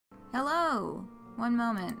Hello! One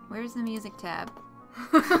moment. Where's the music tab?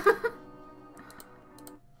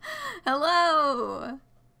 Hello!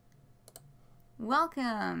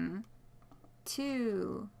 Welcome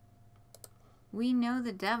to We Know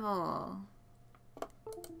the Devil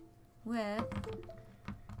with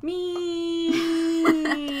me.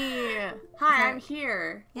 Hi, I'm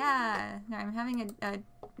here. Yeah, I'm having a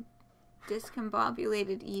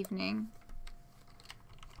discombobulated evening.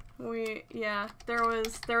 There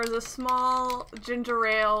was a small ginger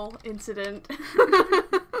ale incident.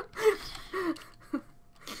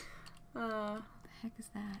 What the heck is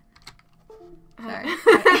that? Sorry.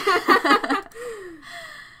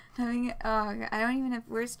 I don't even have.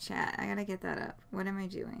 Where's chat? I gotta get that up. What am I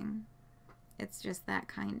doing? It's just that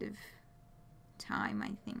kind of time,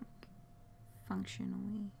 I think,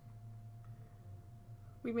 functionally.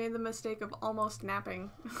 We made the mistake of almost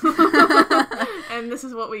napping. And this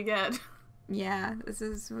is what we get. Yeah, this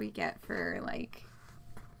is what we get for, like,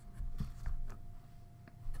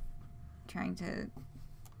 trying to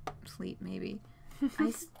sleep, maybe.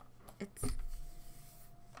 I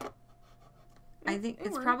think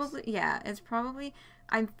it's works. probably,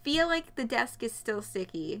 I feel like the desk is still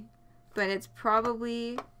sticky, but it's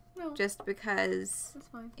probably just because that's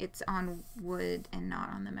fine. It's on wood and not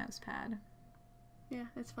on the mouse pad. Yeah,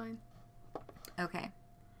 it's fine. Okay.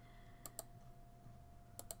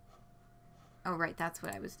 Oh, right, that's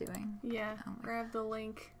what I was doing. Yeah, grab the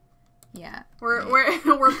link. Yeah.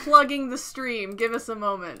 We're plugging the stream. Give us a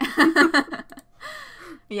moment.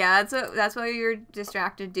 Yeah, that's what we were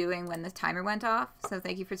distracted doing when the timer went off. So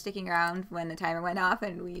thank you for sticking around when the timer went off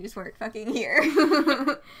and we just weren't fucking here.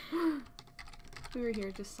 We were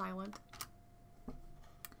here just silent.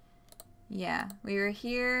 Yeah, we were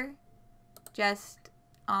here just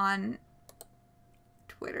on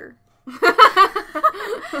Twitter.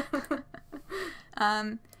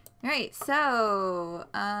 Right, so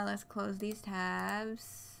let's close these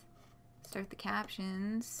tabs. Start the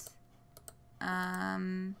captions.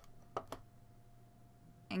 And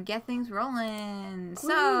get things rolling.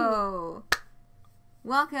 So,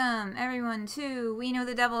 welcome everyone to We Know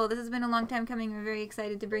the Devil. This has been a long time coming. We're very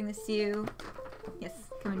excited to bring this to you. Yes,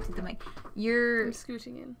 coming to the mic. I'm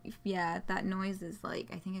scooching in. Yeah, that noise is like,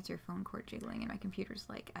 I think it's your phone cord jiggling, and my computer's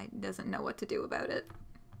like, doesn't know what to do about it.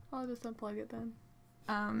 I'll just unplug it then.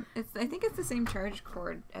 I think it's the same charge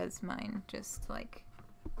cord as mine, just like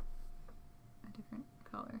a different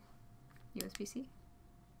color. USB-C?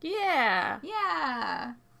 Yeah!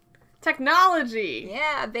 Yeah! Technology!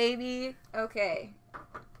 Yeah, baby! Okay.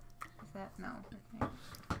 Is that? No.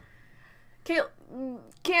 Okay.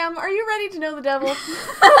 Cam, are you ready to know the devil?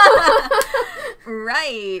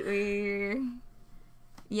 Right.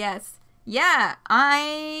 Yes. Yeah,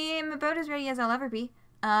 I'm about as ready as I'll ever be.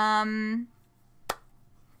 The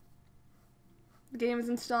game is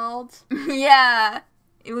installed. Yeah.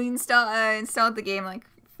 We installed the game like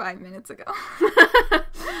 5 minutes ago.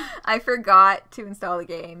 I forgot to install the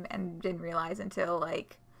game and didn't realize until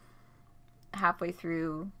like halfway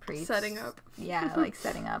through setting up. Yeah, like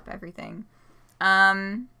setting up everything.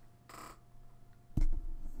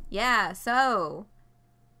 Yeah, so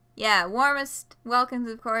warmest welcomes,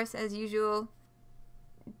 of course, as usual,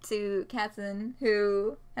 to Katzen,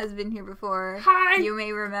 who has been here before. Hi! You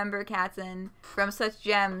may remember Katzen from such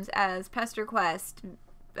gems as Pester Quest,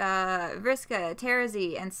 Vriska,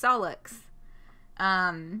 Terezi, and Solix.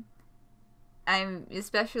 I'm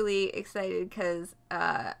especially excited because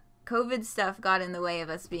COVID stuff got in the way of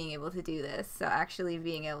us being able to do this, so actually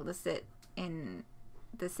being able to sit in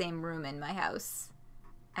the same room in my house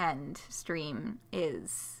and stream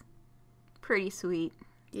is pretty sweet.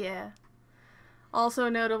 Yeah. Also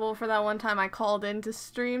notable for that one time I called in to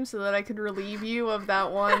stream so that I could relieve you of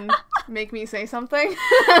that one make me say something.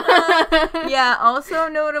 Yeah, also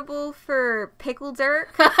notable for Pickle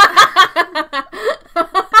Dirk.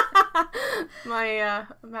 My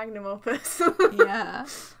magnum opus. Yeah.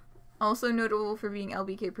 Also notable for being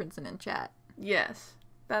LBK Princeton in chat. Yes.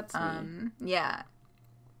 That's me. Yeah.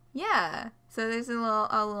 Yeah. So there's a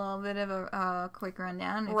little bit of a quick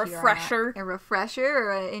rundown. A refresher. A refresher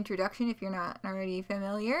or an introduction if you're not already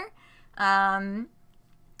familiar. Katzen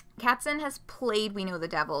has played We Know the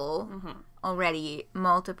Devil already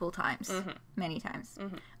multiple times. Many times.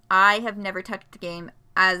 I have never touched the game,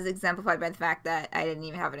 as exemplified by the fact that I didn't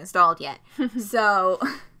even have it installed yet. So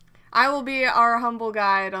I will be our humble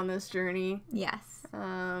guide on this journey. Yes.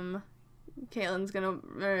 Caitlin's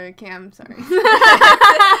gonna, Cam, sorry.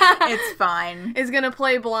 It's fine. Is gonna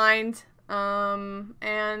play blind, and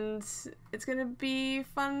it's gonna be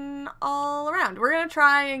fun all around. We're gonna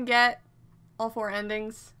try and get all 4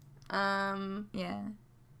 endings. Yeah.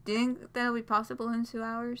 Do you think that'll be possible in 2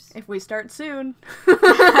 hours? If we start soon.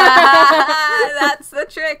 That's the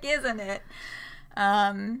trick, isn't it?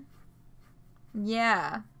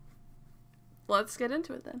 Yeah. Let's get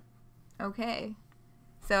into it then. Okay.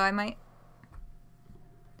 So I might...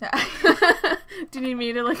 Do you need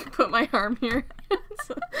me to, like, put my arm here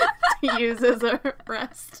so, to use as a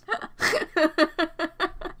rest?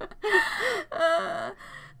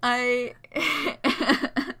 I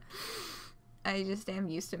just am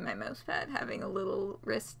used to my mouse pad having a little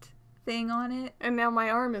wrist thing on it. And now my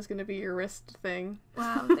arm is going to be your wrist thing.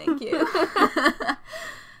 Wow, thank you.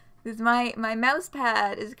 Because my mouse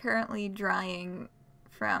pad is currently drying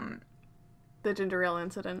from... the ginger ale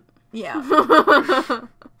incident. Yeah.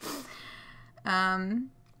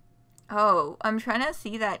 Oh, I'm trying to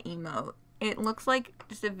see that emote. It looks like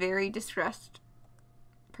just a very distressed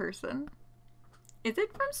person. Is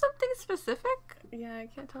it from something specific? Yeah, I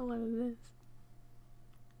can't tell what it is.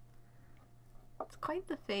 It's quite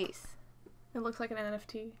the face. It looks like an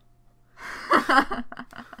NFT.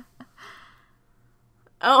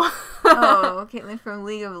 Oh. Oh, Caitlin from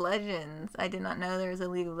League of Legends. I did not know there was a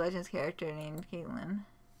League of Legends character named Caitlin.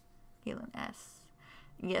 Caitlin S.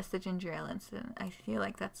 Yes, the ginger ale incident. I feel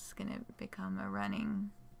like that's gonna become a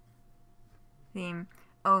running theme.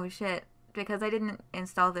 Oh shit. Because I didn't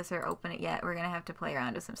install this or open it yet, we're gonna have to play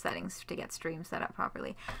around with some settings to get stream set up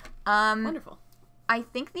properly. Wonderful. I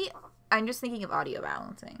think I'm just thinking of audio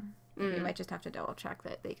balancing. We might just have to double check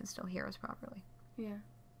that they can still hear us properly. Yeah.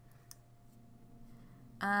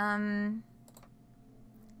 And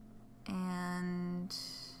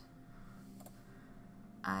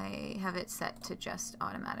I have it set to just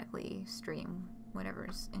automatically stream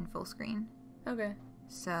whatever's in full screen. Okay.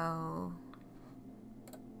 So,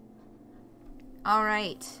 all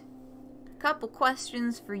right. Couple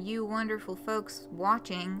questions for you wonderful folks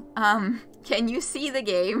watching. Can you see the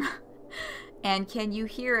game? And can you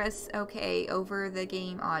hear us okay over the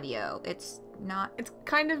game audio? It's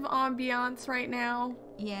kind of ambiance right now.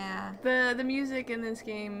 Yeah. The music in this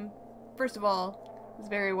game, first of all, is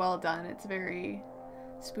very well done. It's very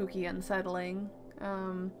spooky, unsettling.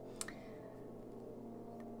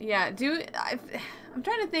 Yeah, I'm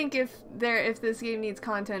trying to think if this game needs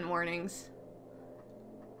content warnings.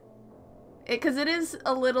 Because it is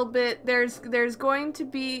a little bit, there's going to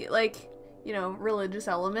be, like, you know, religious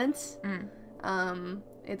elements.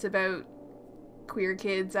 It's about queer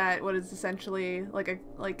kids at what is essentially like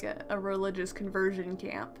a religious conversion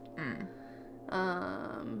camp.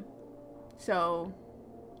 So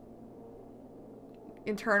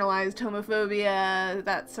internalized homophobia,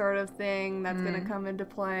 that sort of thing, that's gonna come into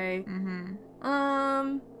play.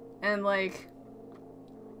 And like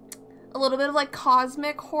a little bit of like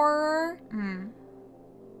cosmic horror.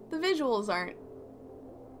 The visuals aren't,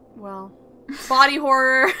 well, body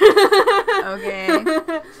horror. Okay.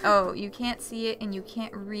 Oh, you can't see it and you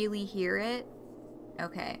can't really hear it?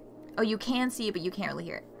 Okay. Oh, you can see it, but you can't really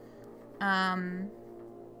hear it. Can't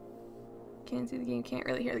see the game, can't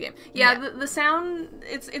really hear the game. Yeah, Yeah. the sound,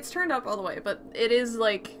 it's turned up all the way, but it is,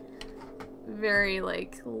 like, very,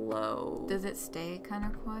 like, low. Does it stay kind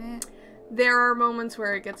of quiet? There are moments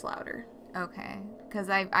where it gets louder. Okay. Because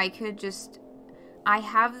I could just... I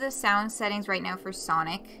have the sound settings right now for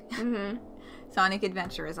Sonic. Sonic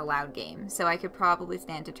Adventure is a loud game, so I could probably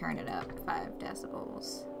stand to turn it up 5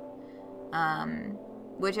 decibels.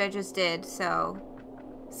 Which I just did, so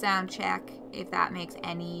sound check if that makes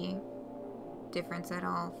any difference at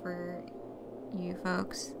all for you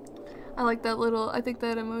folks. I like that little, I think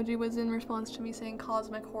that emoji was in response to me saying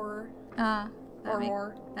cosmic horror.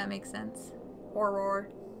 Horror. That makes sense. Horror.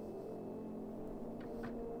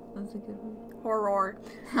 That's a good one. Horror.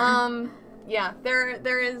 Yeah, there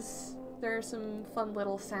are some fun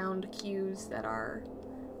little sound cues that are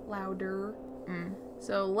louder.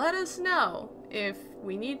 So let us know if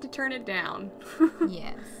we need to turn it down.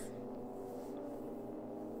 Yes.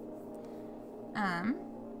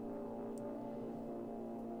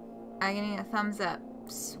 I'm getting a thumbs up.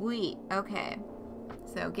 Sweet. Okay.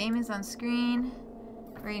 So game is on screen.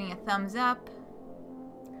 We're getting a thumbs up.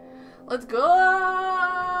 Let's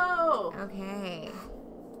go! Okay.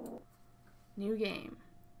 New game.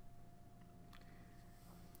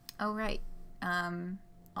 Oh, right.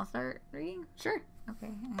 I'll start reading? Sure. Okay.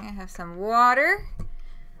 I'm gonna have some water.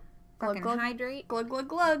 Glug, Fucking glug. hydrate. Glug, glug,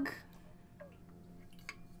 glug.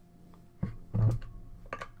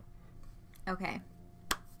 Okay.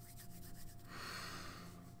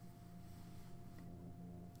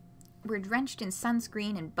 We're drenched in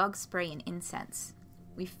sunscreen and bug spray and incense.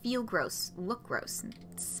 We feel gross, look gross, and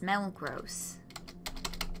smell gross.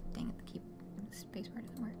 Dang it, the spacebar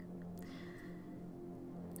doesn't work.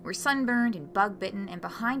 We're sunburned and bug-bitten, and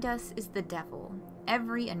behind us is the devil,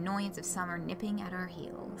 every annoyance of summer nipping at our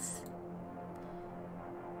heels.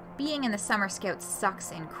 Being in the Summer Scouts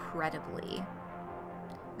sucks incredibly.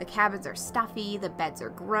 The cabins are stuffy, the beds are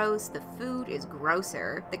gross, the food is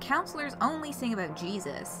grosser, the counselors only sing about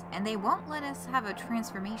Jesus, and they won't let us have a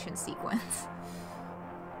transformation sequence.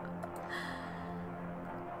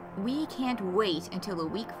 We can't wait until a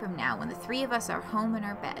week from now when the three of us are home in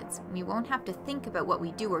our beds. We won't have to think about what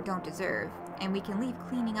we do or don't deserve, and we can leave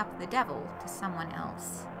cleaning up the devil to someone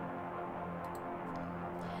else.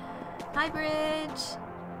 Hi, Bridge!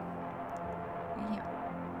 Yeah.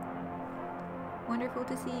 Wonderful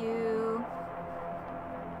to see you.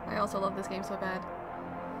 I also love this game so bad.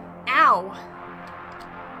 Ow!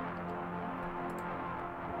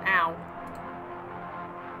 Ow.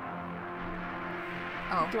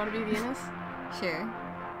 Oh. Do you want to be Venus? Sure.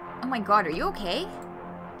 Oh my god, are you okay?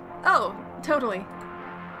 Oh, totally.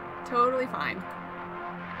 Totally fine.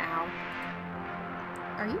 Ow.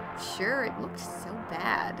 Are you sure? It looks so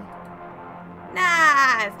bad.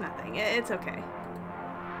 Nah, it's nothing. It's okay.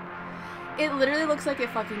 It literally looks like it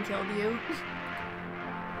fucking killed you.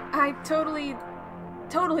 I totally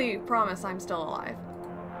promise I'm still alive.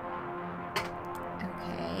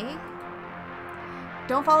 Okay.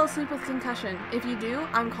 Don't fall asleep with concussion. If you do,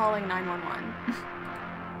 I'm calling 911.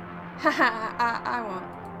 Haha, I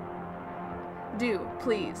won't. Do,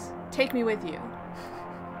 please. Take me with you.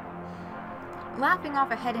 Laughing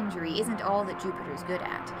off a head injury isn't all that Jupiter's good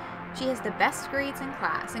at. She has the best grades in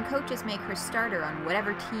class, and coaches make her starter on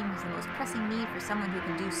whatever team has the most pressing need for someone who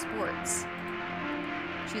can do sports.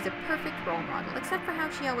 She's a perfect role model, except for how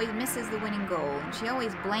she always misses the winning goal, and she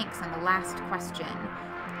always blanks on the last question.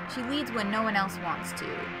 She leads when no one else wants to,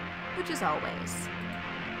 which is always.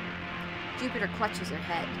 Jupiter clutches her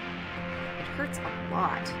head. It hurts a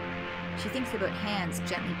lot. She thinks about hands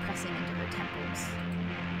gently pressing into her temples.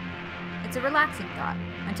 It's a relaxing thought,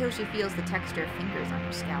 until she feels the texture of fingers on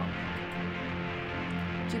her scalp.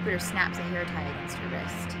 Jupiter snaps a hair tie against her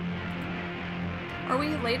wrist. Are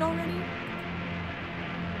we late already?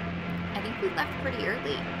 I think we left pretty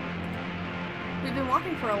early. We've been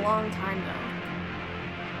walking for a long time, though.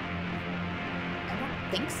 I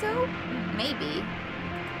don't think so. Maybe.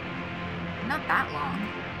 Not that long.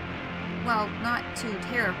 Well, not too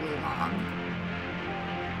terribly long.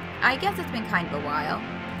 I guess it's been kind of a while.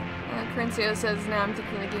 Corincio says, now I'm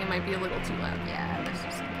thinking the game might be a little too loud. Yeah, I was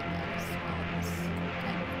just thinking that as well. It was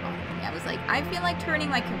kind of bothering me. I was like, I feel like turning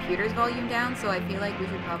my computer's volume down, so I feel like we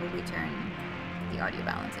should probably turn the audio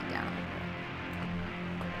balancing down a little bit.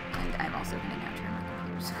 And I'm also going to now turn my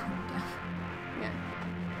computer's volume down. Yeah.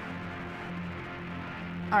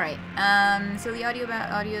 Alright, so the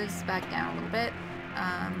audio's back down a little bit.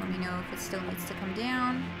 Let me know if it still needs to come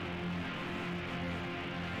down.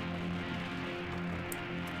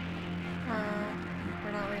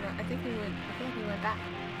 We're not late. I feel like we went back.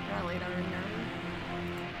 We're not late already, are we?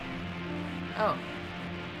 Oh.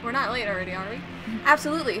 We're not late already, are we?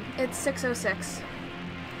 Absolutely. It's 6:06.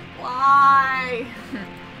 Why?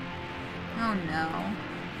 Oh no.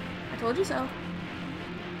 I told you so.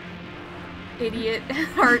 Idiot.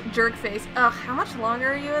 Or jerk face. Ugh, how much longer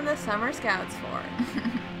are you in the Summer Scouts for?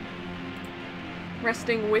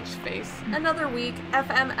 Resting witch face. Another week.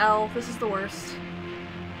 FML. This is the worst.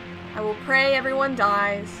 I will pray everyone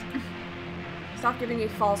dies. Stop giving me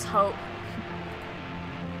false hope.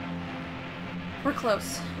 We're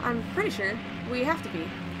close. I'm pretty sure. We have to be.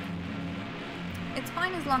 It's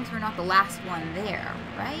fine as long as we're not the last one there,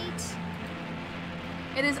 right?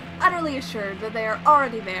 It is utterly assured that they are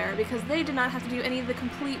already there because they did not have to do any of the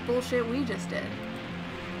complete bullshit we just did.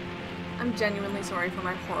 I'm genuinely sorry for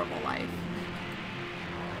my horrible life.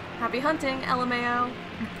 Happy hunting, LMAO.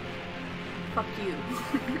 Fuck you.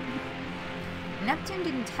 Neptune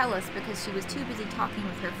didn't tell us because she was too busy talking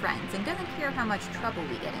with her friends and doesn't care how much trouble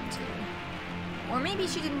we get into. Or maybe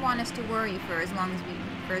she didn't want us to worry for as long as we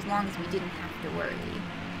didn't have to worry.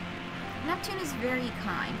 Neptune is very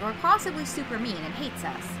kind, or possibly super mean and hates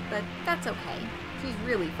us, but that's okay. She's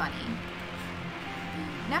really funny.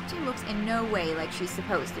 Neptune looks in no way like she's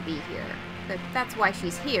supposed to be here, but that's why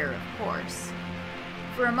she's here, of course.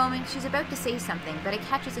 For a moment, she's about to say something, but it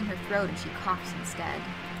catches in her throat and she coughs instead.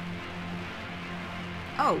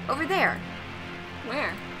 Oh, over there!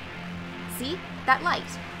 Where? See? That light.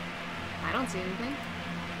 I don't see anything.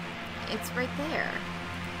 It's right there.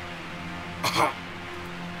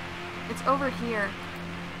 It's over here.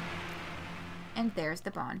 And there's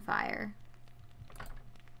the bonfire.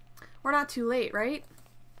 We're not too late, right?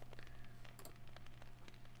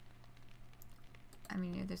 I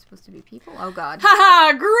mean, are there supposed to be people? Oh, God.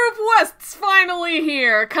 Haha! Group West's finally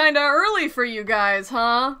here! Kinda early for you guys,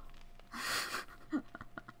 huh?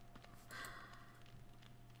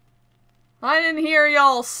 I didn't hear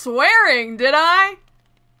y'all swearing, did I?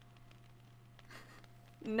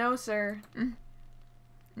 No, sir.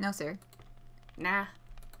 No, sir. Nah.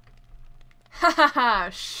 Ha ha ha!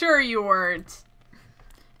 Sure you weren't.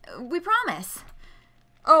 We promise.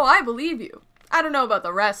 Oh, I believe you. I don't know about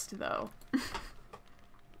the rest, though.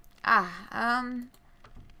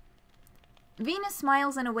 Venus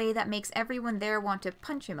smiles in a way that makes everyone there want to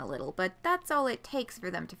punch him a little, but that's all it takes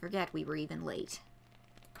for them to forget we were even late.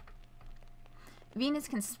 Venus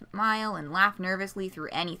can smile and laugh nervously through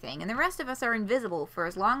anything, and the rest of us are invisible for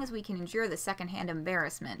as long as we can endure the secondhand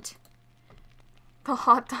embarrassment. The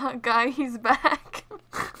hot dog guy, he's back.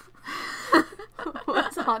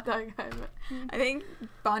 What's the hot dog guy? I think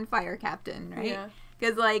bonfire captain, right? Yeah.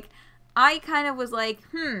 Because, like, I kind of was like,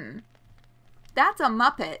 that's a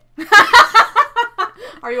Muppet.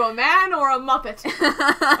 Are you a man or a Muppet?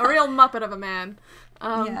 A real Muppet of a man.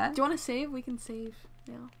 Yeah. Do you want to save? We can save.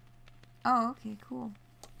 Yeah. Oh, okay, cool.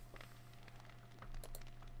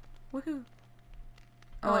 Woohoo.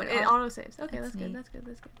 Oh, it auto-saves. Okay, that's neat. good. That's good.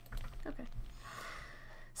 That's good. Okay.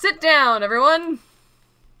 Sit down, everyone.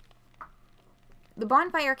 The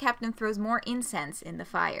bonfire captain throws more incense in the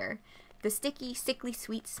fire. The sticky, sickly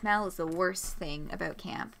sweet smell is the worst thing about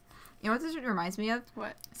camp. You know what this reminds me of?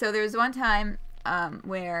 What? So there was one time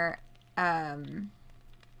where, because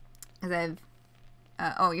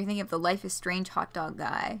you're thinking of the Life is Strange hot dog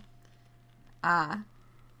guy. I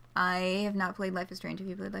have not played Life is Strange. Have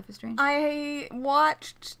you played Life is Strange? I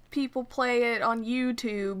watched people play it on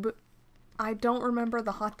YouTube. I don't remember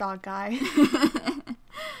the hot dog guy.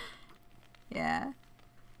 Yeah.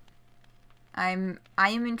 I am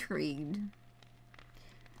intrigued.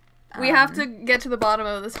 We have to get to the bottom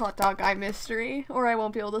of this hot dog guy mystery, or I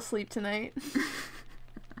won't be able to sleep tonight.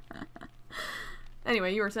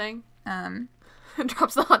 Anyway, you were saying?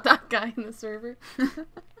 Drops the hot dog guy in the server.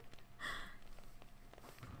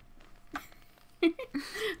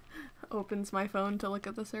 Opens my phone to look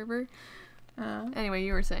at the server. Anyway,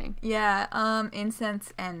 you were saying? Yeah,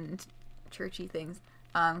 incense and churchy things.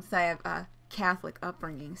 So I have a Catholic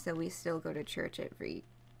upbringing, so we still go to church every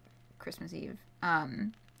Christmas Eve.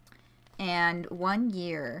 And one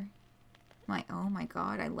year, oh my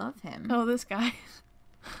God, I love him. Oh, this guy.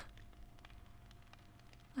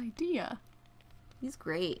 Idea. He's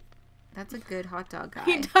great. That's a good hot dog guy.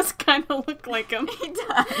 He does kind of look like him. He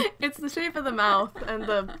does. It's the shape of the mouth and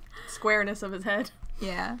the squareness of his head.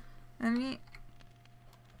 Yeah. I mean,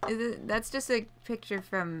 that's just a picture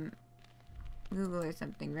from Google or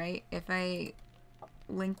something, right? If I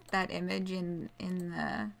link that image in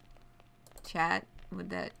the chat,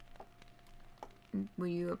 will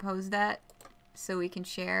you oppose that so we can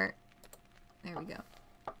share? There we go.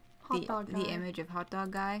 Hot dog guy. The image of hot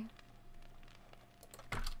dog guy.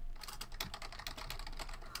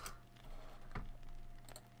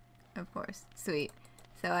 Of course. Sweet.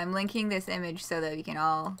 So I'm linking this image so that we can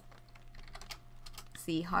all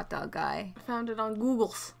see hot dog guy. I found it on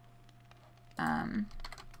Google's.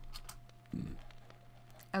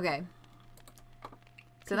 Okay.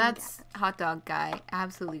 So that's hot dog guy.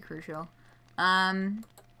 Absolutely crucial.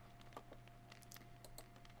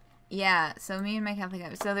 Yeah, so me and my Catholic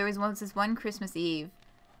guy. So there was once this one Christmas Eve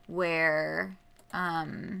where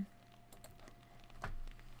the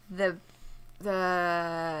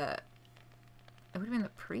it would have been the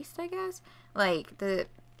priest, I guess. Like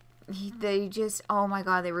they just, oh my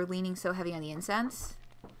God, they were leaning so heavy on the incense.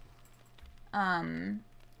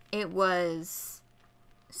 It was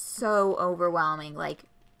so overwhelming, like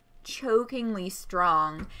chokingly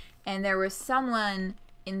strong. And there was someone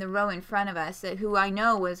in the row in front of us who I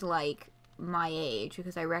know was like my age,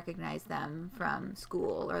 because I recognized them from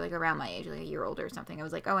school, or like around my age, like a year older or something. I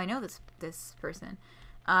was like, oh, I know this person.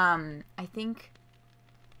 I think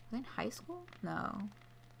was I in high school? No.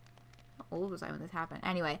 How old was I when this happened?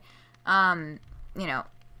 Anyway, you know,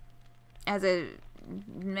 as a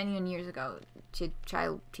many years ago,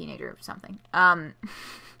 teenager or something.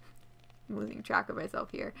 Losing track of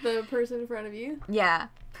myself here. The person in front of you? Yeah.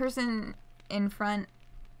 Person in front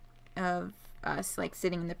of us, like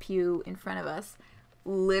sitting in the pew in front of us,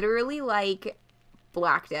 literally like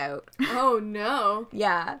blacked out. Oh no.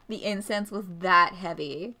 Yeah. The incense was that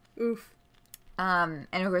heavy. Oof. And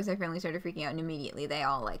of course my family started freaking out, and immediately they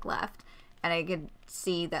all like left. And I could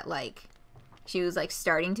see that like she was like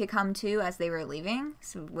starting to come to as they were leaving,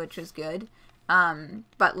 which was good.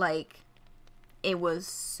 But like it was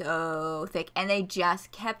so thick, and they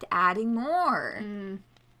just kept adding more.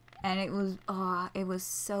 And it was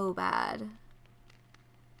so bad.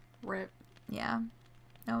 Rip. Yeah.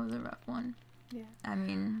 That was a rough one. Yeah. I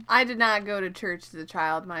mean, I did not go to church as a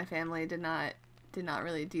child. My family did not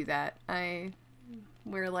really do that.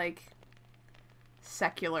 We're like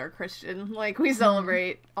secular Christian. Like, we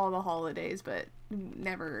celebrate all the holidays, but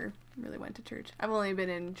never really went to church. I've only been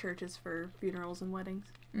in churches for funerals and weddings.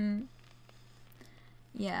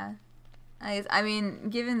 Yeah. I mean,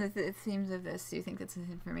 given the themes of this, do you think that this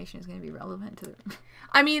information is going to be relevant to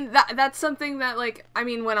I mean, that's something that, like, I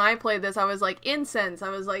mean, when I played this, I was like, incense. I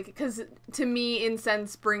was like, because to me,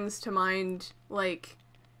 incense brings to mind, like,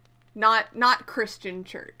 not Christian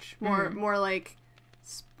church. More like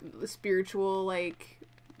spiritual, like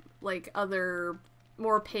other,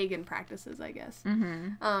 more pagan practices, I guess.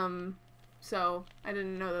 So I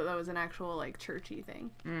didn't know that was an actual, like, churchy thing.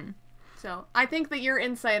 So I think that your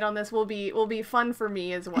insight on this will be fun for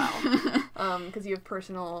me as well, because you have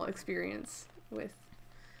personal experience with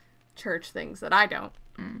church things that I don't.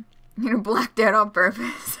 You blacked out on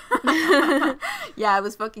purpose. Yeah, it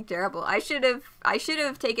was fucking terrible. I should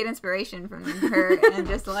have taken inspiration from her and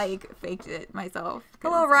just like faked it myself.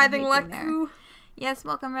 Hello, Writhing Leku. Yes,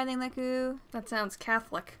 welcome, Writhing Leku. That sounds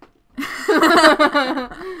Catholic.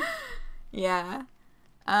 Yeah.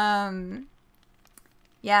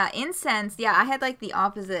 Yeah, incense. Yeah, I had like the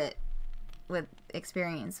opposite with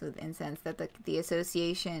experience with incense, that the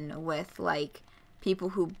association with like people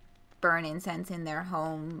who burn incense in their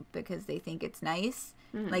home because they think it's nice.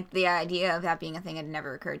 Like the idea of that being a thing had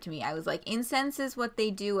never occurred to me. I was like, incense is what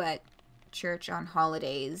they do at church on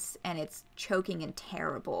holidays, and it's choking and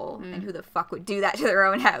terrible. And who the fuck would do that to their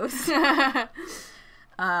own house?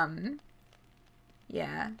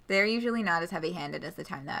 Yeah, they're usually not as heavy-handed as the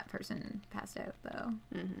time that person passed out, though.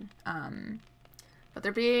 But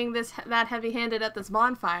they're being that heavy-handed at this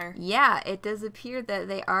bonfire. Yeah, it does appear that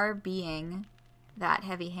they are being that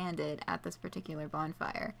heavy-handed at this particular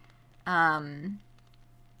bonfire.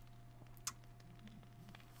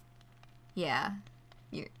 Yeah.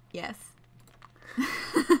 Yes.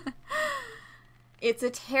 It's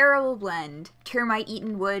a terrible blend.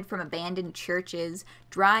 Termite-eaten wood from abandoned churches,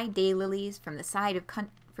 dry daylilies from the sides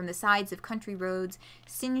of country roads,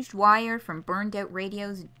 singed wire from burned-out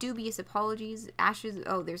radios, dubious apologies, ashes.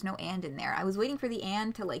 Oh, there's no and in there. I was waiting for the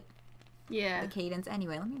and to like. Yeah. The cadence.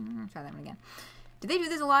 Anyway, let me try that one again. Do they do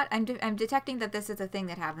this a lot? I'm detecting that this is a thing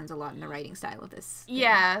that happens a lot in the writing style of this.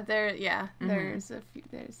 Yeah, there's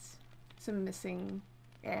some missing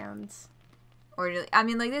ands. Or, I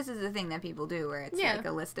mean, like, this is a thing that people do where it's like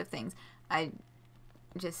a list of things. I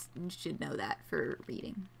just should know that for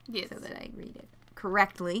reading. Yes. So that I read it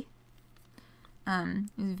correctly. I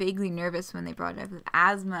was vaguely nervous when they brought it up with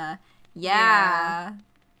asthma. Yeah.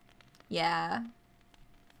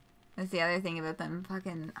 That's the other thing about them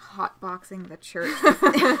fucking hotboxing the church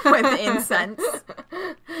with incense.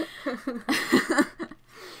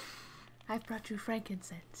 I've brought you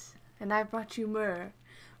frankincense, and I've brought you myrrh.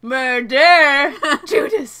 Murder!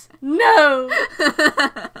 Judas! No!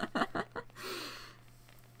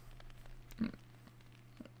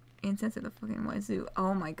 Incense at the fucking wazoo.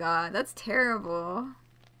 Oh my god, that's terrible.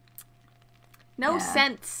 No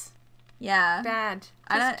sense. Yeah. Bad.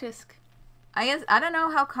 Tisk. I guess, I don't know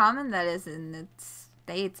how common that is in the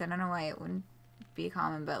States. I don't know why it wouldn't be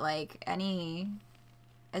common, but like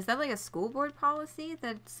is that like a school board policy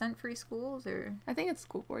that's sent free schools, or? I think it's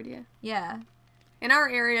school board, yeah. Yeah. In our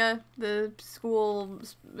area, the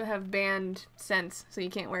schools have banned scents, so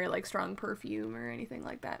you can't wear, like, strong perfume or anything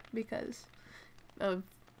like that because of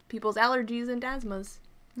people's allergies and asthmas.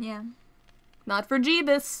 Yeah. Not for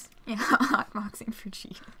Jeebus. Yeah, hotboxing for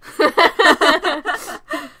Jeebus.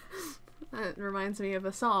 That reminds me of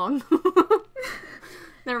a song.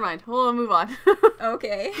 Never mind. We'll move on.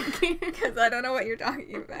 Okay. Because I don't know what you're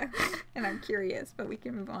talking about. And I'm curious, but we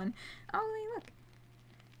can move on. Oh, hey, look.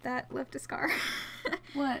 That left a scar.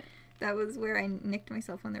 What? That was where I nicked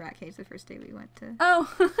myself on the rat cage the first day we went to.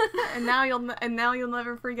 Oh, and now you'll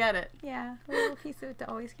never forget it. Yeah, a little piece of it to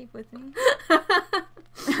always keep with me.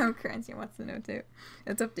 Oh, Cranston wants to know too.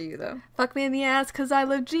 It's up to you though. Fuck me in the ass 'cause I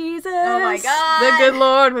love Jesus. Oh my god, the good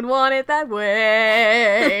Lord would want it that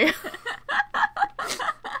way.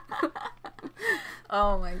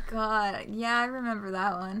 Oh my god, yeah, I remember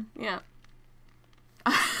that one. Yeah.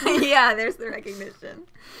 Yeah, there's the recognition.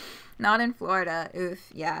 Not in Florida.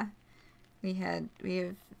 Oof, yeah. We have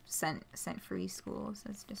sent free schools.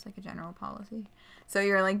 That's just like a general policy. So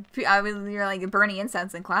you're like burning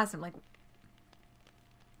incense in class. I'm like,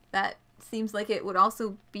 that seems like it would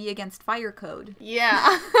also be against fire code.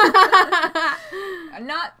 Yeah.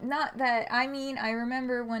 Not that, I mean, I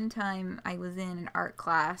remember one time I was in an art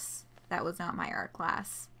class. That was not my art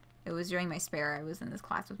class. It was during my spare. I was in this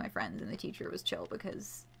class with my friends, and the teacher was chill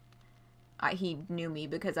because he knew me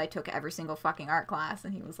because I took every single fucking art class,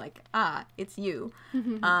 and he was like, it's you.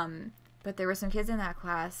 But there were some kids in that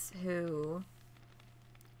class who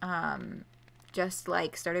just,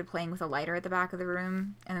 like, started playing with a lighter at the back of the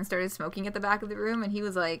room, and then started smoking at the back of the room, and he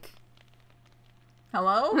was like,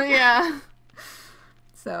 hello? Yeah.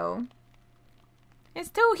 So. It's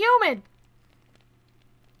too humid.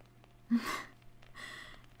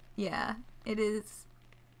 Yeah, it is.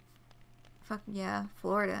 Fuck, yeah,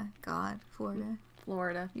 Florida. God, Florida.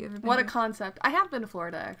 Florida. You ever been what there? a concept. I have been to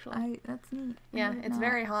Florida, actually. That's neat. Yeah, it's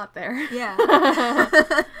very hot there. Yeah.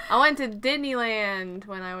 I went to Disneyland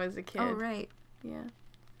when I was a kid. Oh, right. Yeah.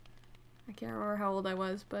 I can't remember how old I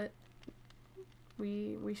was, but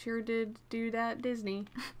we sure did do that at Disney.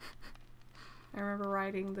 I remember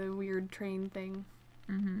riding the weird train thing.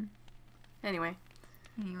 Mm-hmm. Anyway.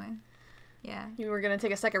 Yeah. You were going to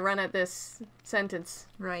take a second run at this sentence.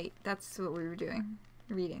 Right. That's what we were doing.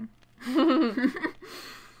 Reading.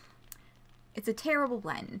 It's a terrible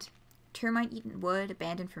blend. Termite-eaten wood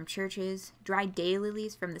abandoned from churches, dried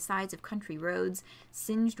daylilies from the sides of country roads,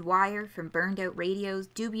 singed wire from burned-out radios,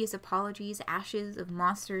 dubious apologies, ashes of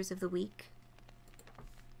monsters of the week.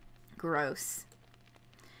 Gross.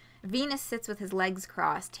 Venus sits with his legs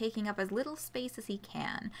crossed, taking up as little space as he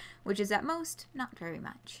can, which is at most not very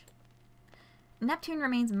much. Neptune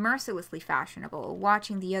remains mercilessly fashionable,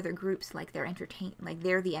 watching the other groups like they're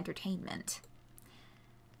the entertainment.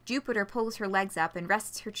 Jupiter pulls her legs up and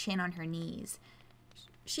rests her chin on her knees.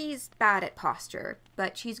 She's bad at posture,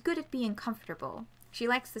 but she's good at being comfortable. She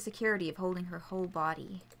likes the security of holding her whole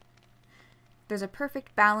body. There's a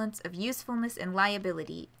perfect balance of usefulness and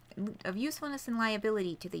liability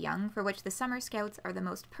to the young, for which the summer scouts are the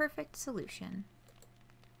most perfect solution.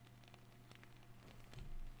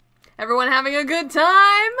 Everyone having a good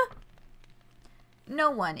time? No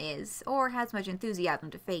one is, or has much enthusiasm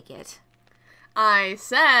to fake it. I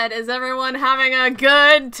said, is everyone having a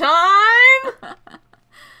good time?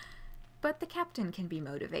 But the captain can be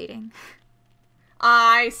motivating.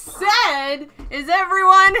 I said, is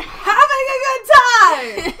everyone having a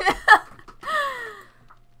good time?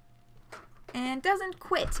 And doesn't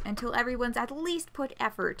quit until everyone's at least put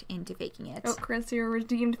effort into faking it. Oh, Corinthia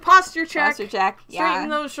redeemed. Posture check. Posture check. Yeah. Straighten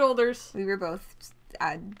those shoulders. We were both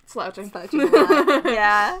Slouching. a lot.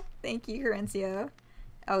 Yeah. Thank you, Corinthia.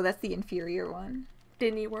 Oh, that's the inferior one.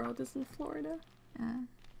 Disney World is in Florida.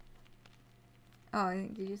 Oh,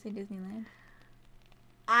 did you say Disneyland?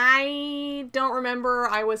 I don't remember.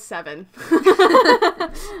 I was 7. I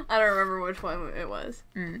don't remember which one it was.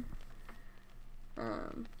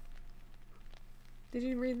 Did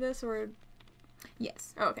you read this or?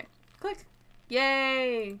 Yes. Oh, okay. Click.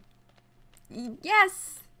 Yay.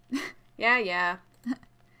 Yes. Yeah.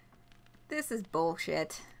 This is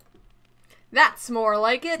bullshit. That's more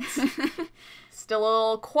like it. Still a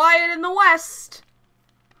little quiet in the West.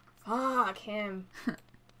 Fuck him.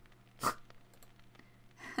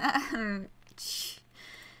 The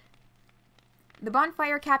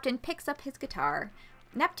bonfire captain picks up his guitar.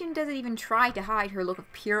 Neptune doesn't even try to hide her look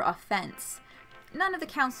of pure offense. None of the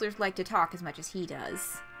counselors like to talk as much as he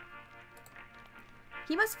does.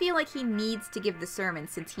 He must feel like he needs to give the sermon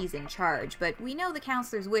since he's in charge, but we know the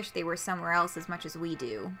counselors wish they were somewhere else as much as we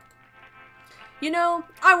do. You know,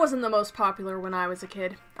 I wasn't the most popular when I was a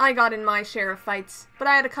kid. I got in my share of fights, but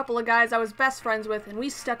I had a couple of guys I was best friends with, and we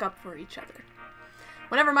stuck up for each other.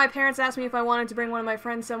 Whenever my parents asked me if I wanted to bring one of my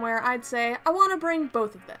friends somewhere, I'd say, I want to bring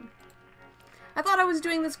both of them. I thought I was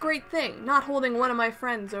doing this great thing, not holding one of my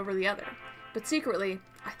friends over the other. But secretly,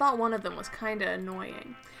 I thought one of them was kinda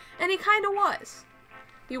annoying. And he kinda was.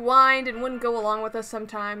 He whined and wouldn't go along with us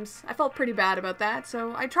sometimes. I felt pretty bad about that,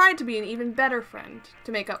 so I tried to be an even better friend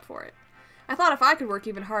to make up for it. I thought if I could work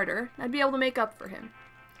even harder, I'd be able to make up for him.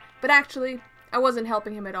 But actually, I wasn't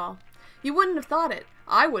helping him at all. You wouldn't have thought it.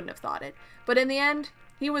 I wouldn't have thought it. But in the end,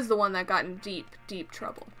 he was the one that got in deep, deep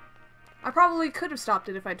trouble. I probably could have stopped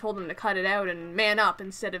it if I told him to cut it out and man up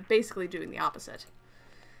instead of basically doing the opposite.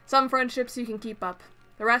 Some friendships you can keep up.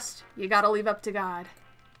 The rest, you gotta leave up to God.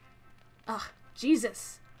 Ugh,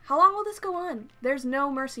 Jesus. How long will this go on? There's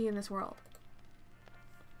no mercy in this world.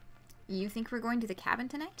 You think we're going to the cabin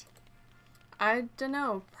tonight? I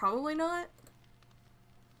dunno. Probably not.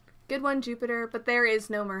 Good one, Jupiter, but there is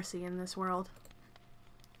no mercy in this world.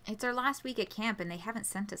 It's our last week at camp and they haven't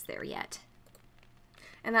sent us there yet.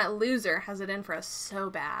 And that loser has it in for us so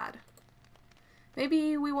bad.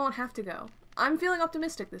 Maybe we won't have to go. I'm feeling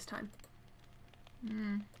optimistic this time.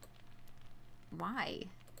 Why?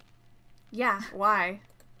 Yeah, why?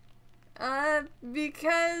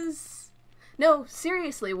 Because... No,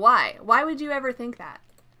 seriously, why? Why would you ever think that?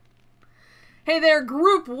 Hey there,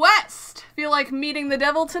 Group West! Feel like meeting the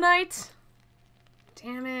devil tonight?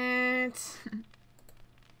 Damn it.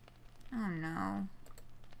 Oh no.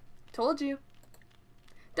 Told you.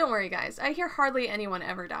 Don't worry, guys. I hear hardly anyone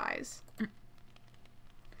ever dies.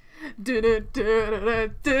 7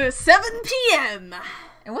 p.m.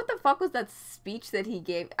 And what the fuck was that speech that he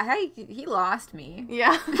gave? He lost me.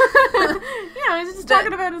 Yeah. Yeah, he's just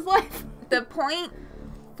talking about his life. The point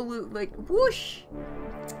flew, like, whoosh.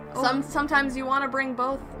 Sometimes you want to bring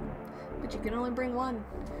both, but you can only bring one.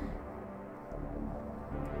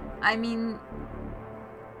 I mean,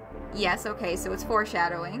 yes, okay, so it's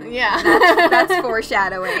foreshadowing. Yeah. That's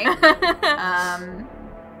foreshadowing.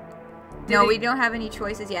 No, we don't have any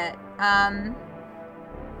choices yet.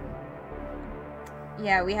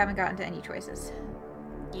 Yeah, we haven't gotten to any choices.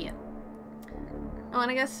 Yeah. Oh, and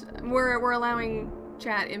I guess we're allowing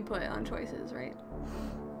chat input on choices, right?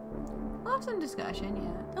 We'll have some discussion,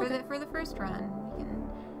 yeah. Okay. For the first run, we can...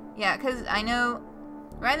 Yeah, because I know,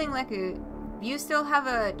 Writhing Leku, you still have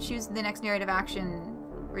a choose the next narrative action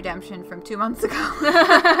redemption from 2 months ago.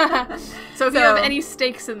 So if you have any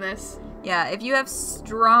stakes in this... Yeah, if you have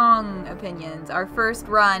strong opinions, our first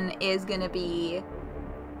run is going to be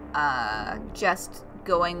just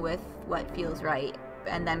going with what feels right,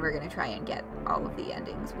 and then we're going to try and get all of the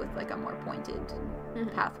endings with, like, a more pointed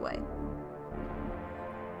pathway.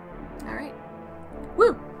 Alright.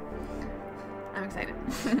 Woo! I'm excited.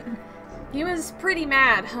 He was pretty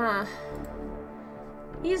mad, huh?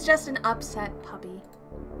 He's just an upset puppy.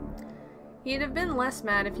 He'd have been less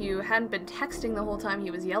mad if you hadn't been texting the whole time he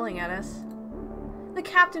was yelling at us. The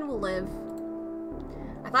captain will live.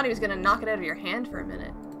 I thought he was gonna knock it out of your hand for a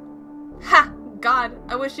minute. Ha! God,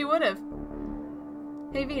 I wish he would've.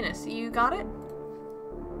 Hey, Venus, you got it?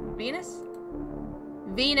 Venus?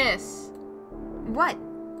 Venus! What?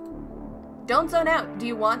 Don't zone out. Do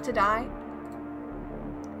you want to die?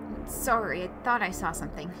 Sorry, I thought I saw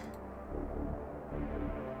something.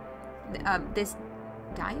 This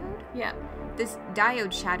diode? Yeah. This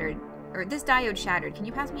diode shattered. This diode shattered. Can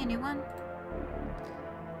you pass me a new one?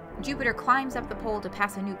 Jupiter climbs up the pole to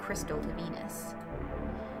pass a new crystal to Venus.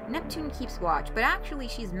 Neptune keeps watch, but actually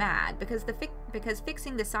she's mad because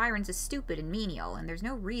fixing the sirens is stupid and menial, and there's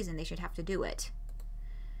no reason they should have to do it.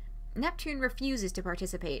 Neptune refuses to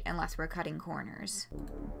participate unless we're cutting corners.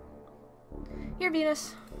 Here,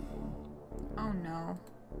 Venus. Oh no.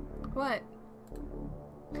 What?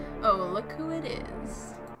 Oh, look who it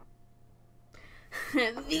is.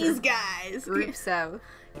 These guys. Group South.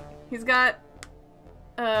 He's got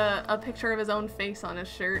a picture of his own face on his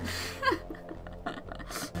shirt.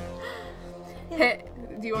 Hey,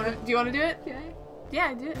 do you want to do it? Okay.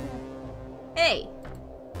 Yeah, do it. Hey.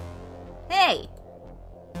 Hey.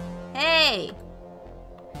 Hey.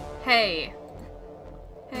 Hey.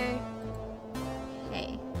 Hey.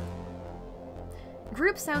 Hey.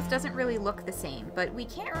 Group South doesn't really look the same, but we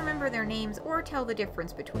can't remember their names or tell the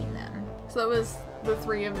difference between them. So that was the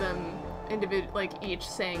three of them each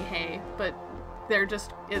saying hey, but they're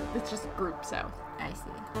just, it's just Group South. I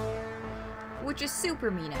see. Which is super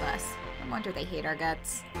mean of us. No wonder they hate our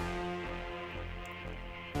guts.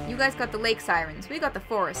 You guys got the lake sirens, we got the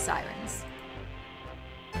forest sirens.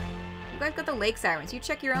 You guys got the lake sirens, you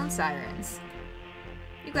check your own sirens.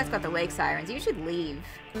 You guys got the lake sirens, you should leave.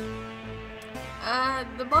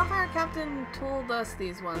 The bonfire captain told us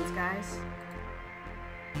these ones, guys.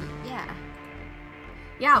 Yeah.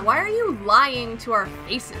 Yeah, why are you lying to our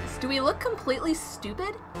faces? Do we look completely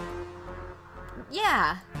stupid?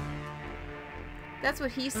 Yeah. That's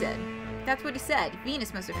what he said. That's what he said.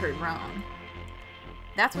 Venus must have heard wrong.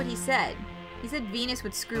 That's what he said. He said Venus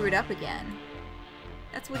would screw it up again.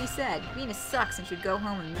 That's what he said. Venus sucks and should go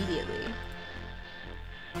home immediately.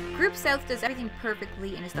 Group South does everything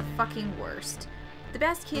perfectly and is the fucking worst. The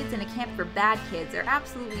best kids in a camp for bad kids are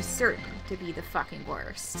absolutely certain to be the fucking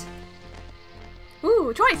worst.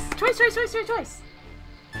 Ooh, choice! Choice, choice, choice, choice, choice!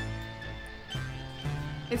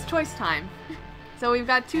 It's choice time. So we've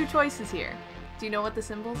got two choices here. Do you know what the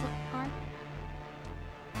symbols are?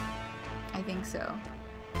 I think so.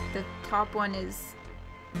 The top one is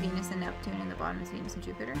Venus and Neptune and the bottom is Venus and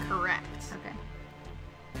Jupiter? Correct. Okay.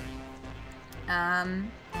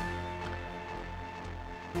 I'm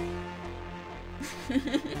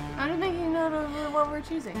making note of what we're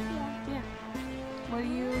choosing. Yeah.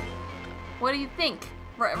 What do you think?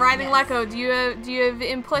 Writhing Yes. Lecco, do you have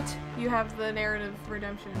input? You have the narrative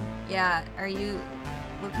redemption. Yeah, are you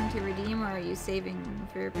looking to redeem, or are you saving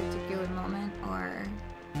for a particular moment, or...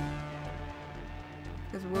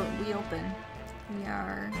 Because we open. We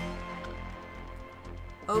are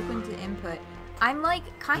open to input. I'm, like,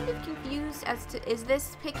 kind of confused as to, is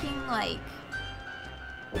this picking, like...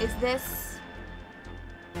 Is this...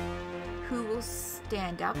 Who will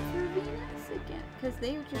stand up for Venus again? Because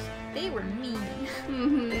they were mean.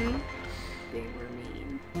 Mm-hmm. They were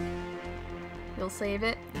mean. You'll save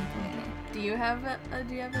it? Okay. Do you have a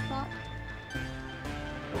thought?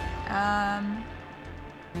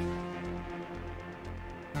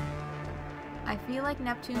 I feel like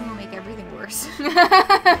Neptune will make everything worse.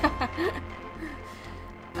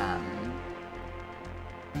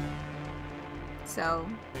 So,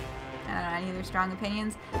 I don't know, any other strong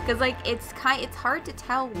opinions? Because, like, it's hard to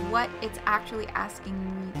tell what it's actually asking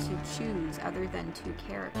me to choose other than two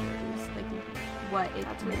characters. Like, what it...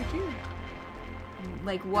 That's what you choose.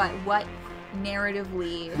 Like, what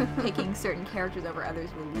narratively picking certain characters over others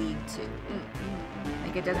will lead to.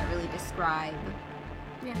 Like, it doesn't really describe...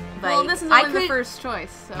 Yeah. Like, Well, this is only the first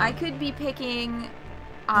choice, so... I could be picking,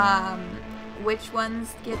 which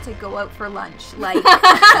ones get to go out for lunch. Like,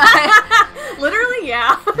 literally,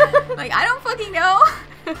 yeah. like, I don't fucking know.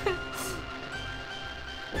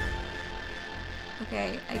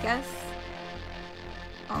 Okay, I guess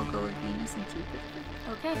I'll go with Venus and Jupiter.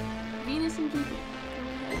 Okay. Venus and Jupiter.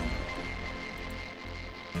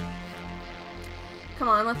 Come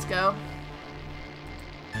on, let's go.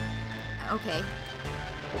 Okay.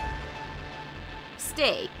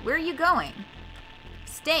 Stay. Where are you going?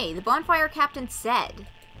 Stay. The bonfire captain said.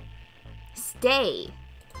 Stay.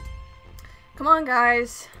 Come on,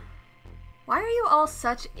 guys. Why are you all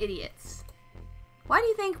such idiots? Why do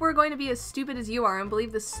you think we're going to be as stupid as you are and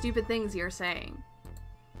believe the stupid things you're saying?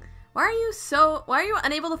 Why are you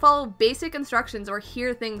unable to follow basic instructions or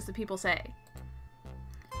hear things that people say?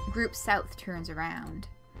 Group South turns around.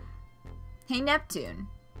 Hey, Neptune.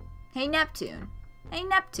 Hey, Neptune. Hey,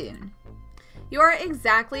 Neptune. You are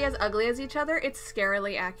exactly as ugly as each other. It's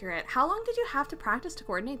scarily accurate. How long did you have to practice to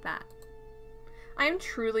coordinate that? I am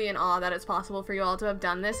truly in awe that it's possible for you all to have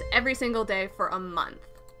done this every single day for a month.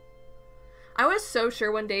 I was so sure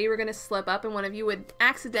one day you were going to slip up and one of you would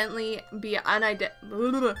accidentally be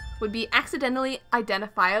identifiable,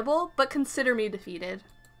 but consider me defeated.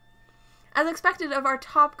 As expected of our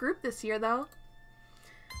top group this year, though.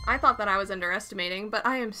 I thought that I was underestimating, but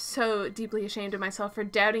I am so deeply ashamed of myself for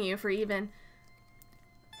doubting you for even...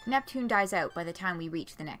 Neptune dies out by the time we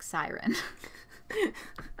reach the next siren.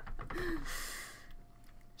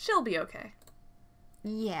 She'll be okay.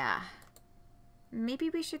 Yeah. Maybe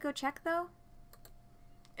we should go check, though?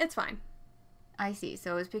 It's fine. I see.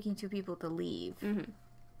 So I was picking two people to leave. Mm-hmm.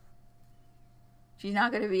 She's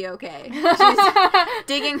not gonna be okay. She's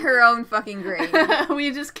digging her own fucking grave. We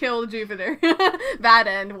just killed Jupiter. Bad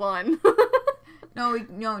end, one.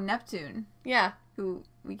 No, Neptune. Yeah.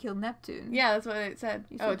 We killed Neptune. Yeah, that's what it said.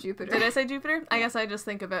 You said Jupiter. Did I say Jupiter? I guess I just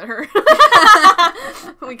think about her.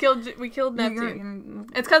 we killed Neptune.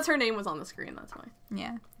 It's because her name was on the screen, that's why.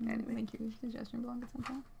 Yeah. Anyway. I think your suggestion belonged at some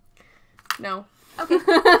point. No. Okay.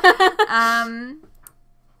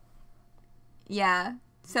 Yeah.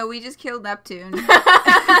 So we just killed Neptune.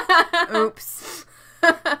 Oops.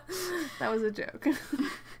 That was a joke.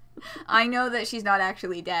 I know that she's not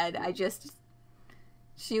actually dead.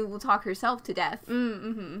 She will talk herself to death.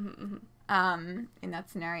 In that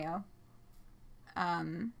scenario. I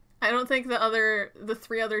don't think the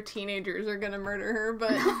three other teenagers are gonna murder her,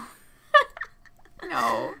 but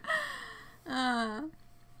no.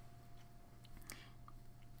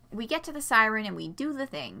 We get to the siren and we do the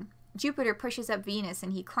thing. Jupiter pushes up Venus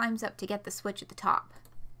and he climbs up to get the switch at the top.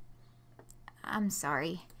 I'm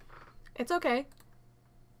sorry. It's okay.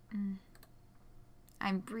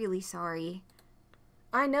 I'm really sorry.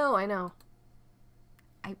 I know.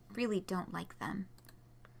 I really don't like them.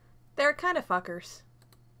 They're kind of fuckers.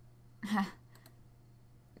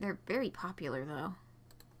 They're very popular, though.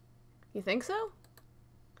 You think so?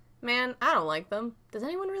 Man, I don't like them. Does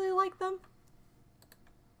anyone really like them?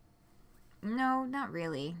 No, not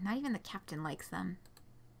really. Not even the captain likes them.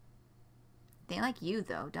 They like you,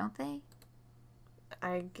 though, don't they?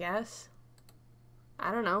 I guess. I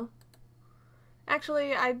don't know.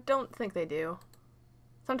 Actually, I don't think they do.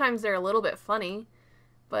 Sometimes they're a little bit funny,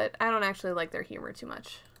 but I don't actually like their humor too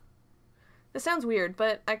much. This sounds weird,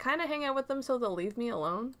 but I kind of hang out with them so they'll leave me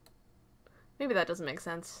alone. Maybe that doesn't make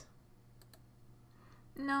sense.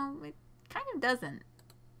 No, it kind of doesn't.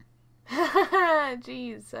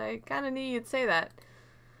 Jeez, I kind of knew you'd say that.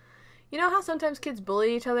 You know how sometimes kids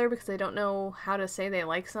bully each other because they don't know how to say they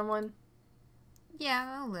like someone?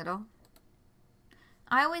 Yeah, a little.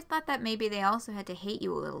 I always thought that maybe they also had to hate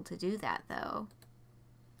you a little to do that, though.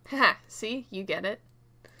 Ha, see? You get it.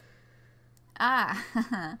 Ah.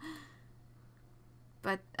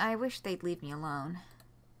 But I wish they'd leave me alone.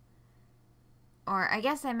 Or I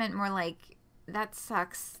guess I meant more like, that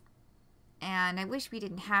sucks, and I wish we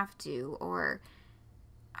didn't have to, or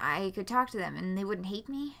I could talk to them and they wouldn't hate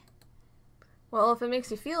me. Well, if it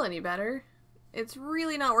makes you feel any better, it's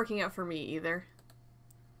really not working out for me either.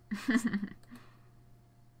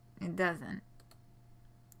 It doesn't.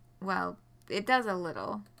 Well, it does a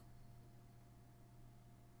little.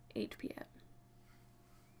 8 p.m.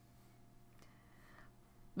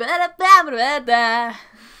 The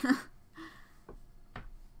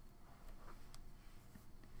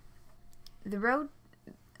road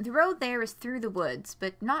there is through the woods,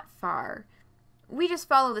 but not far. We just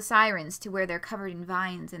follow the sirens to where they're covered in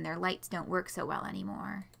vines and their lights don't work so well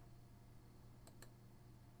anymore.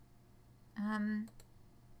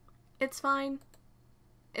 It's fine.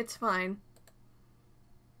 It's fine.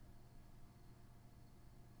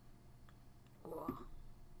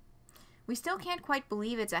 We still can't quite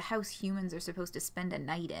believe it's a house humans are supposed to spend a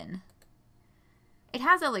night in. It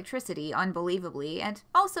has electricity, unbelievably, and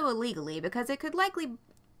also illegally, because it could likely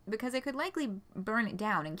burn it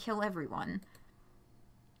down and kill everyone.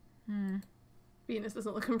 Venus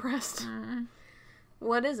doesn't look impressed.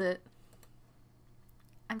 What is it?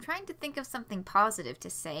 I'm trying to think of something positive to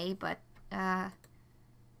say, but, I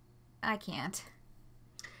can't.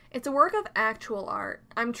 It's a work of actual art.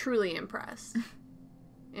 I'm truly impressed.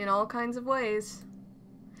 In all kinds of ways.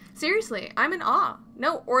 Seriously, I'm in awe.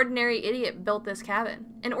 No ordinary idiot built this cabin.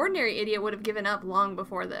 An ordinary idiot would have given up long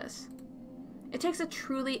before this. It takes a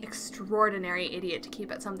truly extraordinary idiot to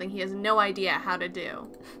keep at something he has no idea how to do.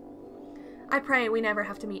 I pray we never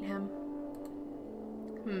have to meet him.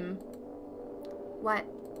 What?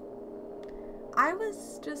 I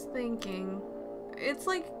was just thinking, it's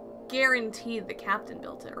like guaranteed the captain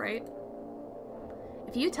built it, right?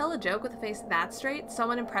 If you tell a joke with a face that straight,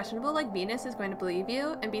 someone impressionable like Venus is going to believe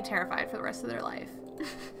you and be terrified for the rest of their life.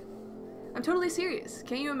 I'm totally serious.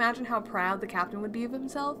 Can't you imagine how proud the captain would be of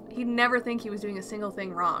himself? He'd never think he was doing a single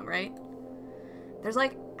thing wrong, right? There's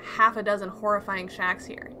like half a dozen horrifying shacks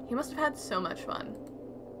here. He must have had so much fun.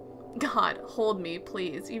 God, hold me,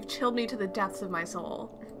 please. You've chilled me to the depths of my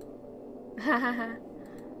soul.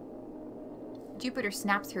 Jupiter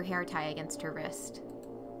snaps her hair tie against her wrist.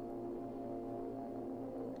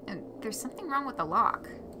 And there's something wrong with the lock.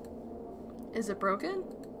 Is it broken?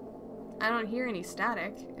 I don't hear any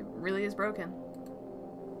static. It really is broken.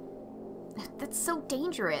 That's so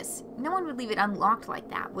dangerous. No one would leave it unlocked like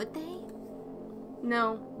that, would they?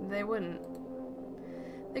 No, they wouldn't.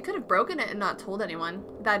 They could have broken it and not told anyone.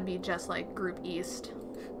 That'd be just like Group East.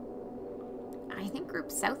 I think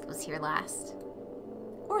Group South was here last.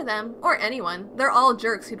 Or them. Or anyone. They're all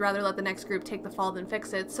jerks who'd rather let the next group take the fall than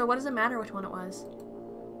fix it, so what does it matter which one it was?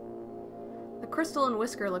 The crystal and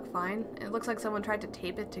whisker look fine. It looks like someone tried to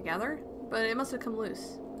tape it together, but it must have come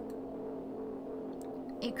loose.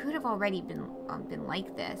 It could have already been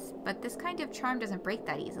like this, but this kind of charm doesn't break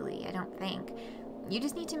that easily, I don't think. You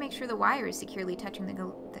just need to make sure the wire is securely touching the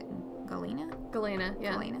galena? Galena,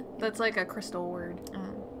 yeah. Galena? That's like a crystal word. I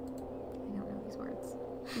don't know these words.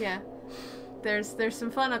 Yeah. There's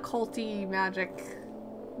some fun occulty magic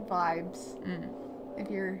vibes.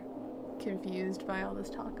 If you're confused by all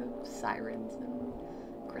this talk of sirens and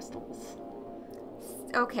crystals.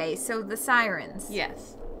 Okay, so the sirens.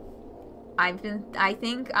 Yes. I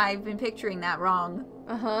think I've been picturing that wrong.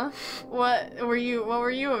 What were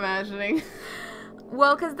you imagining?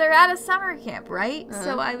 Well, because they're at a summer camp, right?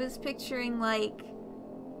 So I was picturing like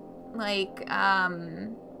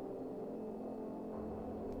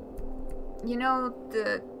you know,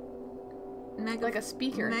 the like a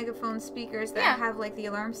speaker. Megaphone speakers that have like the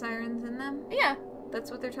alarm sirens in them? Yeah. That's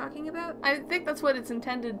what they're talking about? I think that's what it's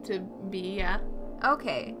intended to be, yeah.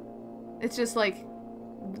 Okay. It's just like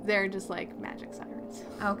they're just like magic sirens.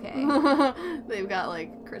 Okay. They've got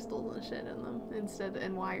like crystals and shit in them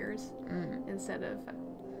and wires instead of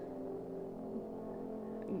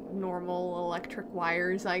normal electric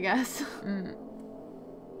wires, I guess.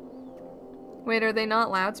 Wait, are they not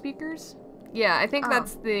loudspeakers? Yeah, I think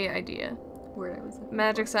that's the idea. Word I was looking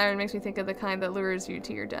Magic siren makes me think of the kind that lures you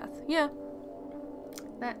to your death. Yeah.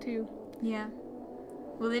 That too. Yeah.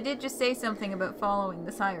 Well, they did just say something about following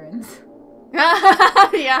the sirens.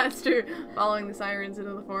 Yeah, it's true. Following the sirens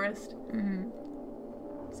into the forest.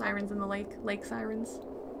 Sirens in the lake sirens.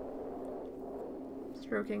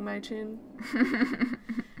 Stroking my chin.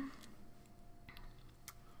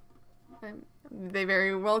 They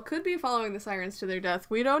very well could be following the sirens to their death.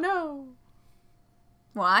 We don't know.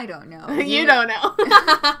 Well, I don't know. You don't know.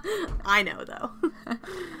 I know, though.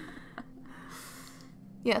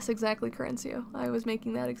 Yes, exactly, Corencio. I was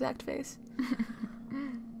making that exact face.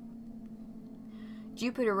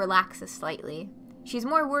 Jupiter relaxes slightly. She's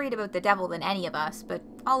more worried about the devil than any of us, but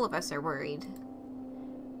all of us are worried.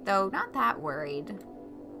 Though not that worried.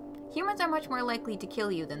 Humans are much more likely to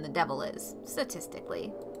kill you than the devil is,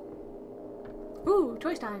 statistically. Ooh,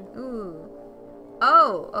 choice time. Ooh.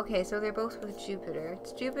 Oh, okay, so they're both with Jupiter.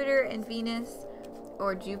 It's Jupiter and Venus,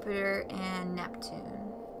 or Jupiter and Neptune.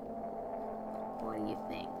 What do you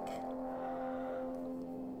think?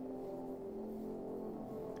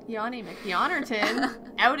 Yanni McYonnerton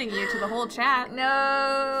outing you to the whole chat. No,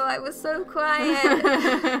 I was so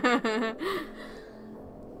quiet.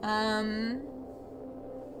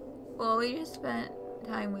 Well, we just spent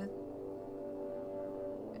time with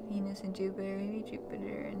Venus and Jupiter, maybe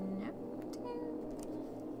Jupiter and Neptune.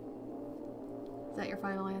 Is that your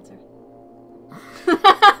final answer?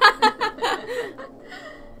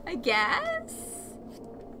 I guess.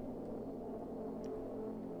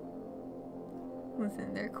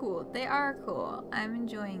 Listen, they're cool. They are cool. I'm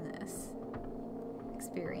enjoying this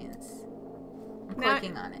experience. I'm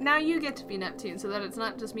clicking on it. Now you get to be Neptune so that it's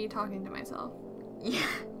not just me talking to myself. Yeah.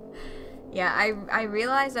 Yeah, I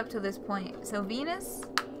realized up to this point. So Venus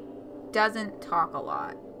doesn't talk a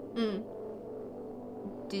lot. Mm.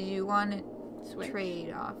 Did you want to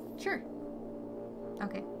trade off? Sure.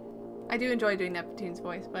 Okay. I do enjoy doing Neptune's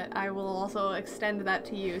voice, but I will also extend that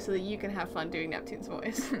to you so that you can have fun doing Neptune's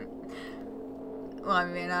voice. Well, I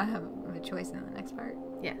mean, I have a choice in the next part.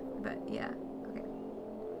 Yeah. But, yeah. Okay.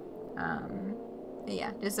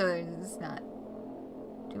 Yeah, just so there's not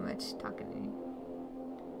too much talking to me.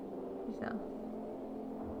 So,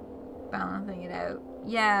 balancing it out.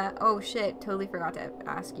 Yeah, oh shit, totally forgot to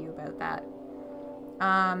ask you about that.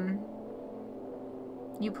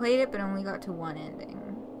 You played it but only got to one ending.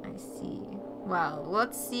 I see. Well,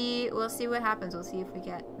 we'll see what happens. We'll see if we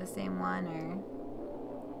get the same one or...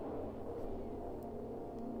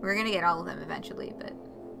 We're gonna get all of them eventually, but...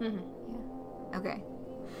 Mm-hmm. Yeah. Okay.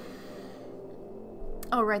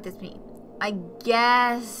 Oh, right, that's me. I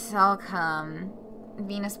guess I'll come.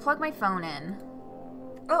 Venus, plug my phone in.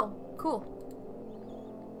 Oh, cool.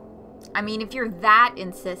 I mean, if you're that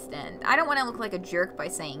insistent. I don't want to look like a jerk by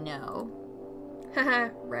saying no. Haha,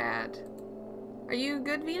 rad. Are you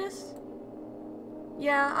good, Venus?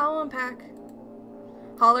 Yeah, I'll unpack.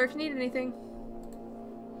 Holler if you need anything.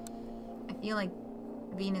 I feel like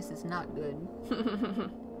Venus is not good.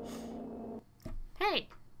 Hey!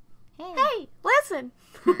 Hey, listen!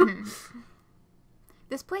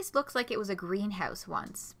 This place looks like it was a greenhouse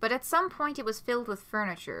once, but at some point it was filled with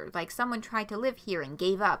furniture, like someone tried to live here and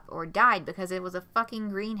gave up, or died because it was a fucking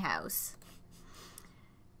greenhouse.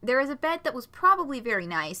 There is a bed that was probably very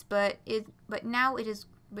nice, but now it is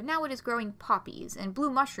growing poppies, and blue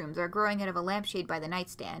mushrooms are growing out of a lampshade by the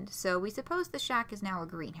nightstand, so we suppose the shack is now a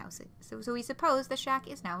greenhouse. So we suppose the shack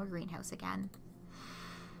is now a greenhouse again.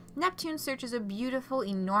 Neptune searches a beautiful,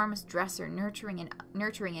 enormous dresser nurturing an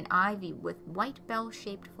ivy with white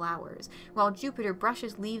bell-shaped flowers, while Jupiter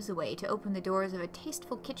brushes leaves away to open the doors of a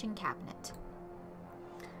tasteful kitchen cabinet.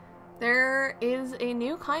 There is a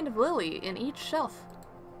new kind of lily in each shelf.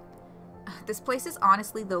 This place is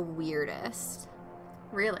honestly the weirdest.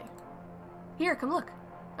 Really? Here, come look.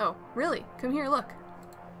 Oh, really? Come here, look.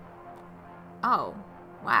 Oh,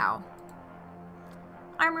 wow.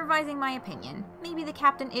 I'm revising my opinion. Maybe the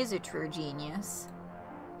captain is a true genius.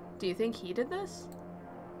 Do you think he did this?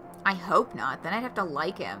 I hope not, then I'd have to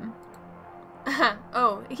like him.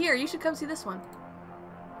 Oh, here, you should come see this one.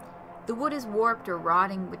 The wood is warped or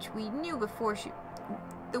rotting, which we knew before she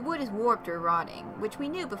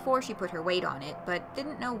put her weight on it, but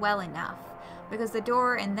didn't know well enough. Because the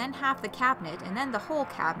door, and then half the cabinet, and then the whole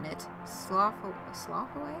cabinet, slough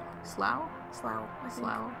away? Slough away?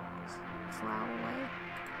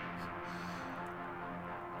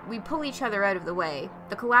 We pull each other out of the way.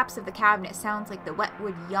 The collapse of the cabinet sounds like the wet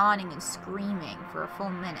wood yawning and screaming for a full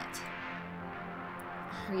minute.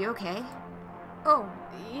 Are you okay? Oh,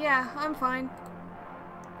 yeah, I'm fine.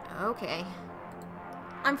 Okay.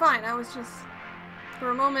 I'm fine, I was just... For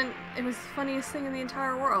a moment, it was the funniest thing in the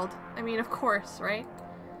entire world. I mean, of course, right?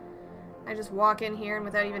 I just walk in here and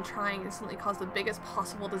without even trying instantly cause the biggest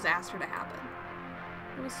possible disaster to happen.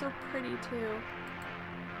 It was so pretty, too.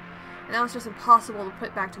 And that was just impossible to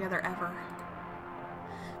put back together ever.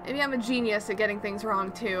 Maybe I'm a genius at getting things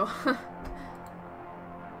wrong, too.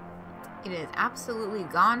 It is absolutely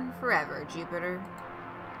gone forever, Jupiter.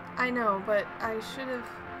 I know, but I should have...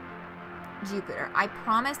 Jupiter, I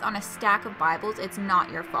promised on a stack of Bibles it's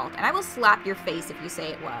not your fault, and I will slap your face if you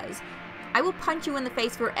say it was. I will punch you in the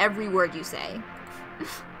face for every word you say.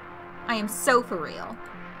 I am so for real.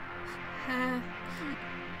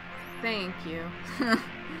 Thank you.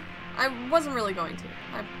 I wasn't really going to.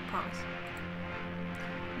 I promise.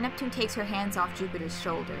 Neptune takes her hands off Jupiter's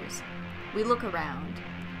shoulders. We look around.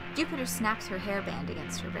 Jupiter snaps her hairband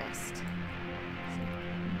against her wrist.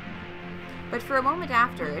 But for a moment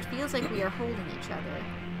after, it feels like we are holding each other.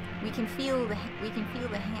 We can feel the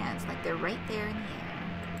hands like they're right there in the air.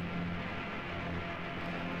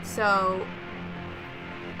 So,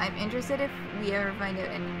 I'm interested if we ever find out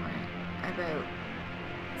any more about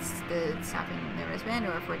the snapping the wristband,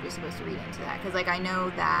 or if we're just supposed to read into that. Because, like, I know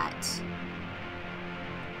that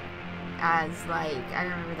as, like, I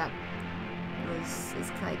remember that is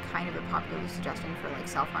like kind of a popular suggestion for, like,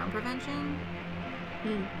 self-harm prevention.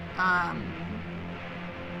 And I'm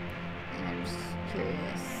just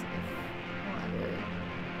curious if we'll ever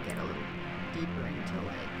get a little deeper into,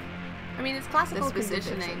 like, I mean, it's classical the specifics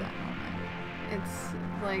conditioning. of that moment. It's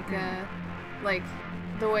like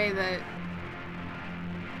the way that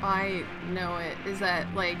I know it is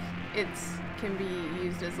that, like, it's can be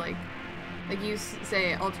used as like you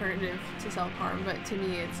say alternative to self-harm, but to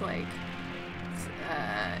me it's like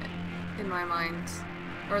in my mind,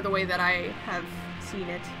 or the way that I have seen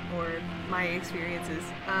it, or my experiences,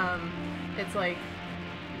 it's like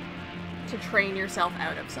to train yourself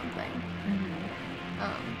out of something,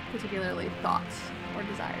 particularly thoughts or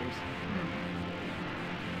desires.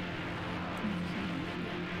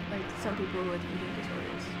 Like some people with eating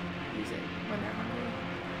disorders use it when they're hungry.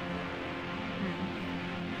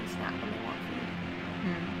 They snap when they want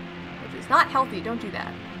food, which is not healthy. Don't do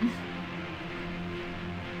that.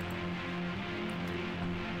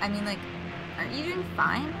 I mean, like, aren't you doing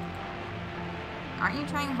fine? Aren't you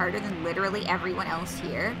trying harder than literally everyone else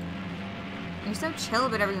here? You're so chill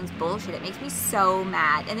about everyone's bullshit. It makes me so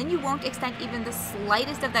mad. And then you won't extend even the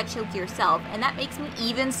slightest of that chill to yourself, and that makes me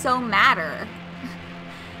even so madder.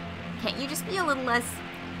 Can't you just be a little less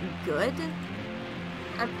good?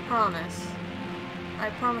 I promise. I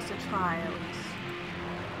promise to try, at least.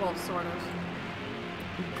 Well, sort of.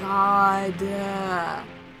 God.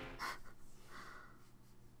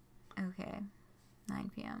 Okay. 9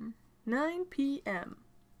 p.m. 9 p.m.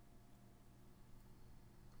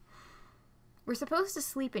 We're supposed to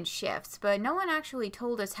sleep in shifts, but no one actually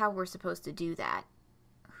told us how we're supposed to do that.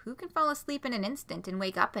 Who can fall asleep in an instant and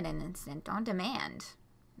wake up in an instant on demand?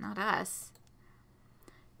 Not us.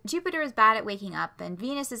 Jupiter is bad at waking up, and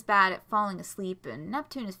Venus is bad at falling asleep, and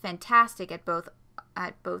Neptune is fantastic at both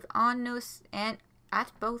on no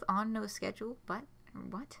schedule. But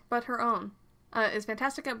what? But her own. Is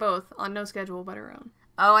fantastic at both on no schedule but her own.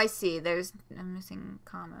 Oh, I see. I'm missing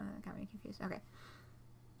comma. That got me confused. Okay.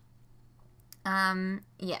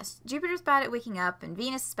 Yes. Jupiter's bad at waking up, and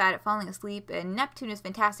Venus is bad at falling asleep, and Neptune is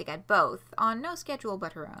fantastic at both, on no schedule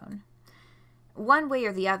but her own. One way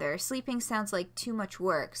or the other, sleeping sounds like too much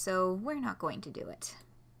work, so we're not going to do it.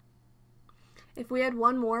 If we had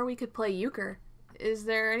one more, we could play euchre. Is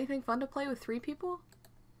there anything fun to play with 3 people?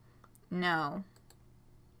 No.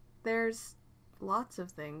 There's lots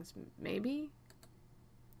of things, maybe?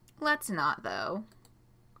 Let's not, though.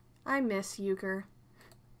 I miss euchre.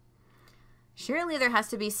 Surely there has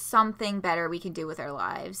to be something better we can do with our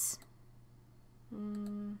lives.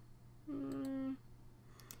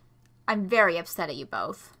 I'm very upset at you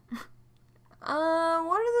both. What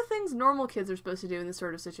are the things normal kids are supposed to do in this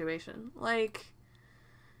sort of situation? Like,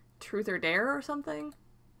 truth or dare or something?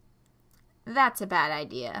 That's a bad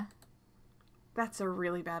idea. That's a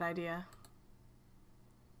really bad idea.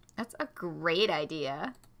 That's a great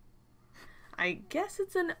idea. I guess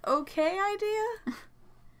it's an okay idea?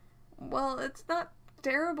 Well, it's not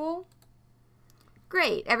terrible.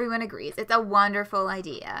 Great, everyone agrees. It's a wonderful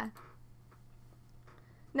idea.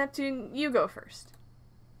 Neptune, you go first.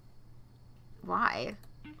 Why?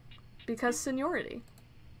 Because seniority.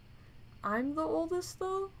 I'm the oldest,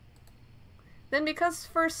 though? Then because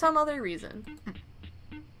for some other reason.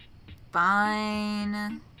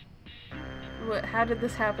 Fine. What? How did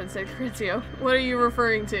this happen, Secretio? What are you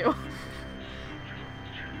referring to?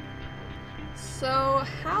 So,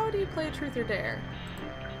 how do you play Truth or Dare?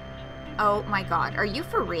 Oh my god, are you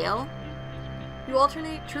for real? You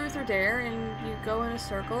alternate Truth or Dare, and you go in a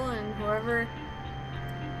circle, and whoever...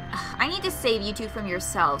 I need to save you two from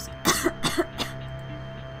yourselves.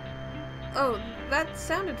 Oh, that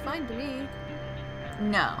sounded fine to me.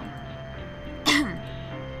 No.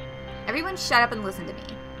 Everyone shut up and listen to me.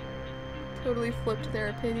 Totally flipped their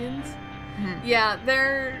opinions. Yeah,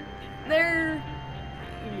 they're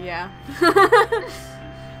Yeah.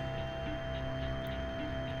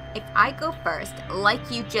 If I go first,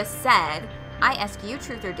 like you just said, I ask you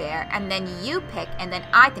truth or dare, and then you pick, and then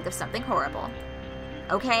I think of something horrible.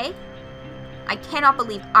 Okay? I cannot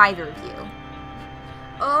believe either of you.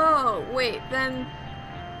 Oh, wait, then...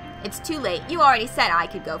 It's too late. You already said I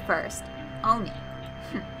could go first. Own it.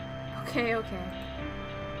 Okay.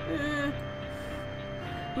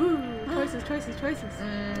 Ooh, choices.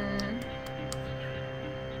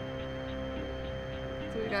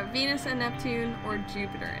 So we got Venus and Neptune, or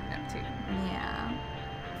Jupiter and Neptune. Yeah.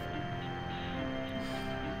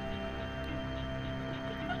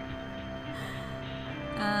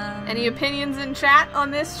 Any opinions in chat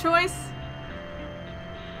on this choice?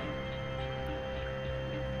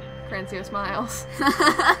 Francio smiles.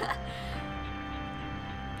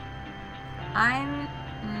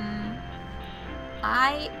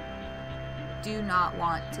 I do not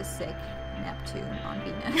want to sick Neptune on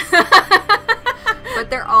Venus. But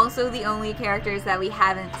they're also the only characters that we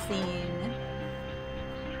haven't seen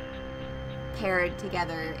paired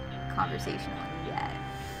together conversationally yet.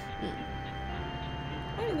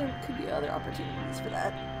 I mean, there could be other opportunities for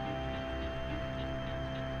that.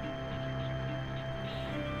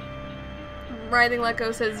 Writhing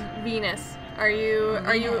Lecco says Venus. Are you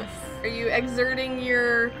exerting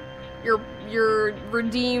your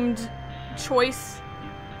redeemed choice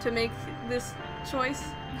to make this choice?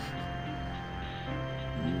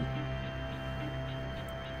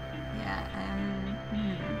 Yeah,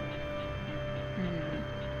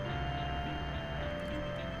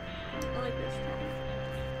 I like this stuff.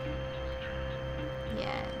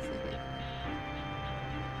 yeah, it's a good.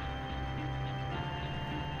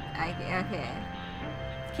 Okay.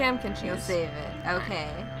 Cam can choose. You'll save it. Okay.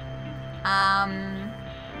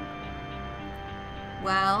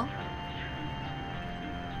 Well.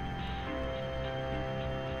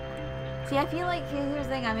 See, I feel like here's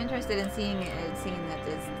the thing. I'm interested in seeing that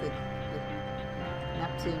it's the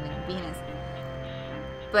Neptune and Venus.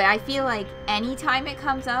 But I feel like anytime it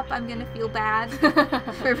comes up, I'm gonna feel bad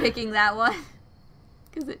for picking that one,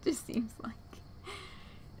 because it just seems like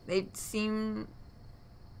they seem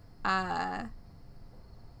at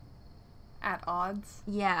odds.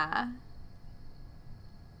 Yeah.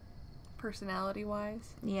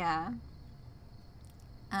 Personality-wise. Yeah.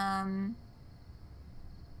 I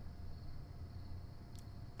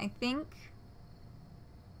think.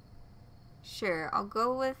 Sure, I'll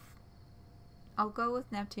go with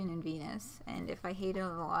Neptune and Venus, and if I hate it a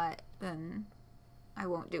lot, then I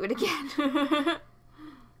won't do it again.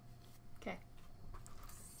 Okay.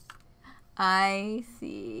 I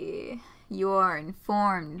see. You are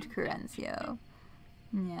informed, Corencio.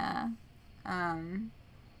 Yeah. Going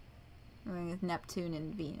with Neptune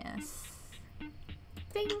and Venus.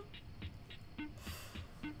 Ding.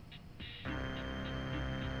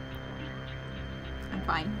 I'm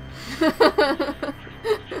fine.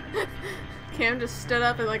 Cam just stood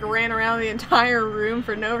up and like ran around the entire room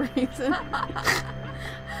for no reason.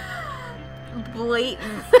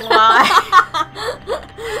 Blatant lie.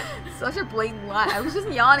 Such a blatant lie. I was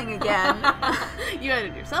just yawning again. You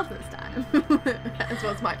edited yourself this time. That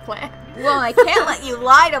was my plan. Well, I can't let you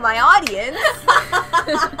lie to my audience.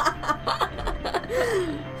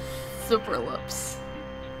 Super lips.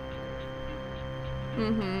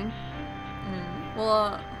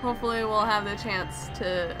 Well, hopefully we'll have the chance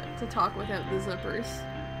to talk without the zippers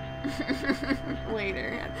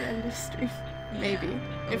later at the end of stream. Maybe.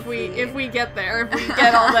 Yeah, if we get there, if we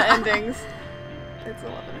get all the endings. It's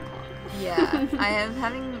 11 o'clock. Yeah. I am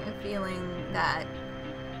having a feeling that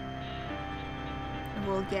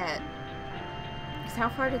we'll get... Because how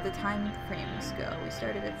far did the time frames go? We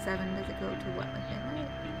started at 7. Does it go to what, like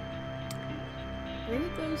midnight? I think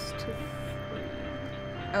it goes to 3.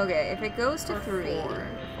 Okay, if it goes to 3, 4.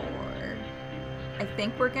 I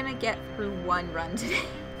think we're gonna get through one run today.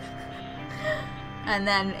 And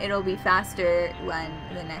then it'll be faster when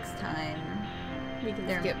the next time We can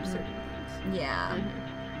skip certain things. Yeah.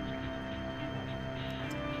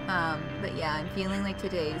 But yeah, I'm feeling like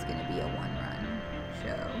today is gonna be a one-run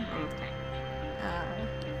show. Okay.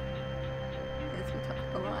 Because we talk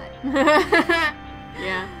a lot.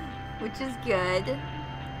 Yeah. Which is good.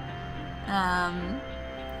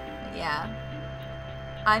 Yeah.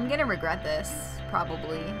 I'm gonna regret this,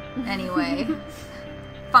 probably. Anyway.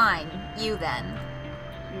 Fine. You then.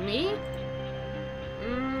 Me?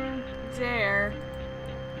 Dare.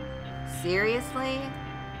 Seriously?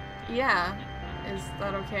 Yeah. Is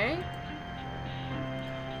that okay?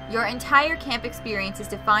 Your entire camp experience is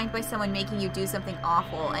defined by someone making you do something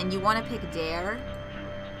awful, and you want to pick Dare?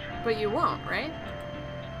 But you won't, right?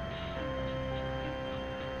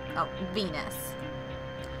 Oh, Venus.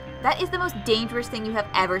 That is the most dangerous thing you have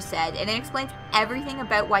ever said, and it explains everything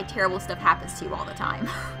about why terrible stuff happens to you all the time.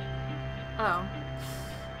 Oh.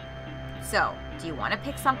 So, do you want to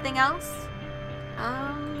pick something else?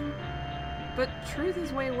 But truth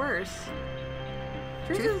is way worse.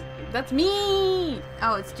 Truth? That's me!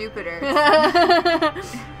 Oh, it's Jupiter.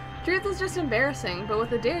 Truth is just embarrassing, but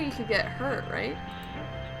with a dare you could get hurt, right?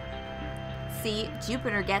 See,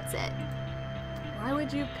 Jupiter gets it. Why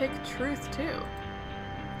would you pick truth too?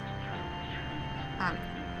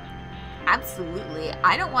 Absolutely.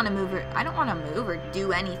 I don't want to move or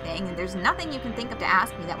do anything, and there's nothing you can think of to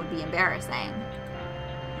ask me that would be embarrassing.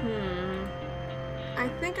 I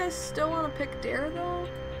think I still want to pick dare though.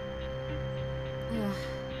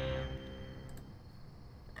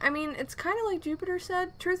 I mean, it's kind of like Jupiter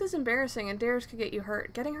said. Truth is embarrassing and dares could get you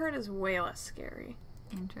hurt. Getting hurt is way less scary.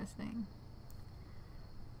 Interesting.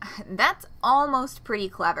 That's almost pretty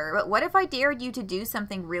clever, but what if I dared you to do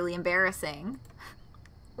something really embarrassing?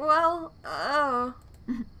 Well, I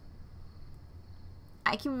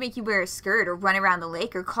can make you wear a skirt or run around the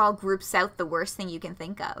lake or call Group South the worst thing you can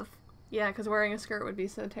think of. Yeah, because wearing a skirt would be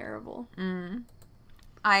so terrible. One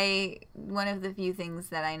of the few things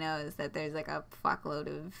that I know is that there's like a fuckload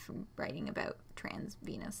of writing about trans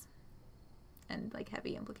Venus and like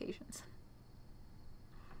heavy implications.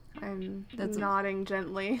 I'm nodding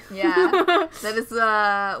gently. Yeah, that is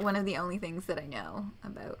one of the only things that I know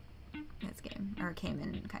about this game, or came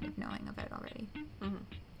in kind of knowing about already.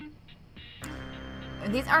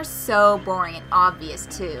 These are so boring and obvious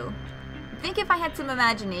too. Think if I had some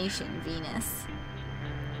imagination, Venus.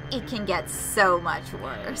 It can get so much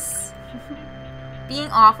worse. Being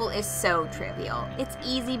awful is so trivial. It's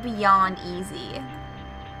easy beyond easy.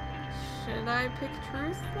 Should I pick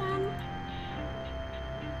truth then?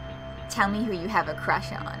 Tell me who you have a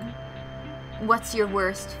crush on. What's your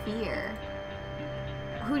worst fear?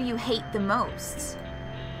 Who do you hate the most?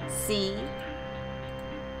 See?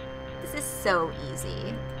 This is so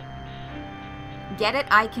easy. Get it?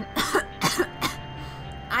 I can...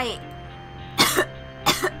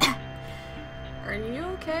 Are you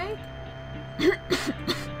okay?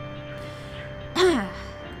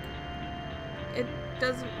 It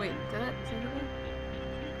doesn't... Wait, did that say something?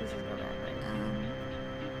 This is go back, right?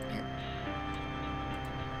 Here.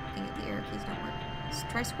 I think the arrow keys don't work. Just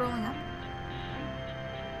try scrolling up.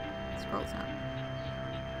 Scroll's not.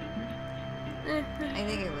 I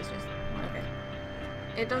think it was just... Okay.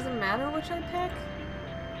 It doesn't matter which I pick?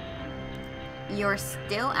 You're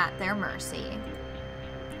still at their mercy.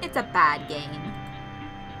 It's a bad game.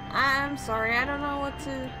 I'm sorry, I don't know what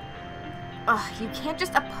to... Ugh, you can't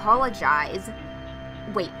just apologize.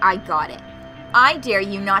 Wait, I got it. I dare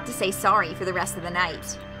you not to say sorry for the rest of the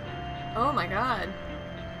night. Oh my god.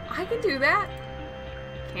 I can do that.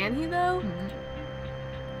 Can he though?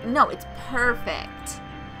 No, it's perfect.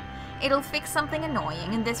 It'll fix something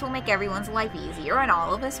annoying, and this will make everyone's life easier, and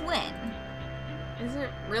all of us win. Is it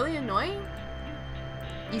really annoying?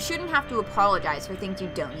 You shouldn't have to apologize for things you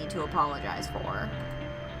don't need to apologize for.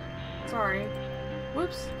 Sorry.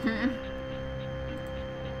 Whoops.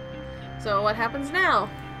 So what happens now?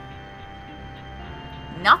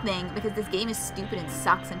 Nothing, because this game is stupid and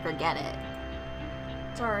sucks, and forget it.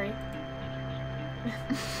 Sorry.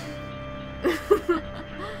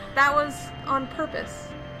 That was on purpose.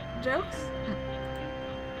 Jokes?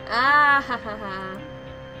 Ah ha ha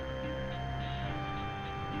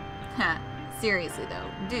ha. Seriously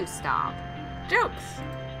though, do stop. Jokes.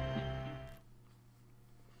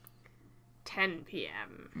 10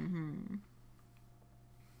 p.m.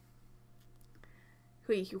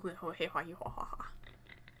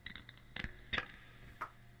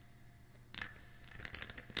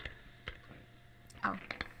 Oh.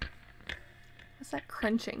 What's that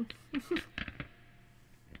crunching?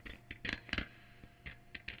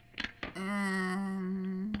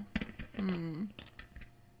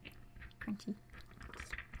 Crunchy.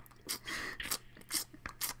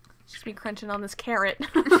 Just me crunching on this carrot.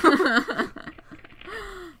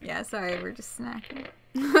 Yeah, sorry, we're just snacking.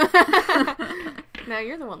 Now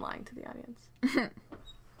you're the one lying to the audience.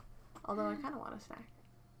 Although I kind of want a snack.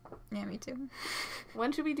 Yeah, me too.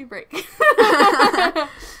 When should we do break? It's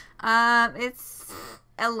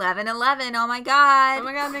 11:11. Oh my god. Oh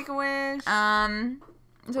my god, make a wish.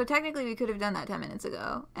 So technically we could have done that 10 minutes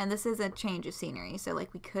ago, and this is a change of scenery, so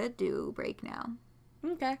like we could do break now.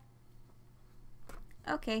 Okay.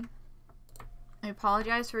 Okay. I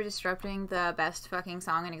apologize for disrupting the best fucking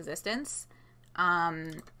song in existence.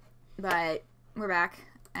 But we're back,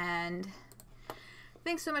 and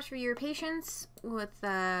thanks so much for your patience with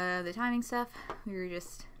the timing stuff. We were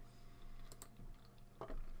just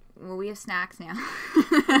well, we have snacks now.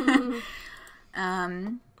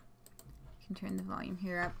 Can turn the volume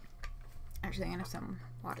here up. Actually, I'm gonna have some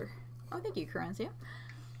water. Oh, thank you, Coranzia.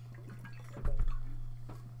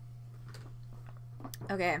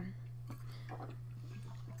 Okay.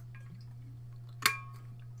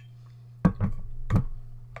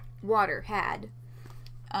 Water had.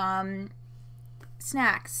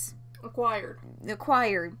 Snacks. Acquired.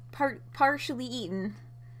 Partially eaten.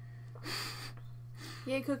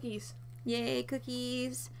 Yay, cookies. Yay,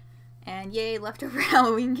 cookies. And yay, leftover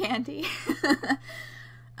Halloween candy.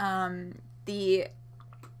 The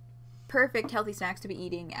perfect healthy snacks to be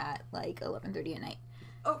eating at like 11:30 at night.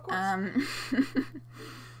 Oh, of course.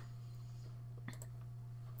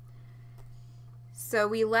 So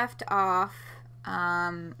we left off,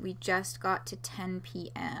 we just got to 10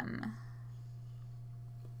 p.m.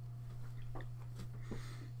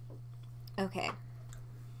 Okay.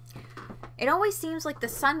 It always seems like the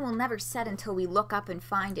sun will never set until we look up and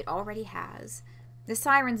find it already has. The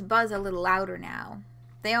sirens buzz a little louder now.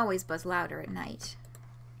 They always buzz louder at night.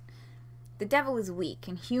 The devil is weak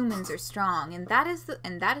and humans are strong, and that is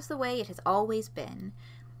the way it has always been.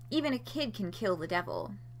 Even a kid can kill the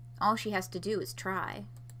devil. All she has to do is try.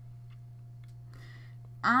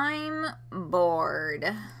 I'm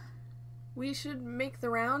bored. We should make the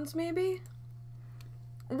rounds, maybe?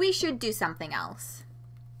 We should do something else.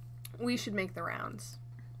 We should make the rounds.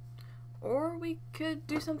 Or we could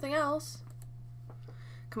do something else.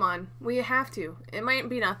 Come on, we have to. It might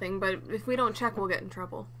be nothing, but if we don't check, we'll get in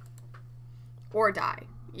trouble. Or die,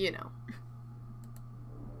 you know.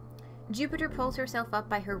 Jupiter pulls herself up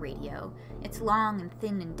by her radio. It's long and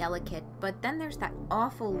thin and delicate, but then there's that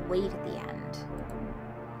awful weight at the end.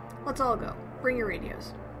 Let's all go. Bring your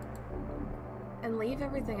radios. And leave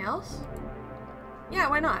everything else? Yeah,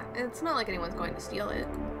 why not? It's not like anyone's going to steal it.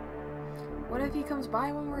 What if he comes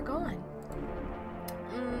by when we're gone?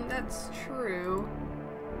 That's true.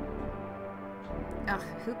 Ugh,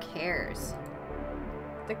 who cares?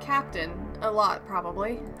 The captain. A lot,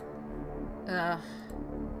 probably. Ugh.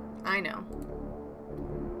 I know.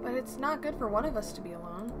 But it's not good for one of us to be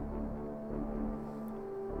alone.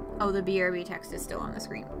 Oh, the BRB text is still on the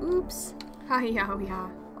screen. Oops. Yeah.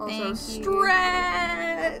 Also, Thank you.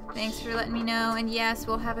 stretch! Thanks for letting me know. And yes,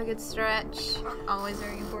 we'll have a good stretch. Always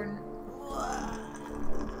very important.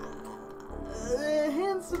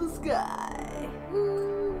 Hands to the sky.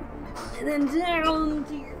 And then down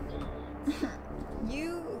to your...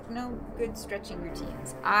 You know good stretching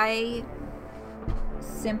routines. I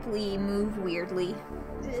simply move weirdly.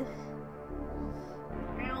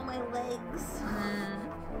 Ow, my legs.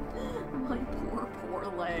 My poor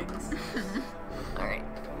legs. Alright.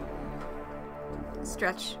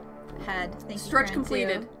 Stretch head. Thank you. Stretch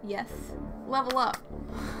completed. Yes. Level up.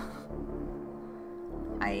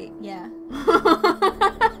 Yeah.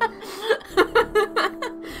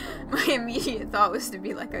 My immediate thought was to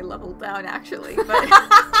be like, I leveled down, actually, but...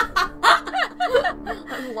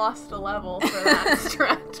 I lost a level for that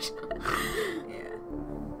stretch. Yeah.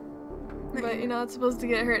 But you're not supposed to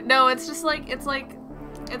get hurt. No, it's just like, it's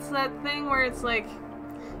that thing where it's like,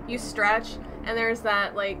 you stretch, and there's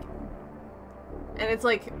that, like, and it's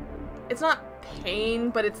like, it's not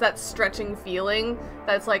pain, but it's that stretching feeling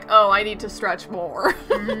that's like, oh, I need to stretch more.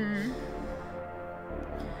 Mm-hmm.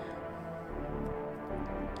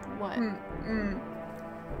 What?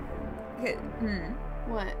 Okay.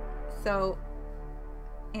 What? So,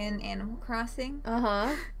 in Animal Crossing,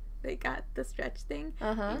 they got the stretch thing,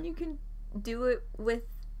 and you can do it with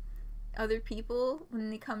other people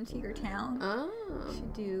when they come to your town. Oh. You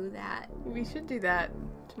should do that. We should do that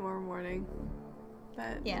tomorrow morning.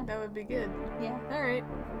 That would be good. Yeah. Alright.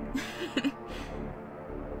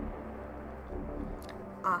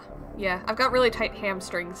 Yeah, I've got really tight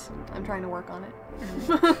hamstrings. I'm trying to work on it.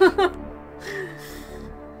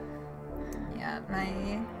 Yeah,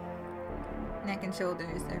 my neck and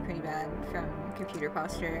shoulders are pretty bad from computer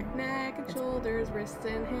posture. Neck and shoulders, wrists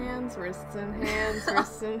and hands, wrists and hands,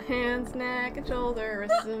 wrists and hands, neck and shoulder,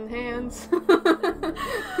 wrists and hands.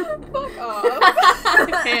 Fuck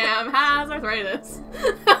off. Cam has arthritis.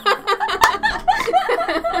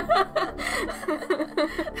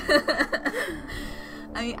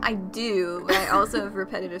 I mean, I do, but I also have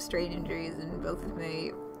repetitive strain injuries in both of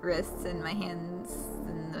my wrists and my hands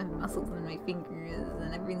and the muscles in my fingers,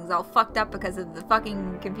 and everything's all fucked up because of the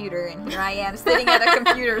fucking computer, and here I am sitting at a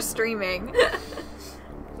computer streaming.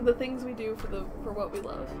 The things we do for what we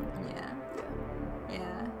love.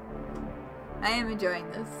 Yeah. I am enjoying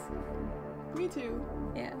this. Me too.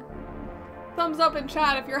 Yeah. Thumbs up in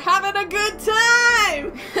chat if you're having a good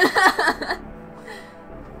time!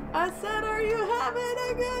 I said, are you having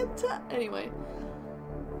a good time? Anyway.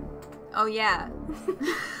 Oh, yeah.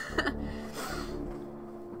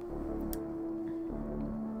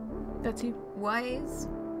 That's you. What is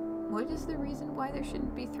the reason why there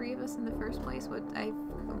shouldn't be 3 of us in the first place? I've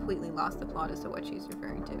completely lost the plot as to what she's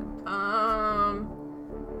referring to.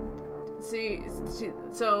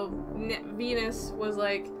 So Venus was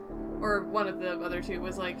like, or one of the other two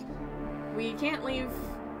was like, we can't leave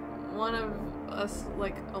one of us,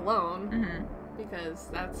 like, alone, because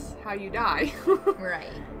that's how you die.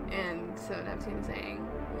 Right. And so Neptune is saying,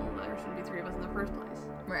 well, there shouldn't be 3 of us in the first place.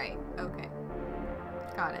 Right, okay.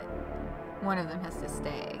 Got it. One of them has to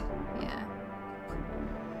stay. Yeah.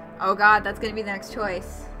 Oh god, that's gonna be the next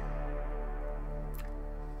choice.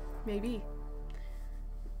 Maybe.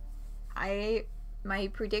 My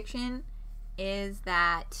prediction is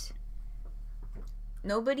that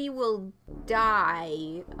nobody will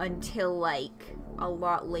die until, like, a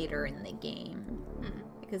lot later in the game.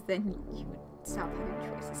 Because then you would stop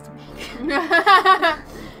having choices to make.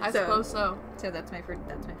 I suppose so. So that's my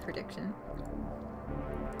prediction.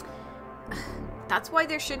 That's why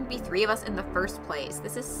there shouldn't be 3 of us in the first place.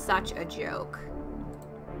 This is such a joke.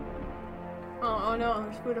 Oh no,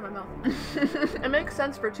 there's food in my mouth. It makes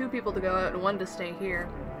sense for 2 people to go out and 1 to stay here.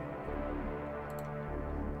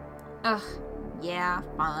 Ugh. Yeah,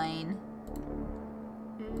 fine.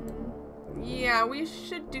 Yeah, we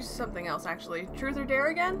should do something else, actually. Truth or dare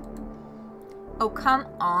again? Oh, come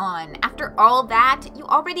on. After all that, you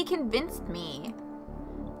already convinced me.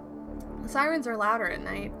 The sirens are louder at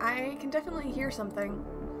night. I can definitely hear something.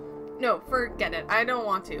 No, forget it. I don't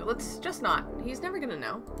want to. Let's just not. He's never gonna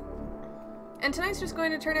know. And tonight's just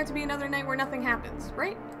going to turn out to be another night where nothing happens,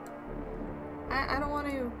 right? I don't want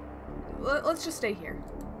to... Let's just stay here.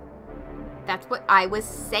 That's what I was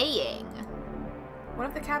saying. What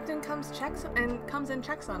if the captain comes and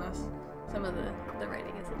checks on us? Some of the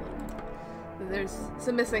writing is a little... There's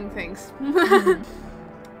some missing things.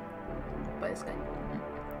 But it's good.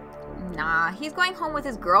 Nah, he's going home with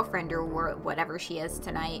his girlfriend or whatever she is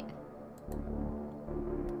tonight.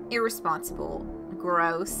 Irresponsible.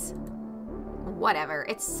 Gross. Whatever.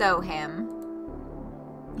 It's so him.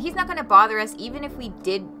 He's not gonna bother us even if we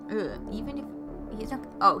did... even if... He's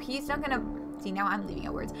not gonna... See, now I'm leaving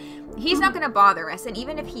out words. He's not gonna bother us, and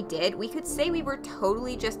even if he did, we could say we were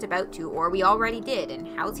totally just about to, or we already did, and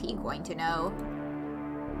how's he going to know?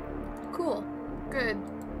 Cool. Good.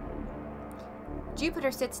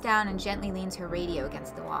 Jupiter sits down and gently leans her radio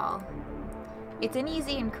against the wall. It's an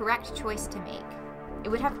easy and correct choice to make. It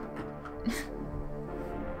would have...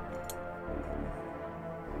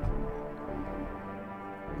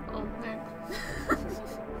 Oh, man.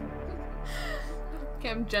 Okay,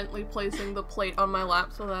 I'm gently placing the plate on my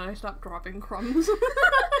lap so that I stop dropping crumbs.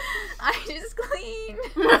 I just cleaned.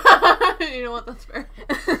 You know what? That's fair.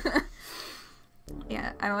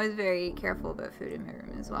 Yeah, I'm always very careful about food in my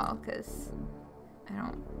room as well, because I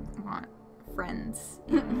don't want friends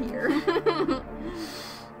in here.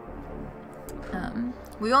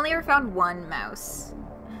 We only ever found 1 mouse,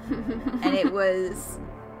 and it was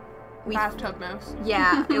bathtub mouse.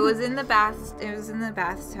 Yeah, it was in the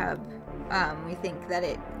bathtub. We think that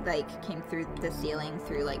it came through the ceiling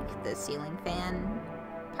through the ceiling fan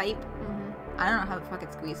pipe. I don't know how the fuck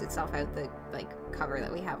it squeezed itself out the cover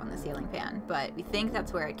that we have on the ceiling fan, but we think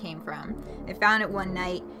that's where it came from. I found it one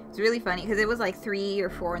night. It's really funny because it was 3 or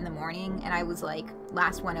 4 in the morning, and I was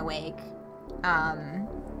last one awake.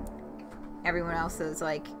 Everyone else has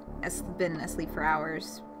been asleep for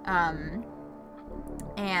hours.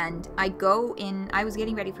 And I go in. I was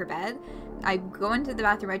getting ready for bed. I go into the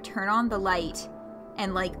bathroom. I turn on the light,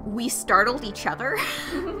 and we startled each other.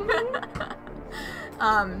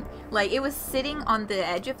 It was sitting on the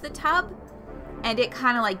edge of the tub, and it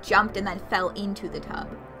kind of jumped and then fell into the tub,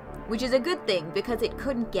 which is a good thing because it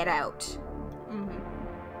couldn't get out.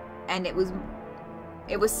 And it was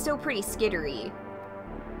still pretty skittery.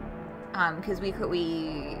 Because I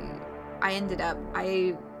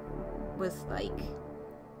was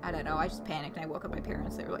I don't know, I just panicked and I woke up my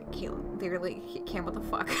parents. They were Cam, what the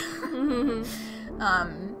fuck?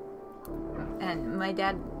 And my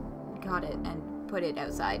dad got it and put it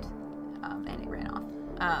outside, and it ran off.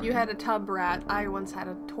 You had a tub rat. I once had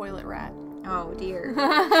a toilet rat. Oh dear.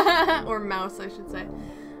 Or mouse, I should say.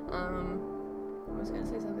 I was gonna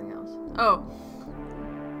say something else. Oh.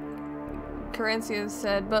 Carencia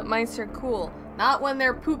said, but mice are cool. Not when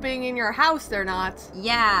they're pooping in your house, they're not.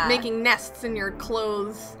 Yeah. Making nests in your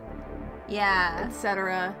clothes. Yeah.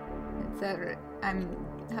 Etc. Etc. I'm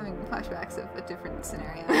having flashbacks of a different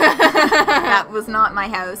scenario. That was not my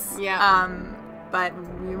house. Yeah. but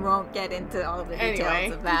we won't get into all the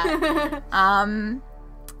details of that.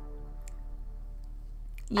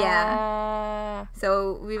 Yeah.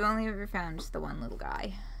 So we've only ever found just the one little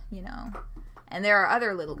guy, you know. And there are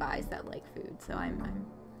other little guys that like food, so I'm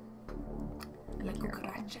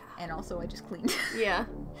and also I just cleaned. Yeah.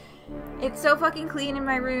 It's so fucking clean in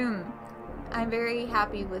my room. I'm very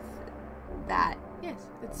happy with that. Yes,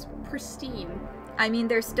 it's pristine. I mean,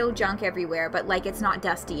 there's still junk everywhere, but, like, it's not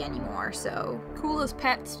dusty anymore, so... Cool as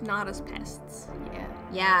pets, not as pests. Yeah.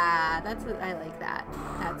 Yeah, I like that.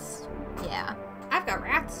 That's... yeah. I've got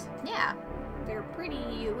rats. Yeah. They're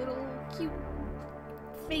pretty little cute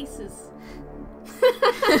faces.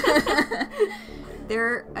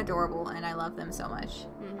 They're adorable, and I love them so much.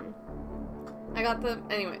 Mm-hmm. I got them...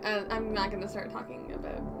 Anyway, I'm not going to start talking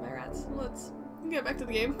about my rats. Let's get back to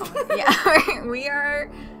the game. Yeah, we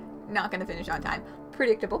are not going to finish on time.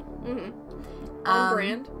 Predictable. Mm-hmm. On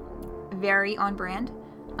brand. Very on brand.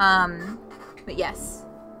 But yes.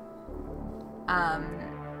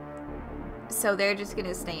 So they're just going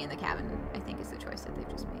to stay in the cabin, I think is the choice that they've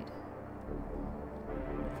just made.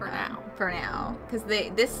 For now. For now. Because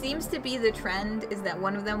this seems to be the trend, is that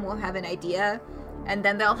one of them will have an idea, and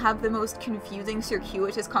then they'll have the most confusing,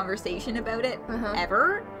 circuitous conversation about it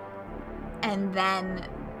ever. And then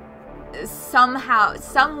somehow,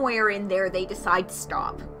 somewhere in there, they decide to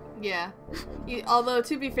stop. Yeah. Although,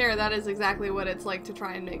 to be fair, that is exactly what it's like to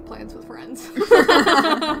try and make plans with friends.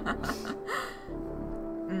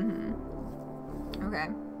 Okay.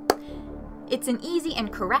 It's an easy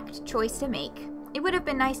and correct choice to make. It would have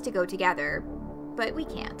been nice to go together, but we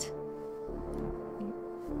can't.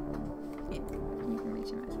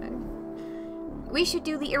 We should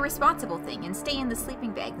do the irresponsible thing and stay in the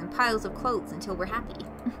sleeping bags and piles of clothes until we're happy.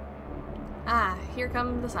 Ah, here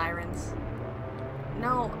come the sirens.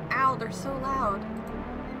 No, ow, they're so loud.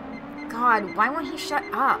 God, why won't he shut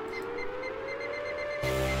up?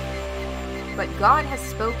 But God has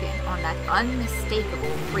spoken on that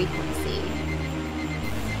unmistakable frequency.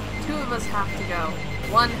 Two of us have to go.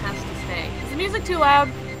 One has to stay. Is the music too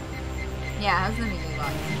loud? Yeah, how's the music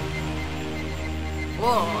volume?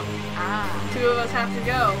 Whoa. Ah. Two of us have to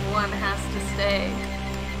go. One has to stay.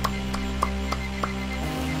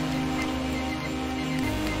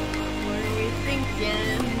 What are we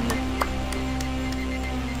thinking?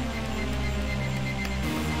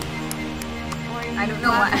 I don't know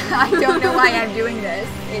why. I don't know why I'm doing this.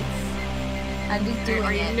 I'm just doing it.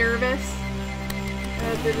 Are you nervous?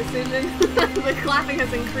 The decision? The clapping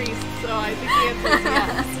has increased, so I think the answer is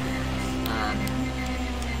yes.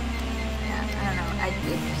 Yeah, I don't know.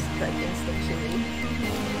 It's just like instinctually.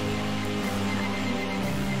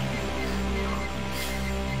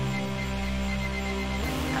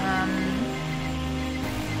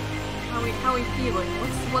 How we feeling?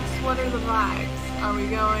 What are the vibes? Are we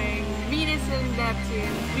going Venus and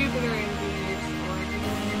Neptune, Jupiter and Venus, or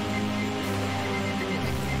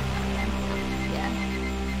yeah.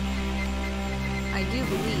 I do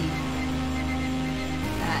believe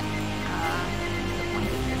that the point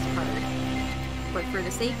of this part. But for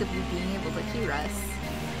the sake of you being able to hear us,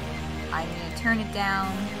 I'm gonna turn it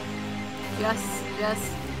down just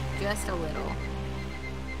a little.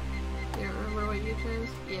 Do you remember what you chose?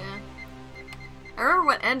 Yeah. I remember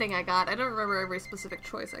what ending I got. I don't remember every specific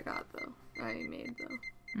choice I got, though. I made, though.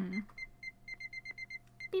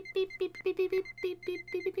 Beep, beep, beep, beep, beep, beep, beep, beep,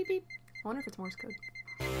 beep, beep, beep. I wonder if it's Morse code.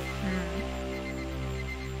 Or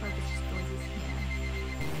if it's just noises.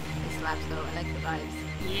 Yeah. It slaps, though. I like the vibes.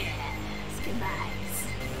 Yeah. Good vibes.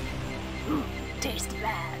 Ooh, tasty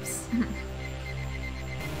vibes.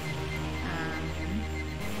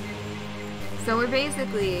 So we're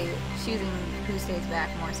basically choosing who stays back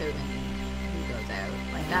more so than who goes out.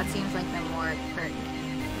 Like, that seems like the more pertinent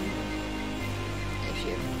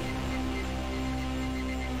issue.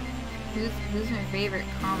 Who's my favorite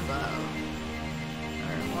combo?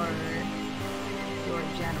 Or your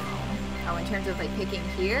general? Oh, in terms of, like, picking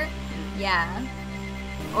here? Yeah.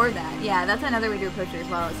 Or that. Yeah, that's another way to approach it as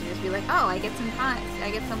well, is to just be like, oh, I get some time.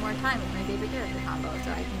 I get some more time with my favorite character combo,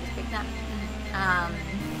 so I can just pick them.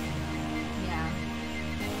 Yeah.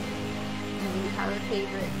 Do you have a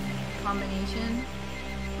favorite combination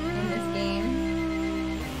in this game?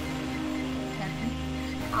 Katzen?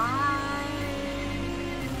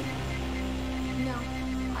 No,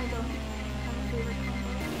 I don't have a favorite combo.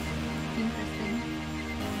 Interesting.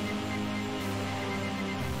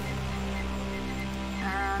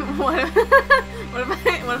 What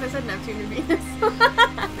if I said Neptune or Venus?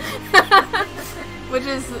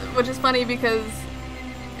 which is funny because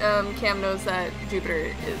Cam knows that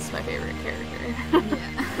Jupiter is my favorite character.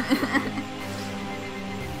 Yeah.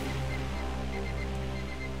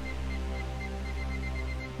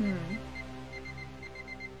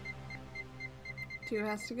 2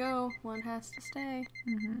 has to go. 1 has to stay.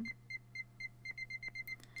 Mm-hmm.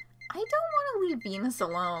 I don't want to leave Venus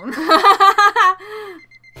alone.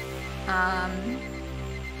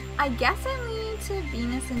 I guess I'm leaning to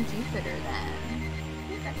Venus and Jupiter then.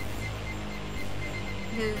 Okay.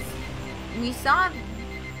 Because we saw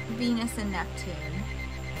Venus and Neptune.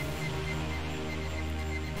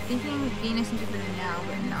 Thinking Venus and Jupiter now,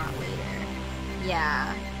 but not later.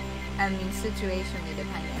 Yeah. I mean, situationally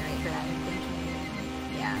dependent, right? But I'm thinking,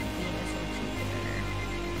 yeah, Venus and Jupiter.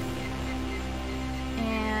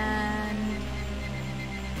 And...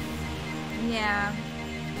 yeah.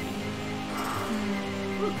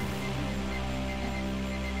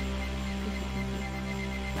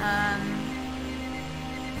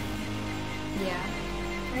 Yeah.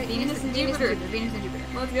 Right, Venus and Jupiter. Venus and Jupiter.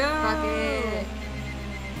 Let's go! Fuck it.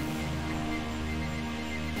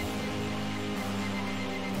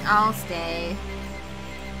 I'll stay.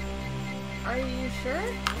 Are you sure?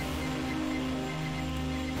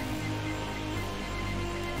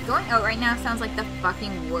 Going out right now sounds like the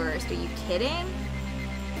fucking worst. Are you kidding?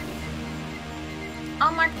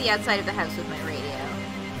 I'll mark the outside of the house with my radio.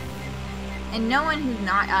 And no one who's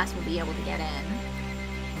not us will be able to get in.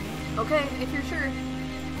 Okay, if you're sure.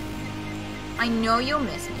 I know you'll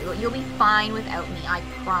miss me, but you'll be fine without me, I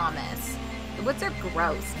promise. The woods are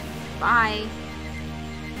gross. Bye.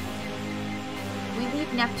 We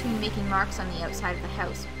leave Neptune making marks on the outside of the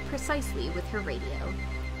house, precisely with her radio.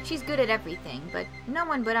 She's good at everything, but no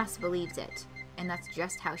one but us believes it. And that's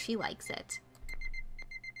just how she likes it.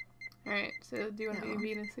 Alright, so do you want to do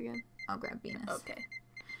Venus again? I'll grab Venus. Okay.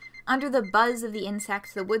 Under the buzz of the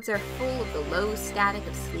insects, the woods are full of the low static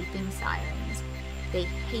of sleeping sirens. They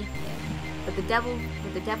hate him, but the devil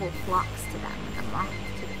flocks to them like a moth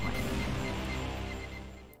to the flame.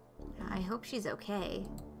 I hope she's okay.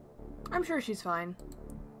 I'm sure she's fine.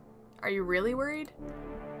 Are you really worried?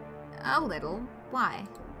 A little. Why?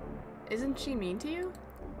 Isn't she mean to you?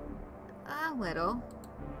 A little.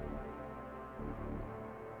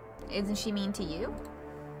 Isn't she mean to you?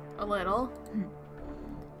 A little.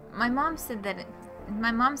 My mom says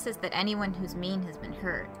that anyone who's mean has been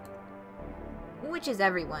hurt. Which is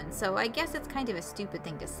everyone, so I guess it's kind of a stupid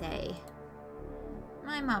thing to say.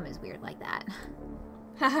 My mom is weird like that.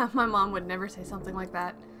 My mom would never say something like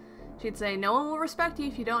that. She'd say, no one will respect you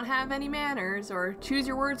if you don't have any manners, or choose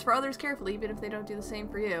your words for others carefully, even if they don't do the same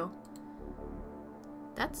for you.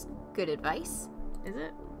 That's good advice. Is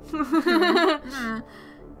it?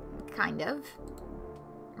 Kind of.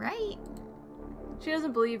 Right? She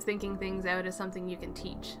doesn't believe thinking things out is something you can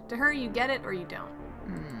teach. To her, you get it or you don't.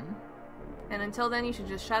 And until then, you should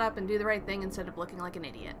just shut up and do the right thing instead of looking like an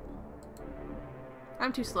idiot.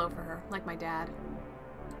 I'm too slow for her, like my dad.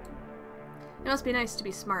 It must be nice to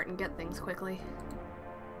be smart and get things quickly.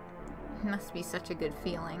 It must be such a good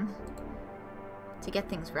feeling. To get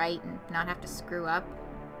things right and not have to screw up.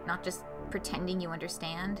 Not just pretending you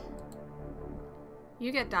understand.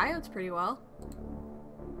 You get diodes pretty well.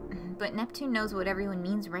 But Neptune knows what everyone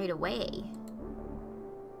means right away.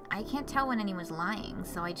 I can't tell when anyone's lying,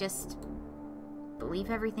 so I just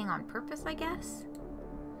believe everything on purpose, I guess?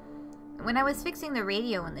 When I was fixing the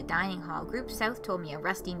radio in the dining hall, Group South told me a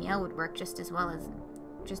rusty nail would work just as well as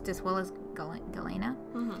Galena?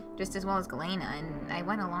 Just as well as Galena, and I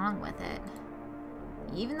went along with it.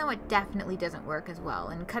 Even though it definitely doesn't work as well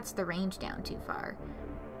and cuts the range down too far.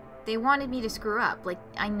 They wanted me to screw up, like,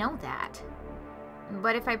 I know that.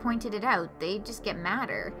 But if I pointed it out, they'd just get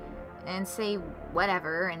madder and say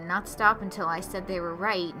whatever and not stop until I said they were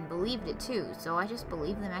right and believed it too, so I just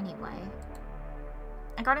believed them anyway.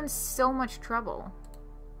 I got in so much trouble.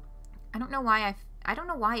 I don't know why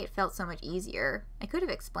it felt so much easier. I could have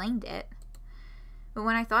explained it. But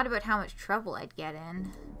when I thought about how much trouble I'd get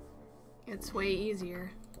in... It's way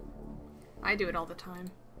easier. I do it all the time.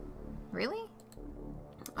 Really?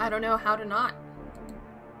 I don't know how to not.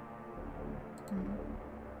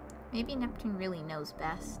 Maybe Neptune really knows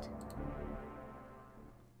best.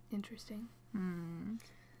 Interesting.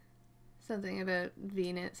 Something about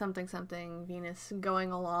Venus, Venus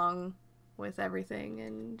going along with everything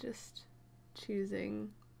and just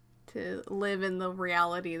choosing to live in the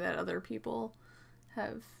reality that other people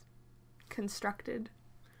have constructed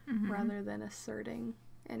rather than asserting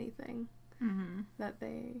anything that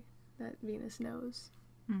Venus knows.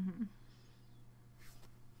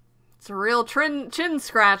 It's a real chin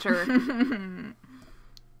scratcher.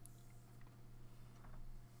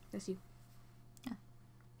 That's you. Yeah.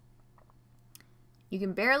 You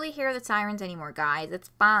can barely hear the sirens anymore, guys. It's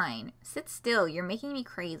fine. Sit still. You're making me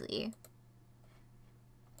crazy.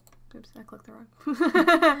 Oops, I clicked the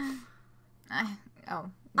wrong.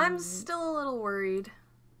 I'm still a little worried.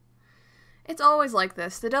 It's always like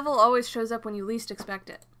this. The devil always shows up when you least expect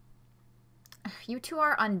it. You two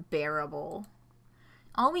are unbearable.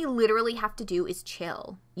 All we literally have to do is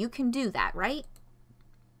chill. You can do that, right?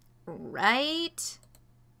 Right?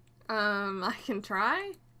 I can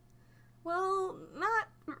try? Well, not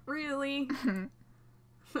really.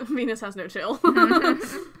 Venus has no chill.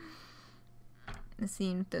 The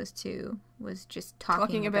scene with those two was just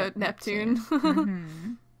talking about Neptune.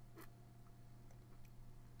 Mm-hmm.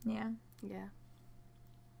 Yeah. Yeah.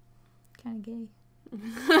 Kind of gay.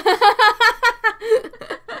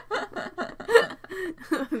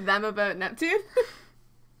 Them about Neptune?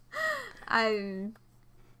 I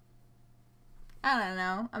don't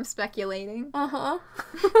know. I'm speculating. Uh-huh.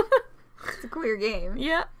 It's a queer game.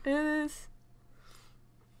 Yeah, it is.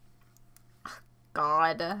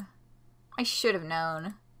 God. I should have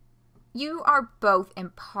known. You are both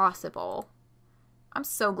impossible. I'm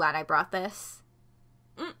so glad I brought this.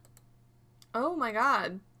 Oh my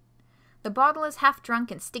god. The bottle is half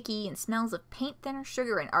drunk and sticky and smells of paint thinner,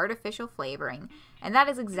 sugar, and artificial flavoring. And that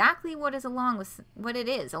is exactly what it is, along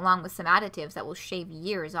with some additives that will shave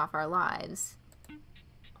years off our lives.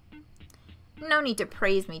 No need to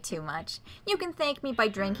praise me too much. You can thank me by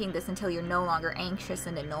drinking this until you're no longer anxious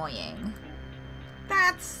and annoying.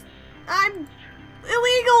 I'm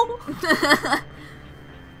illegal!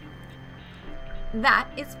 That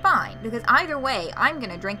is fine, because either way, I'm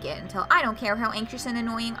gonna drink it until I don't care how anxious and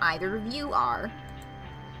annoying either of you are.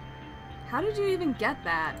 How did you even get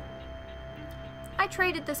that? I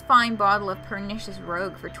traded this fine bottle of pernicious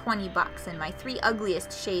rogue for $20 and my 3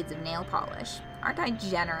 ugliest shades of nail polish. Aren't I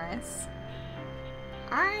generous?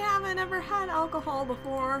 I haven't ever had alcohol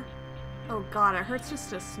before. Oh god, it hurts just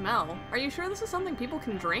to smell. Are you sure this is something people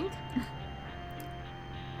can drink?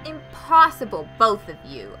 Impossible, both of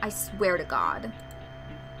you. I swear to God.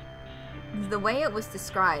 The way it was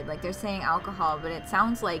described, like they're saying alcohol, but it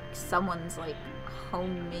sounds like someone's like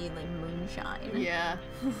homemade like moonshine. Yeah.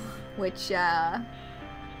 Which sounds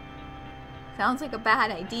like a bad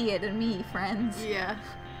idea to me, friends. Yeah.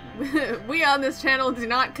 We on this channel do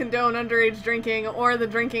not condone underage drinking or the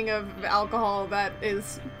drinking of alcohol that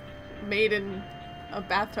is made in a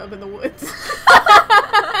bathtub in the woods.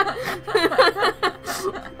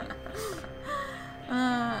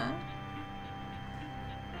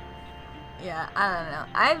 Yeah, I don't know.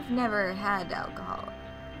 I've never had alcohol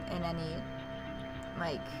in any,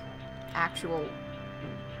 like, actual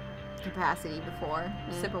capacity before.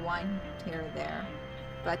 Sip of wine here or there.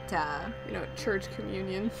 But, you know, church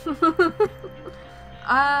communion.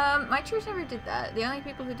 my church never did that. The only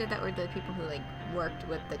people who did that were the people who, like, worked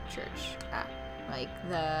with the church. Like,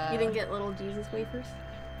 the... You didn't get little Jesus wafers?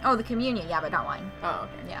 Oh, the communion, yeah, but not wine. Oh,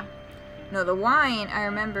 okay. Yeah. No, the wine, I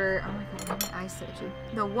remember... Oh my god, my eyes itchy.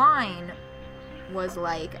 The wine was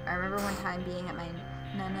like... I remember one time being at my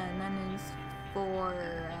nana's for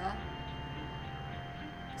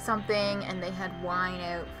something, and they had wine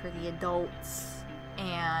out for the adults,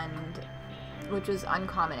 and... Which was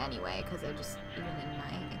uncommon anyway, because I just... Even in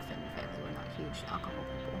my extended family, we're not huge alcohol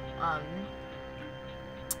people.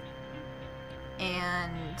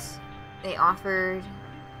 And they offered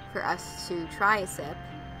for us to try a sip.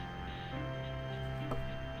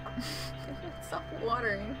 Stop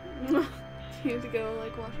watering. You need to go,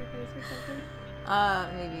 like, wash your face or something?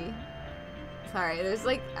 Maybe. Sorry, there's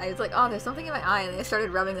like, I was like, oh, there's something in my eye, and I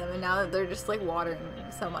started rubbing them, and now they're just, like, watering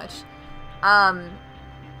so much.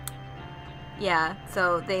 Yeah,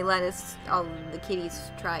 so they let us, all the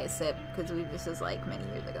kitties, try a sip, because this was, like, many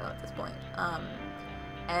years ago at this point.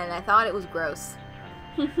 And I thought it was gross.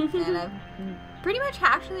 And I pretty much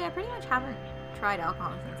haven't tried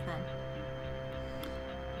alcohol since then.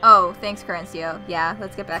 Oh, thanks, Carencio. Yeah,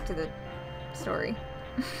 let's get back to the story.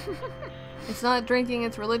 It's not drinking,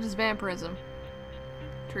 it's religious vampirism.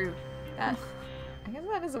 True. I guess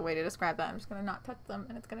that is a way to describe that. I'm just gonna not touch them,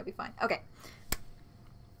 and it's gonna be fine. Okay.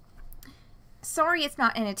 Sorry it's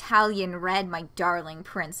not an Italian red, my darling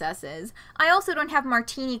princesses. I also don't have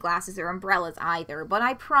martini glasses or umbrellas either, but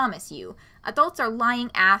I promise you, adults are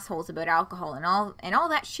lying assholes about alcohol and all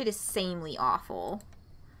that shit is sanely awful.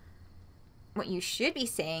 What you should be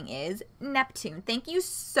saying is, Neptune, thank you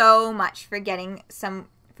so much for getting some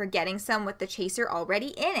with the chaser already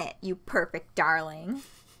in it, you perfect darling.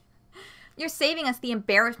 You're saving us the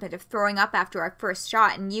embarrassment of throwing up after our first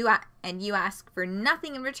shot, and you ask for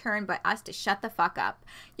nothing in return but us to shut the fuck up.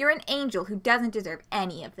 You're an angel who doesn't deserve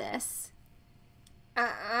any of this.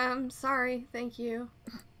 I'm sorry. Thank you.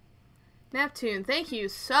 Neptune, thank you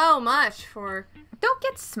so much for... Don't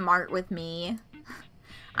get smart with me.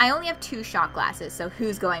 I only have 2 shot glasses, so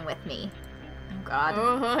who's going with me? God.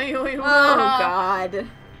 Oh God.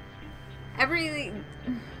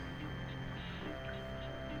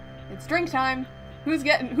 It's drink time. Who's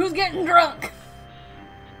getting drunk?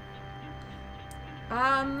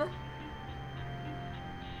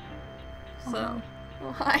 So,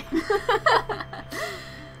 well, hi.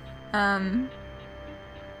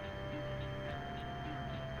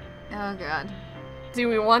 Oh God. Do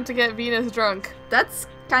we want to get Venus drunk? That's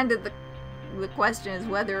kind of the question, is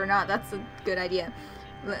whether or not that's a good idea.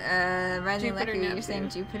 Rising Jupiter, Mercury, you're Neptune. saying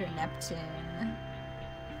Jupiter, Neptune.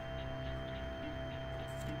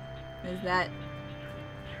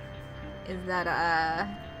 Is that a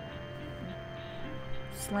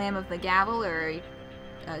slam of the gavel or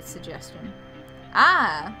a suggestion?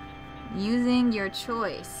 Ah! Using your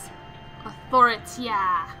choice. Authority.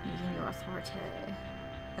 Using your authority.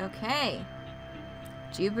 Okay.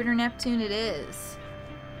 Jupiter, Neptune it is.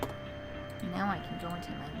 Now I can go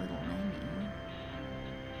into my little menu.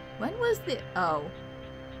 When was the... Oh.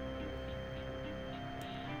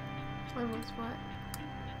 When was what?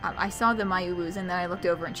 I saw the Mayubus and then I looked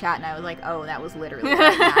over in chat and I was like, oh, that was literally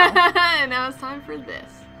right now. Now it's time for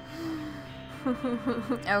this.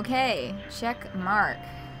 Okay. Check mark.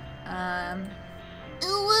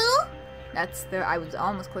 Ooh. That's the... I was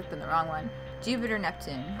almost clicked on the wrong one. Jupiter,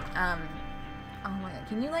 Neptune. Oh my God.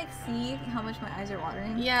 Can you, like, see how much my eyes are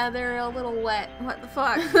watering? Yeah, they're a little wet. What the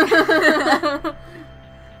fuck?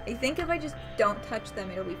 I think if I just don't touch them,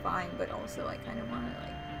 it'll be fine, but also I kind of want to,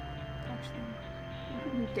 like, touch them.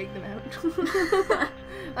 Dig them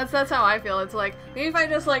out. That's how I feel. It's like, maybe if I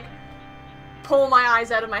just, like, pull my eyes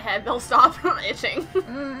out of my head, they'll stop from itching.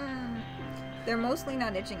 They're mostly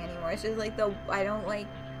not itching anymore. It's just, like, I don't like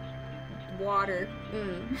water.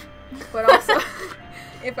 But also,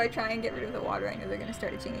 if I try and get rid of the water, I know they're going to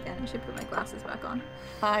start itching again. I should put my glasses back on.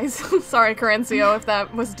 Eyes. Sorry, Corencio, if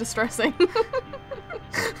that was distressing.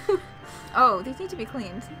 Oh, these need to be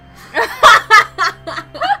cleaned.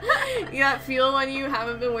 You that feel when you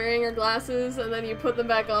haven't been wearing your glasses and then you put them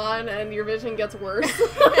back on and your vision gets worse?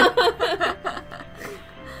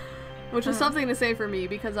 Which is something to say for me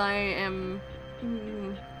because I am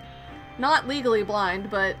not legally blind,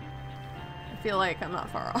 but I feel like I'm not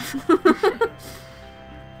far off.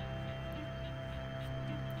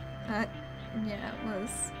 Yeah, it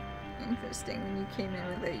was interesting when you came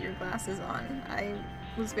in with your glasses on. I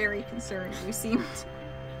was very concerned. You seemed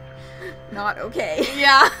not okay.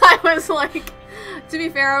 Yeah, I was like, to be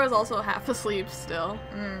fair, I was also half asleep still.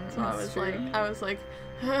 So I was like,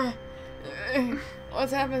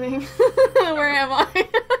 what's happening? Where am I?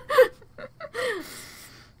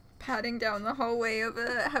 Patting down the hallway of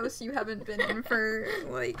a house you haven't been in for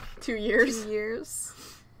like 2 years. 2 years.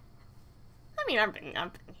 I mean, I've been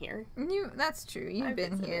here. That's true. You've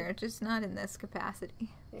been here, just not in this capacity.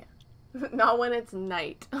 Yeah. Not when it's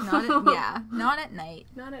night. Not at night.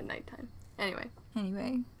 Not at nighttime. Anyway.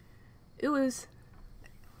 Uwus.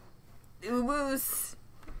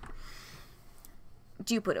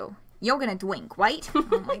 Jupiter, you're gonna drink, right?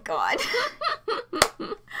 Oh my God.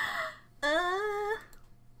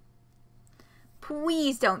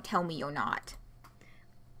 Please don't tell me you're not.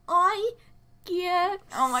 I guess.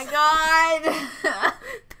 Oh my God.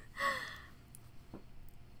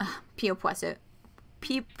 Pio poisson.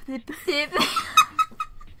 Peep.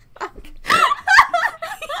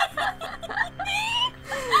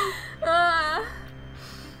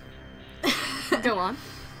 Go on.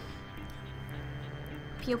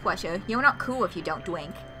 Peer pressure. You're not cool if you don't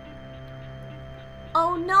drink.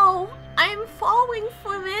 Oh no, I'm falling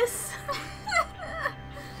for this.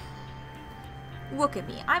 Look at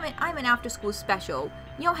me. I'm an after-school special.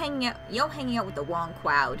 You're hanging out with the wrong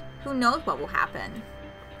crowd. Who knows what will happen?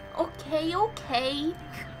 Okay.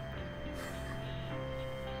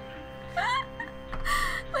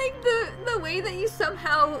 Like the way that you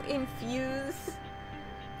somehow infuse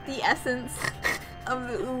the essence of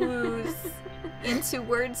the ooze into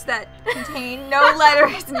words that contain no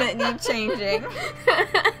letters that need changing.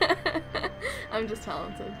 I'm just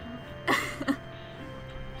talented.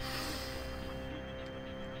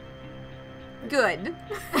 Good.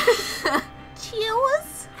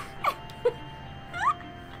 Cheers.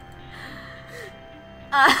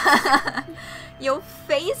 Your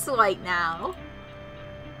face right now.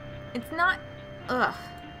 It's not. Ugh.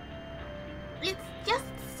 It's just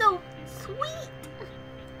so sweet.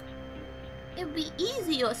 It'd be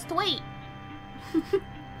easier straight.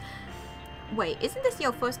 Wait, isn't this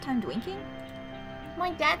your first time drinking?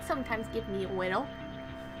 My dad sometimes gives me a little.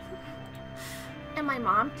 And my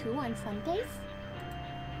mom too on Sundays.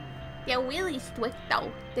 They're really strict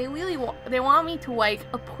though. They want me to like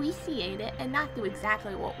appreciate it and not do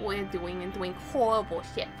exactly what we're doing and doing horrible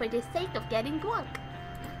shit for the sake of getting drunk.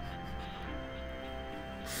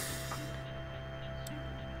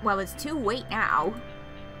 Well, it's too late now.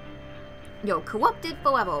 You're corrupted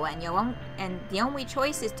forever, and the only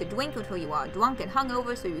choice is to drink until you are drunk and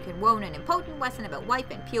hungover so you can learn an important lesson about life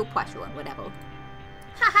and peer pressure and whatever.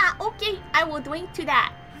 Haha, okay, I will drink to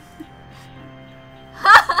that.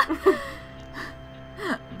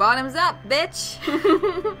 Bottoms up, bitch.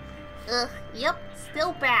 Ugh, yep,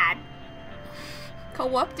 still bad.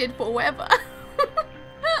 Corrupted forever.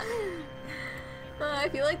 I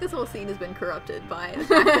feel like this whole scene has been corrupted by the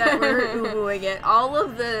fact that we're Ubuing it. All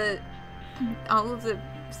of the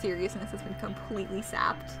seriousness has been completely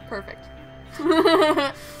sapped. Perfect.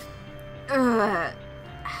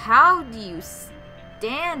 How do you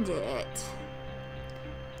stand it?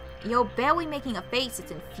 You're barely making a face.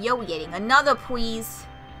 It's infuriating. Another, please.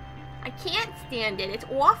 I can't stand it. It's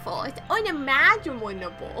awful. It's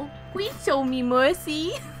unimaginable. Please show me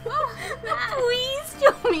mercy. Please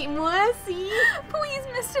show me mercy. Please,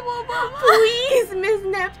 Mr. Obama. Please, Miss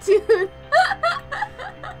Neptune.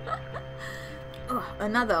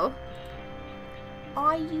 Another.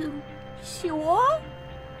 Are you sure?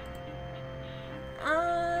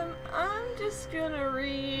 I'm just gonna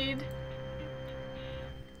read.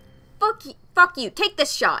 Fuck you. Take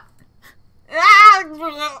this shot.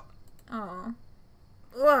 Oh.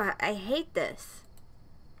 Ugh, I hate this.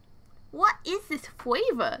 What is this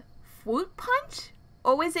flavor? Fruit punch?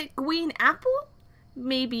 Or is it green apple?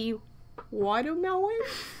 Maybe watermelon?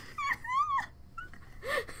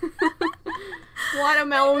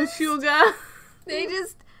 Watermelon sugar. They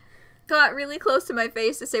just got really close to my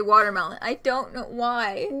face to say watermelon. I don't know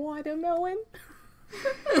why. Watermelon?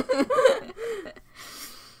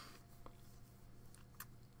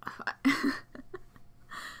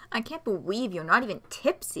 I can't believe you're not even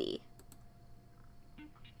tipsy.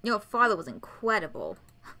 Your father was incredible.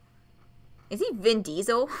 Is he Vin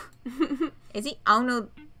Diesel? Is he Arnold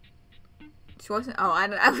Schwarzenegger? Oh,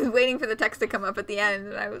 I was waiting for the text to come up at the end,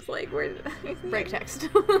 and I was like, where's the break text?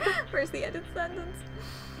 Where's the ended sentence?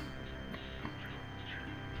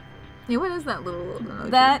 Yeah, what is that little emoji?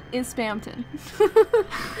 That is Spamton.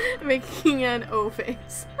 Making an O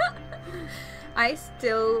face. I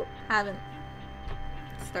still haven't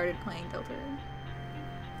started playing Delta.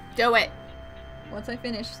 Do it. Once I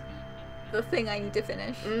finish the thing I need to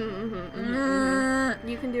finish.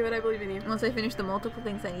 You can do it, I believe in you. Once I finish the multiple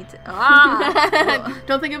things I need to...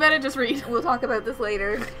 Don't think about it, just read. We'll talk about this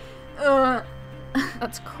later.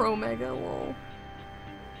 That's Chromega, lol.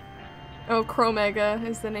 Oh, Chromega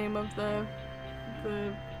is the name of the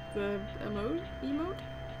emote?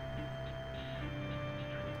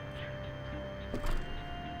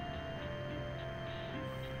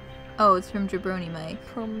 Oh, it's from Jabroni Mike.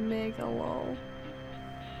 Chromega, lol.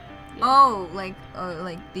 Yeah. Oh, like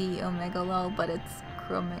the Omega lol, but it's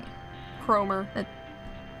Cromer. Cromer?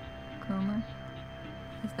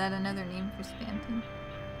 Is that another name for Spamton?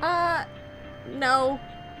 No.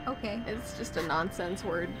 Okay. It's just a nonsense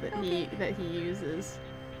word that he uses.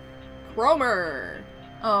 Cromer.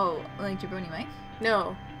 Oh, like Jabroni Mike?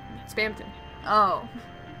 No, Spamton. Oh.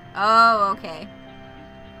 Oh, okay.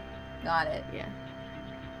 Got it. Yeah.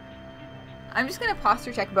 I'm just gonna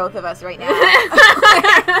posture check both of us right now.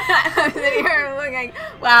 I'm sitting here looking,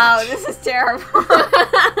 wow, this is terrible.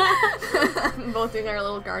 Both doing our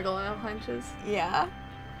little gargoyle punches. Yeah.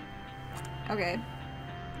 Okay.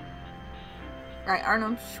 Alright,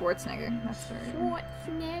 Arnold Schwarzenegger. That's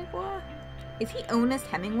Schwarzenegger? Is he Ernest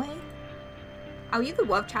Hemingway? Are you the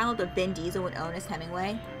love child of Vin Diesel and Ernest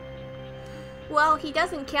Hemingway? Well, he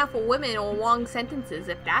doesn't care for women or long sentences,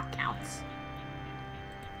 if that counts.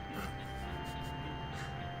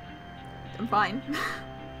 I'm fine.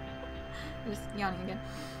 I'm just yawning again.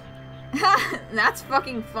 That's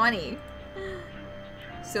fucking funny.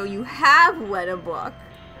 So you have read a book.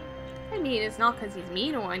 I mean, it's not because he's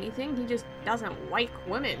mean or anything. He just doesn't like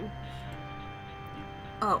women.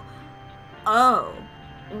 Oh. Oh.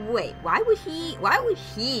 Wait, why would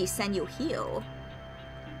he send you here?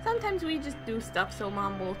 Sometimes we just do stuff so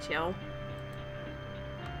Mom will chill.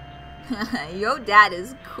 Your dad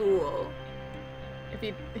is cool. If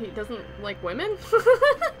he doesn't like women?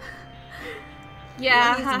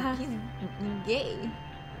 Yeah. Well, he's gay.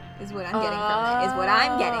 Is what I'm getting from it. Is what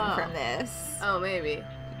I'm getting from this. Oh, maybe.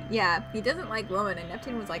 Yeah, he doesn't like women, and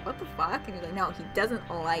Neptune was like, what the fuck? And he's like, no, he doesn't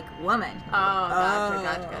like women.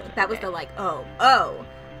 Gotcha. That was the like, oh.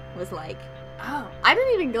 Was like, oh. I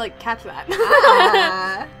didn't even, like, catch that.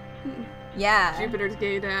 Yeah. Jupiter's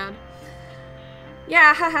gay dad.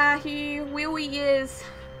 Yeah, haha, he really is.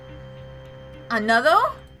 Another?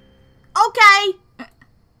 Okay!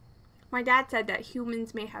 My dad said that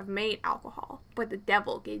humans may have made alcohol, but the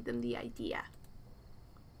devil gave them the idea.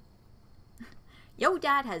 Yo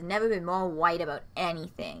dad has never been more white about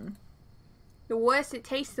anything. The worse it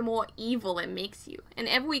tastes, the more evil it makes you. And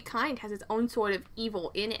every kind has its own sort of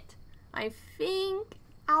evil in it. I think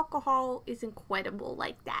alcohol is incredible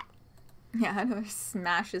like that. Yeah, I'm gonna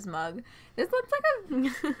smash his mug. This looks like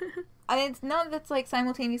a... it's not that's like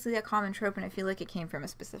simultaneously a common trope, and I feel like it came from a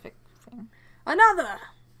specific thing. Another!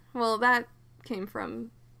 Well, that came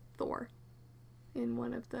from Thor. In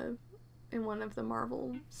one of the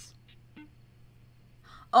Marvels.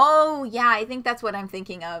 Oh, yeah, I think that's what I'm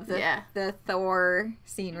thinking of. Yeah. The Thor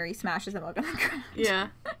scene where he smashes the mug on the ground. Yeah.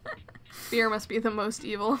 Beer must be the most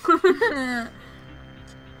evil.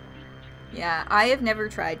 Yeah, I have never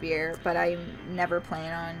tried beer, but I never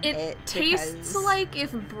plan on it. It tastes like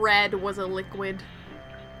if bread was a liquid.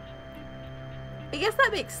 I guess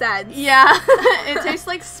that makes sense. Yeah. It tastes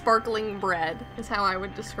like sparkling bread, is how I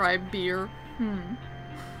would describe beer.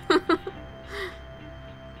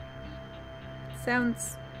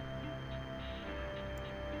 Sounds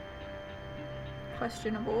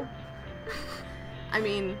questionable. I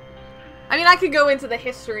mean, I could go into the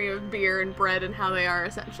history of beer and bread and how they are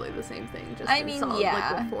essentially the same thing, just in solid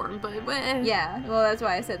liquid form. But yeah, well, that's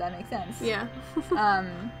why I said that makes sense. Yeah.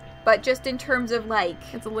 But just in terms of like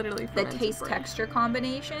it's literally the taste texture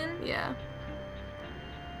combination. Yeah.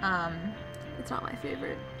 It's not my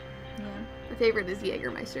favorite. Yeah. My favorite is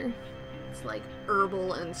Jägermeister. It's like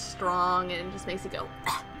herbal and strong and just makes it go.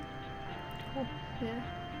 Cool. Yeah.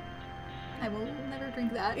 I will never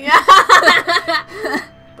drink that. Yeah.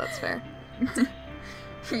 That's fair.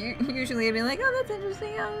 Usually I'd be like, oh, that's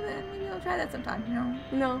interesting. Oh, then maybe I'll try that sometime.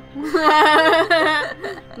 No.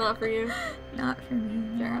 Not for you. Not for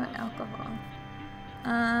me. Fair Not enough. alcohol.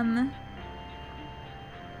 I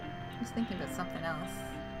was thinking about something else.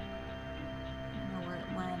 I don't know where it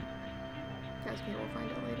went. Guys, maybe we'll find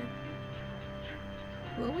out later.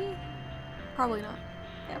 Will we? Probably not.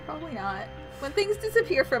 Yeah, probably not. When things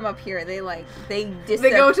disappear from up here, they disappear.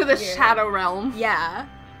 They go to the shadow realm. Yeah.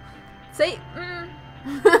 Say,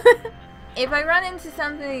 if I run into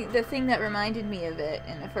the thing that reminded me of it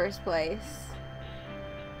in the first place,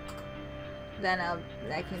 then I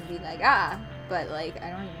can be like, but like,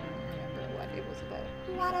 I don't even remember what it was about.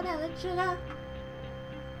 Watermelon sugar.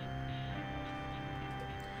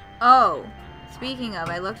 Oh, speaking of,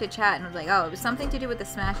 I looked at chat and was like, oh, it was something to do with the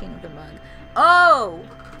smashing of the mug. Oh,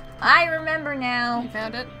 I remember now. You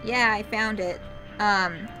found it? Yeah, I found it.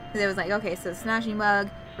 It was like, okay, so the smashing mug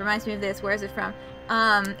reminds me of this. Where is it from?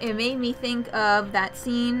 It made me think of that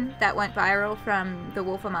scene that went viral from The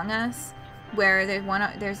Wolf Among Us, where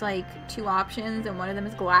there's like two options, and one of them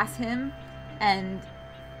is glass him, and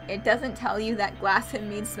it doesn't tell you that glass him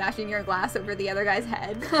means smashing your glass over the other guy's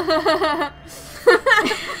head.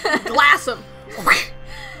 Glass him.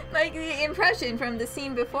 Like, the impression from the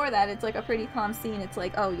scene before that, it's like a pretty calm scene. It's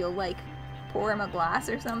like, oh, you'll like pour him a glass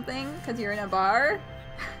or something because you're in a bar.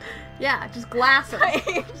 Yeah, just glass him.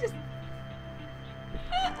 Just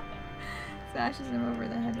smashes him over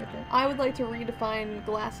the head with it. I would like to redefine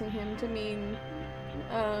glassing him to mean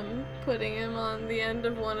putting him on the end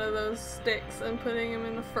of one of those sticks and putting him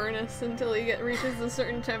in the furnace until he reaches a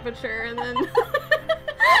certain temperature and then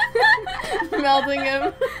melting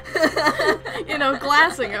him. You know,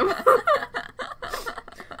 glassing him.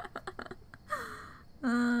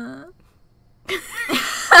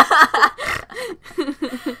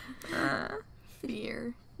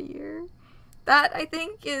 Fear. That, I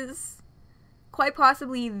think, is quite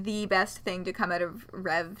possibly the best thing to come out of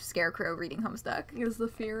Rev Scarecrow reading Homestuck. Is the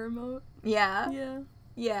fear emote. Yeah. Yeah.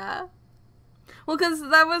 Yeah. Well, because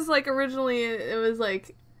that was, like, originally, it was,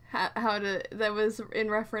 like, that was in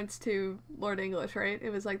reference to Lord English, right?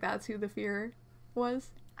 It was, like, that's who the fear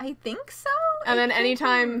was. I think so. And then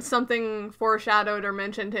anytime something foreshadowed or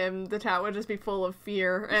mentioned him, the chat would just be full of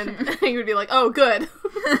fear, and he would be like, oh, good.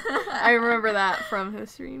 I remember that from his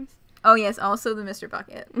streams. Oh, yes, also the Mr.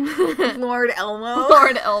 Bucket. Lord Elmo.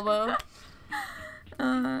 Lord Elmo.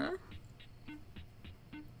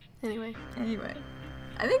 Anyway.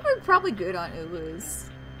 I think we're probably good on Ulus.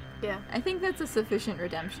 Yeah. I think that's a sufficient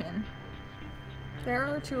redemption. There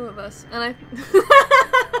are two of us, and I...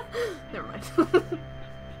 Never mind.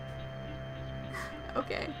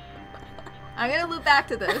 Okay. I'm gonna loop back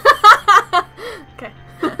to this. Okay.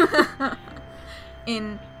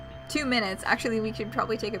 In 2 minutes. Actually, we should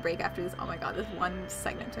probably take a break after this. Oh my god, this one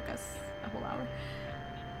segment took us a whole hour.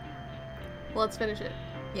 Well, let's finish it.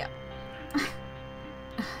 Yeah.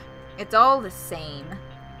 It's all the same.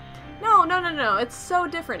 No. It's so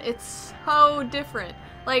different. It's so different.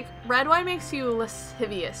 Like, red wine makes you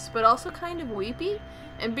lascivious, but also kind of weepy,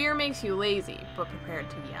 and beer makes you lazy, but prepared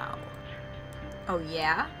to yell. Oh,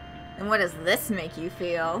 yeah? And what does this make you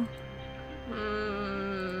feel?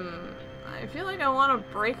 I feel like I want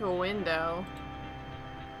to break a window.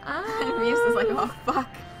 Reeves is like, oh, fuck.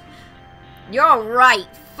 You're right.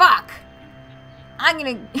 Fuck. I'm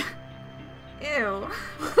gonna... Ew.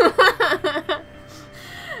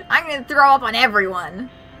 I'm gonna throw up on everyone.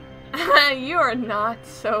 You are not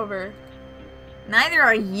sober. Neither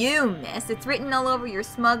are you, miss. It's written all over your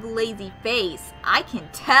smug, lazy face. I can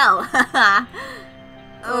tell.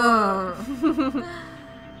 Oh.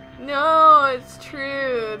 No, it's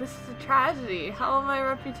true. This is a tragedy. How will my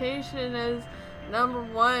reputation as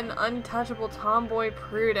 #1 untouchable tomboy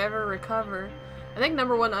prude ever recover? I think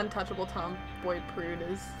 #1 untouchable tomboy prude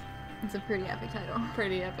is... It's a pretty epic title.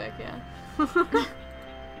 Pretty epic, yeah.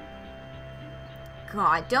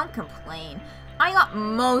 God, don't complain. I got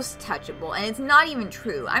most touchable, and it's not even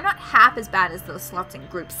true. I'm not half as bad as those sluts in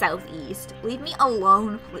Group Southeast. Leave me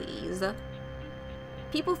alone, please.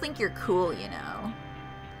 People think you're cool, you know.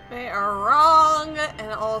 They are wrong,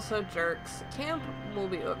 and also jerks. Camp will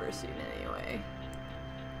be over soon anyway.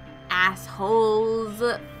 Assholes.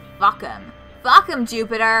 Fuck 'em. Fuck 'em,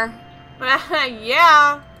 Jupiter.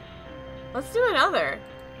 Yeah. Let's do another.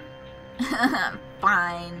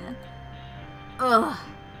 Fine. Ugh.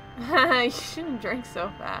 You shouldn't drink so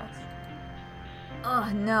fast.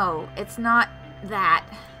 Ugh, no. It's not that.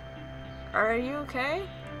 Are you okay?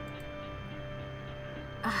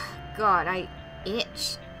 God, I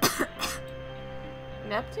itch.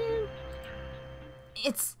 Neptune?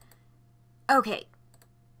 It's... Okay.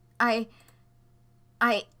 I...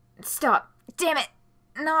 Stop. Damn it.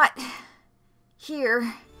 Not...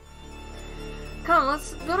 Here. Come,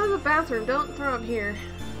 let's go to the bathroom. Don't throw up here.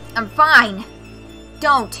 I'm fine.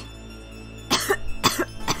 Don't.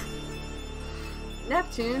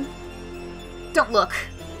 Neptune? Don't look.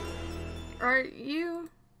 Are you...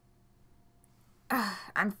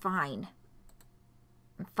 I'm fine.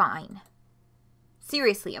 I'm fine.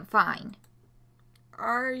 Seriously, I'm fine.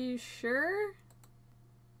 Are you sure?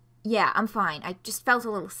 Yeah, I'm fine. I just felt a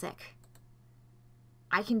little sick.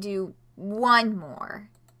 I can do one more.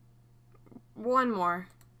 One more.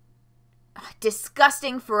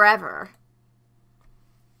 Disgusting forever.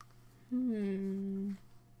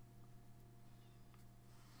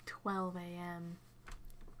 12 a.m.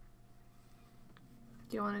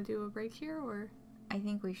 Do you want to do a break here, or? I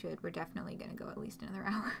think we should. We're definitely going to go at least another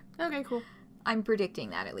hour. Okay, cool. I'm predicting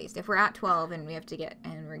that at least. If we're at 12 and we have to get,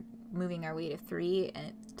 and we're moving our way to 3, and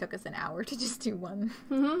it took us an hour to just do one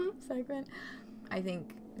segment, I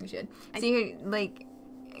think we should. See, like,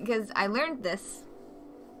 because I learned this.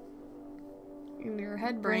 In your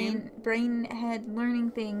head brain. Brain head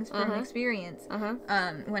learning things from experience.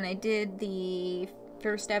 When I did the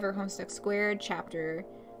first ever Homestuck Squared chapter,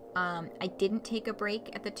 I didn't take a break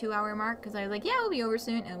at the 2-hour mark because I was like, yeah, we'll be over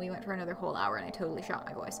soon, and we went for another whole hour, and I totally shot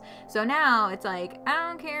my voice. So now it's like, I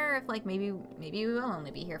don't care if, like, maybe we will only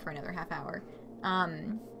be here for another half hour.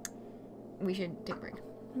 We should take a break.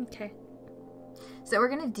 Okay. So we're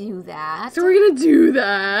gonna do that.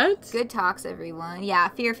 Good talks, everyone. Yeah,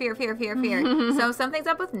 fear. So something's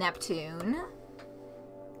up with Neptune.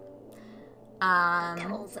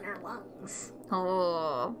 Devils in our lungs.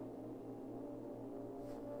 Oh.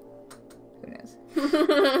 Who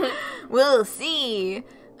knows? We'll see.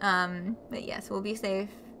 But yes, we'll be safe.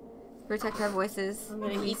 Protect our voices. I'm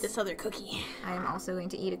gonna eat this other cookie. I am also going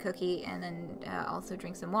to eat a cookie and then also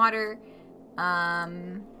drink some water.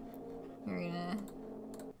 We're gonna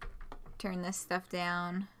turn this stuff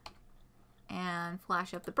down and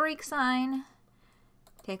flash up the break sign.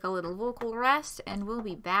 Take a little vocal rest, and we'll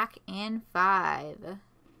be back in 5.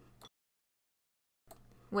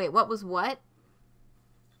 Wait, what was what?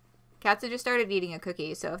 Katzen just started eating a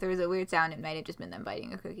cookie, so if there was a weird sound, it might have just been them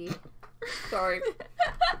biting a cookie. Sorry.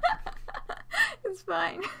 It's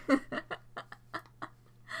fine.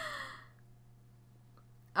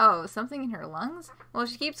 Oh, something in her lungs? Well,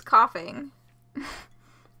 she keeps coughing.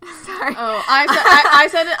 Sorry. Oh, I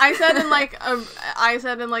said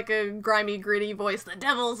in like a grimy, gritty voice, the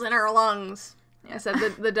devil's in her lungs. I said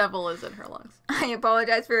the devil is in her lungs. I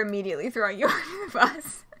apologize for immediately throwing you under the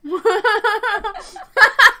bus.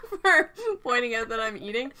 For pointing out that I'm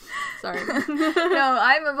eating. Sorry. No,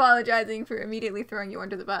 I'm apologizing for immediately throwing you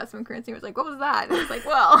under the bus when Christine was like, what was that? And I was like,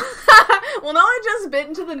 well. Well, now I just bit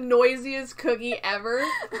into the noisiest cookie ever.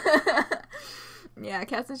 Yeah,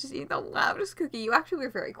 Katzen's just eating the loudest cookie. You actually were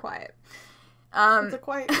very quiet. It's a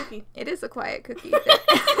quiet cookie. It is a quiet cookie.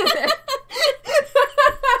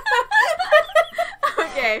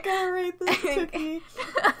 Okay. Gotta rate this cookie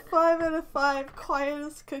 5 out of 5.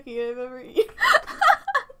 Quietest cookie I've ever eaten.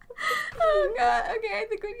 Oh god. Okay, I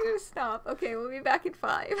think we need to stop. Okay, we'll be back in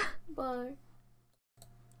 5. Bye.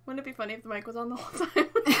 Wouldn't it be funny if the mic was on the whole time?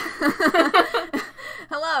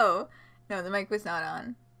 Hello. No, the mic was not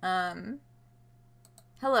on.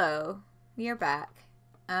 Hello. We are back.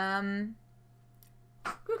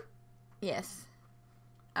 Yes.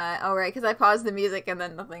 Alright, because I paused the music and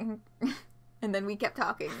then nothing. And then we kept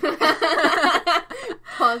talking.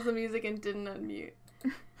 Paused the music and didn't unmute.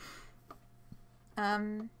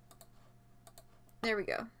 There we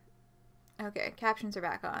go. Okay, captions are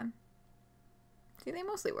back on. See, they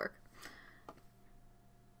mostly work.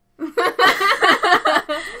 You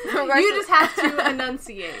just have to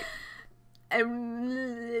enunciate.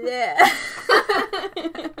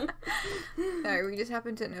 Sorry, we just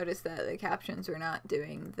happened to notice that the captions were not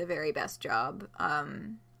doing the very best job,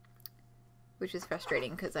 which is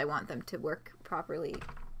frustrating because I want them to work properly.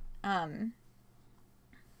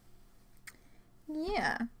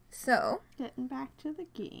 Yeah, so getting back to the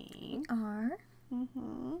game. Are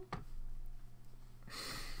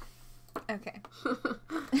okay.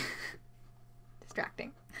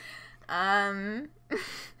 Distracting.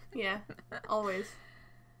 Yeah, always.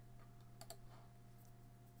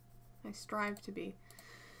 I strive to be.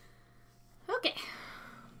 Okay.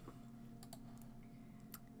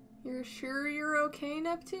 You're sure you're okay,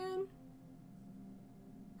 Neptune?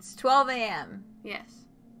 It's 12 a.m. Yes.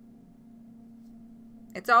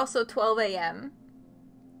 It's also 12 a.m.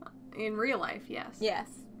 In real life, yes. Yes.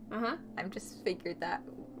 Uh-huh. I've just figured that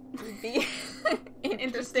would be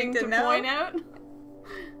Interesting to know. point out.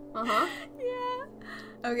 Uh-huh. Yeah.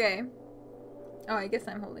 Okay. Oh, I guess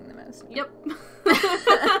I'm holding the mouse. Yep.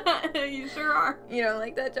 You sure are. You don't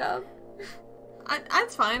like that job?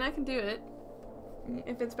 That's fine. I can do it.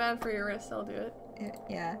 If it's bad for your wrist, I'll do it.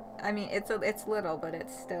 Yeah. I mean, it's little, but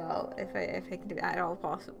it's still, if I can do at all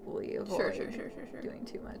possibly avoid Sure. doing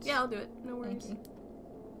too much. Yeah, I'll do it. No worries. Thank you.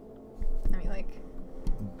 I mean, like,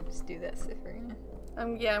 just do this if we're gonna.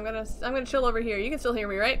 I'm gonna chill over here. You can still hear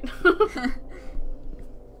me, right?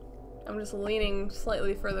 I'm just leaning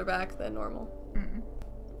slightly further back than normal. Mm.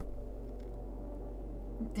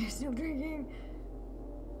 There's no drinking.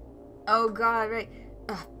 Oh god, right.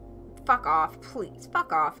 Ugh, fuck off, please.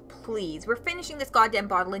 Fuck off, please. We're finishing this goddamn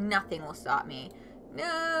bottle and nothing will stop me.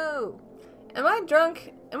 No! Am I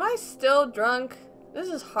drunk? Am I still drunk? This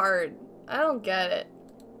is hard. I don't get it.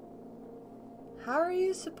 How are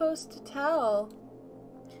you supposed to tell?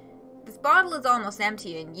 This bottle is almost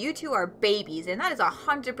empty and you two are babies, and that is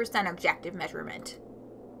 100% objective measurement.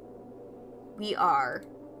 We are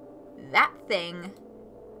that thing.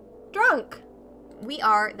 Drunk! We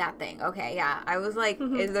are that thing. Okay, yeah. I was like,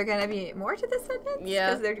 is there gonna be more to this sentence? Yeah.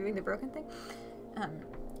 Because they're doing the broken thing.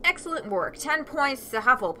 Excellent work. 10 points to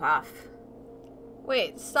Hufflepuff.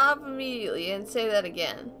 Wait, stop immediately and say that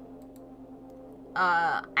again.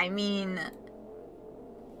 I mean,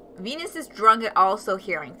 Venus is drunk at also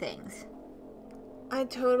hearing things. I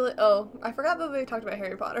forgot that they talked about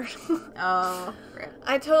Harry Potter. Oh, rip.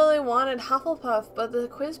 I totally wanted Hufflepuff, but the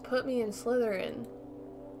quiz put me in Slytherin.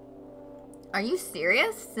 Are you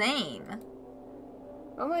serious? Same.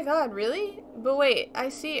 Oh my god, really? But wait, I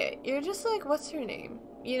see it. You're just like, what's her name?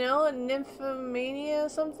 You know, a nymphomania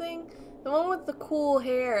something? The one with the cool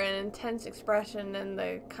hair and intense expression and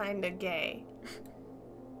the kinda gay.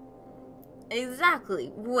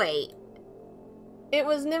 Exactly. Wait. It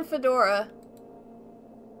was Nymphadora.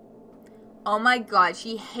 Oh my god,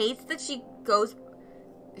 she hates that she goes...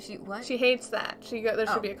 What? She hates that. There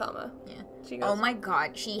should be a comma. Yeah. She goes, oh my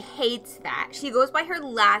god, she hates that. She goes by her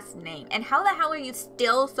last name. And how the hell are you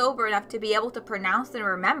still sober enough to be able to pronounce and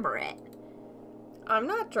remember it? I'm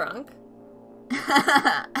not drunk.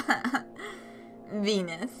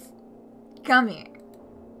 Venus. Come here.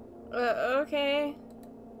 Okay.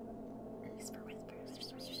 Whisper.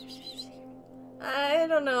 I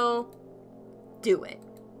don't know. Do it.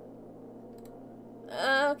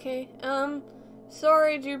 Okay.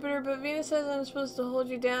 Sorry, Jupiter, but Venus says I'm supposed to hold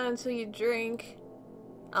you down until you drink.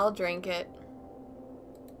 I'll drink it.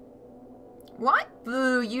 What?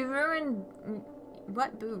 Boo, you ruined...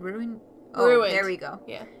 What? Boo, ruined? Oh, Ruined. There we go.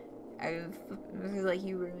 Yeah. I was like,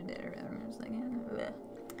 you ruined it or whatever. I was like, bleh.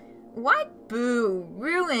 What? Boo,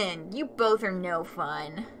 ruined. You both are no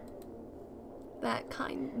fun. The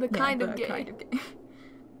kind of gay. Kind of gay.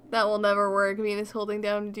 That will never work. Venus holding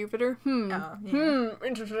down Jupiter. Oh, yeah.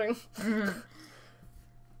 Interesting.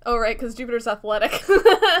 Oh, right, because Jupiter's athletic.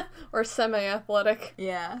 Or semi-athletic.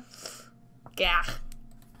 Yeah. Gah.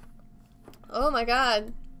 Oh my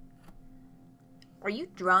god. Are you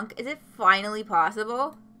drunk? Is it finally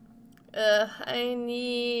possible? I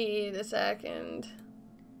need a second.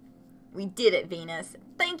 We did it, Venus.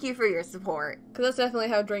 Thank you for your support. Because that's definitely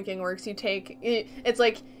how drinking works. It's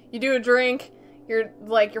like, you do a drink,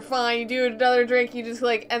 you're fine, you do another drink, you just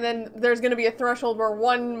and then there's gonna be a threshold where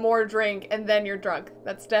one more drink, and then you're drunk.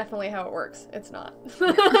 That's definitely how it works. It's not.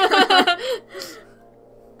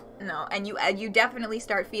 No, and you definitely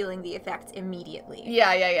start feeling the effects immediately.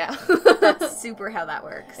 Yeah. That's super how that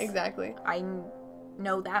works. Exactly. I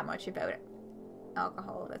know that much about it.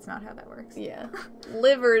 Alcohol, that's not how that works. Yeah.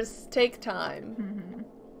 Livers take time. Mm-hmm.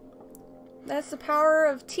 That's the power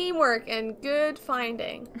of teamwork and good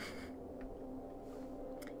finding.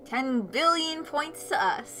 10 billion points to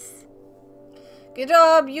us. Good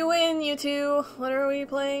job, you win, you two. What are we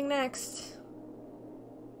playing next?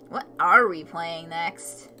 What are we playing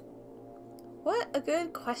next? What a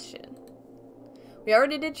good question. We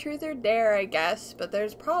already did Truth or Dare, I guess, but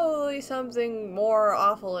there's probably something more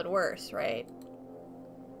awful and worse, right?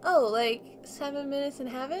 Oh, like 7 Minutes in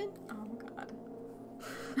Heaven? Oh, God.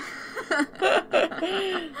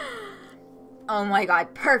 Oh my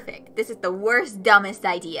god, perfect. This is the worst, dumbest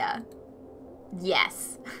idea.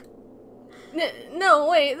 Yes. No,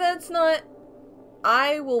 wait, that's not...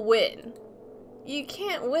 I will win. You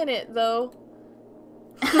can't win it, though.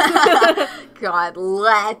 God,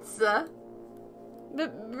 let's.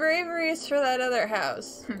 But bravery is for that other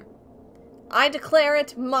house. I declare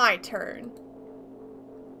it my turn.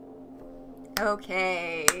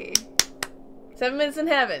 Okay. 7 Minutes in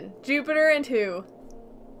Heaven. Jupiter and who?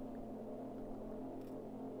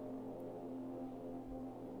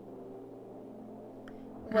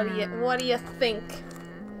 What do you think?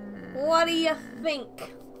 What do you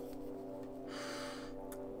think?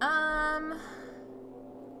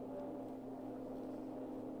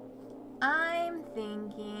 I'm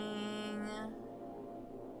thinking...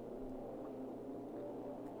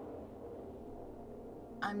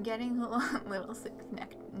 I'm getting a little sick of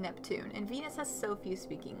Neptune. And Venus has so few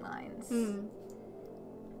speaking lines.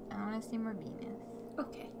 I want to see more Venus.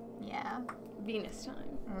 Okay. Yeah. Venus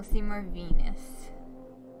time. We'll see more Venus.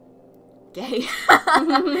 Gay.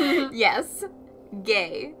 Yes.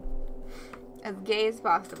 Gay. As gay as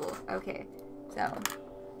possible. Okay. So.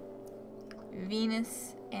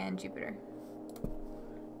 Venus and Jupiter.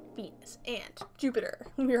 Venus and Jupiter.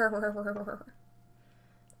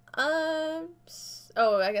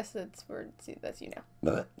 Oh, I guess that's you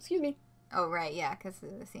now. Excuse me. Oh, right, yeah, because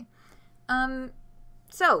of the scene.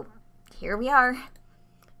 So, here we are.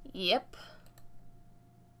 Yep.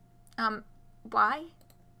 Why?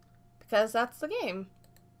 Because that's the game.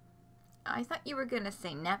 I thought you were gonna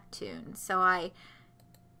say Neptune, so I...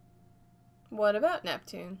 What about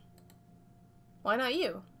Neptune? Why not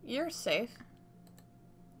you? You're safe.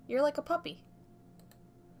 You're like a puppy.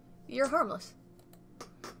 You're harmless.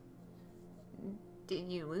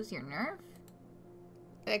 Did you lose your nerve?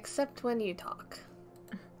 Except when you talk.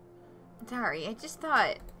 Sorry, I just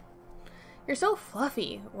thought... You're so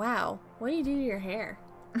fluffy. Wow. What do you do to your hair?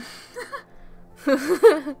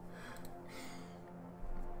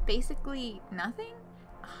 Basically nothing?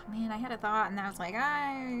 Oh, man, I had a thought and I was like,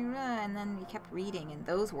 and then we kept reading and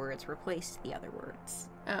those words replaced the other words.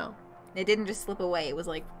 Oh. It didn't just slip away. It was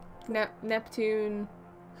like... Neptune...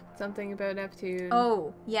 Something about Neptune.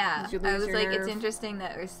 Oh, yeah. I was like, nerve? it's interesting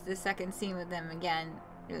that there's the second scene with them again.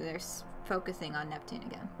 They're focusing on Neptune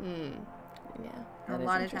again. Yeah. A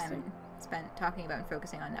lot of time spent talking about and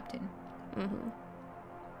focusing on Neptune. Mm-hmm.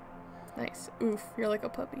 Nice. Oof, you're like a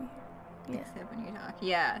puppy. Yeah. Except when you talk.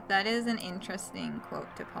 Yeah, that is an interesting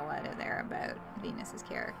quote to pull out of there about Venus's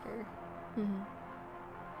character. Mm-hmm.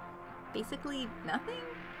 Basically nothing?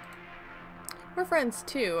 We're friends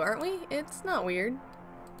too, aren't we? It's not weird.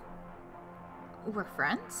 We're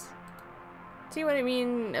friends? See what I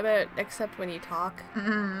mean about except when you talk?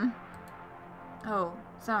 Mm-hmm. Oh,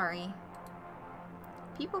 sorry.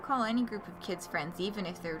 People call any group of kids friends even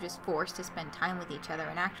if they're just forced to spend time with each other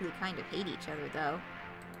and actually kind of hate each other, though.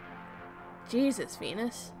 Jesus,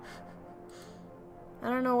 Venus. I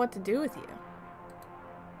don't know what to do with you.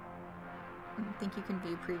 I don't think you can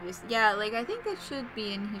view previous... Yeah, like, I think that should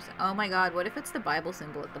be in here. Oh my god, what if it's the Bible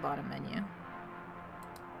symbol at the bottom menu?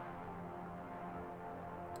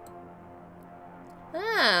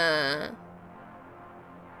 Ah.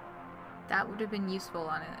 That would have been useful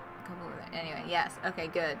on a couple of... Anyway, yes. Okay,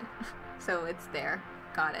 good. So it's there.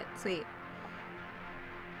 Got it. Sweet.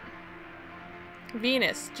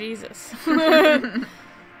 Venus. Jesus.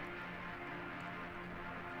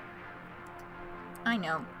 I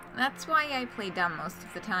know. That's why I play dumb most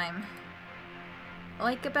of the time.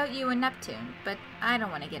 like about you and Neptune, but I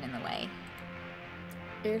don't want to get in the way.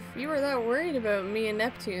 If you were that worried about me and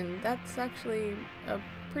Neptune, that's actually a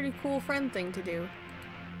pretty cool friend thing to do.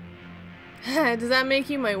 Does that make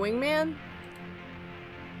you my wingman?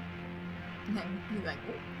 He's like,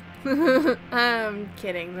 oh. I'm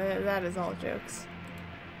kidding. That is all jokes.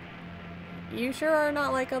 You sure are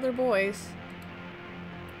not like other boys.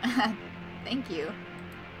 Thank you.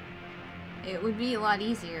 It would be a lot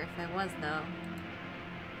easier if I was, though.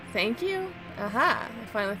 Thank you? Aha, I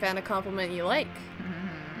finally found a compliment you like.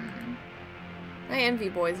 I envy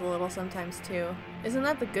boys a little sometimes, too. Isn't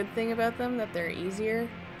that the good thing about them, that they're easier?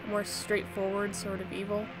 More straightforward sort of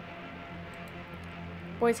evil?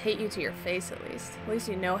 Boys hate you to your face, at least. At least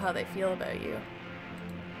you know how they feel about you.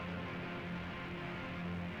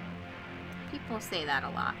 People say that a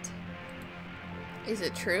lot. Is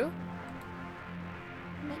it true?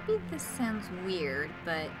 Maybe this sounds weird,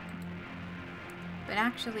 but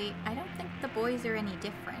actually, I don't think the boys are any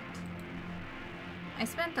different. I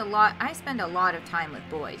spend a lot of time with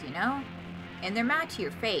boys, you know? And they're mad to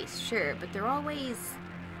your face, sure, but they're always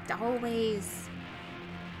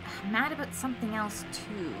mad about something else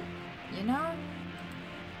too, you know?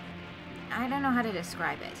 I don't know how to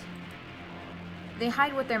describe it. They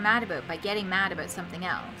hide what they're mad about by getting mad about something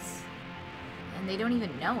else. And they don't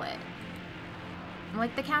even know it.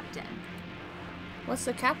 Like the captain. What's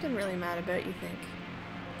the captain really mad about, you think?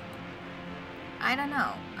 I don't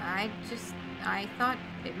know. I thought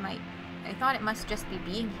it must just be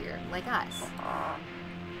being here, like us.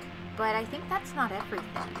 But I think that's not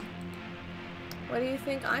everything. What do you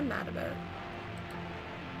think I'm mad about?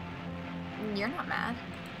 You're not mad.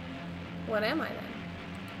 What am I then?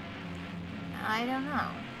 I don't know.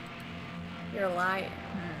 You're lying.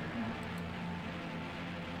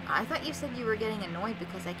 I thought you said you were getting annoyed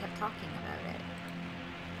because I kept talking about it.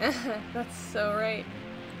 That's so right.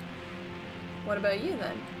 What about you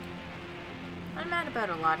then? I'm mad about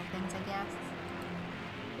a lot of things, I guess.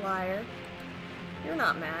 Liar. You're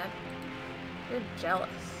not mad. You're jealous.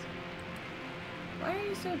 Why are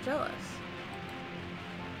you so jealous?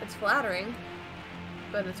 It's flattering,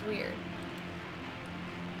 but it's weird.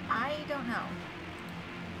 I don't know.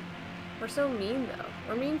 We're so mean, though.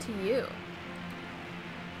 We're mean to you.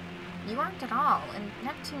 You aren't at all, and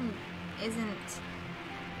Neptune isn't...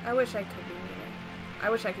 I wish I could be meaner. I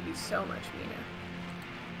wish I could be so much meaner.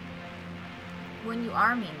 When you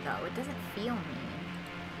are mean, though, it doesn't feel mean.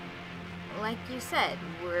 Like you said,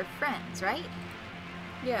 we're friends, right?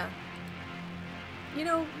 Yeah. You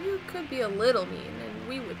know, you could be a little mean, and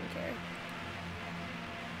we wouldn't care.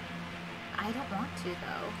 I don't want to,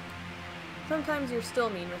 though. Sometimes you're still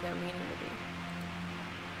mean without meaning to be.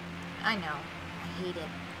 I know. I hate it.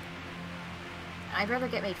 I'd rather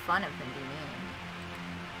get made fun of than be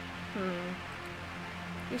mean.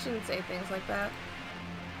 You shouldn't say things like that.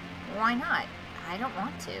 Why not? I don't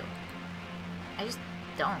want to. I just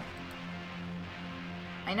don't.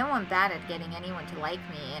 I know I'm bad at getting anyone to like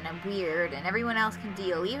me, and I'm weird, and everyone else can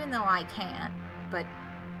deal, even though I can't. But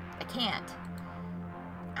I can't.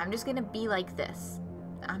 I'm just gonna be like this.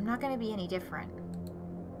 I'm not gonna be any different.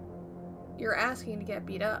 You're asking to get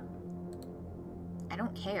beat up. I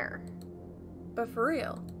don't care. But for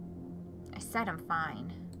real. I said I'm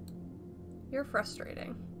fine. You're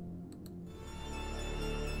frustrating.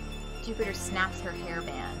 Jupiter snaps her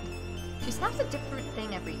hairband. She snaps a different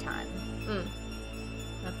thing every time.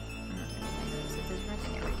 That's a different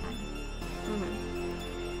thing every time.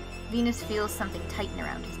 Venus feels something tighten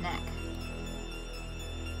around his neck.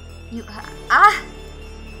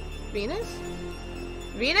 Venus?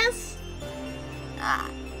 Venus?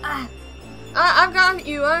 I've got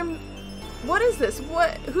you. What is this?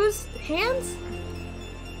 What? Whose hands?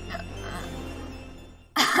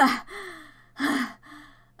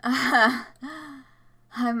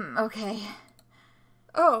 I'm okay.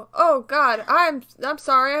 Oh God. I'm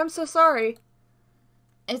sorry. I'm so sorry.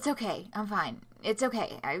 It's okay. I'm fine. It's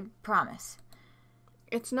okay. I promise.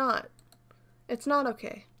 It's not. It's not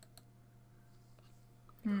okay.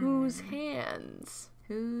 Whose hands?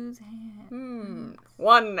 Whose hands?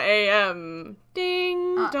 1 a.m.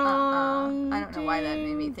 Ding dong. I don't know why that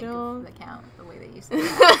made me think of the count, the way that you said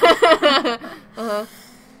that.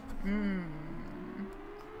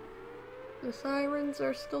 The sirens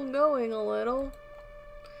are still going a little.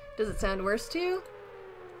 Does it sound worse to you?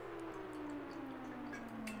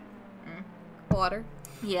 Water.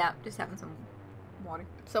 Yeah, just having some water.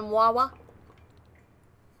 Some wawa.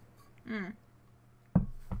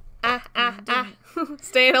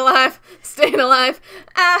 Staying alive. Staying alive.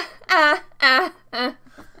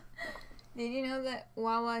 Did you know that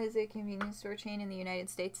Wawa is a convenience store chain in the United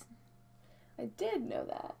States? I did know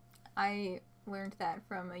that. I learned that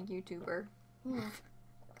from a YouTuber.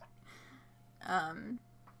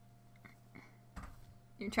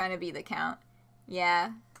 You're trying to be the count.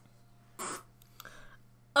 Yeah.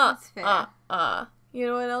 That's fair. You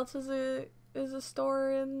know what else is a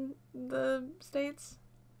store in the States?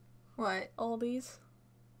 What? Aldi's.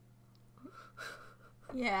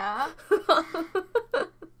 Yeah.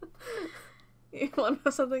 You want to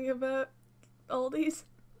know something about Aldi's?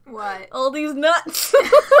 What? Aldi's nuts. Are you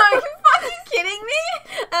fucking kidding me?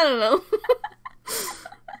 I don't know.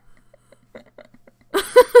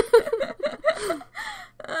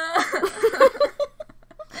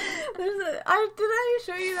 Did I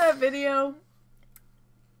show you that video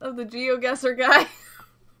of the GeoGuessr guy?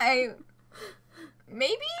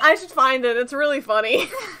 Maybe? I should find it. It's really funny.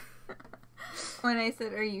 When I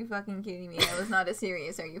said, "Are you fucking kidding me?" that was not a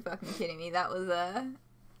serious "Are you fucking kidding me?" That was a...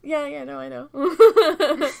 Yeah, no, I know.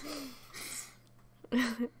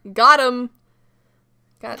 Got him.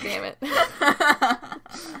 God damn it.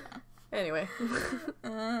 Anyway.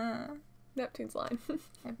 Neptune's line.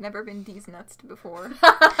 I've never been these nuts before.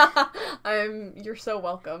 You're so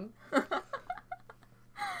welcome.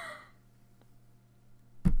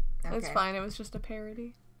 It's fine, it was just a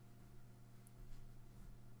parody.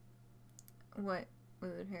 What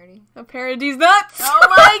was it a parody? A parody's nuts! Oh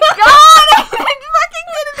my god! I fucking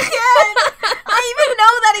did it again! I even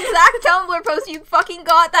know that exact Tumblr post you fucking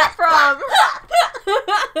got that from!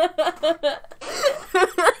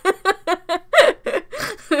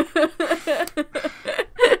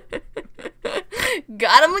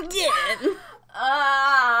 Got him again!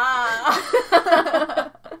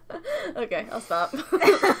 Okay, I'll stop.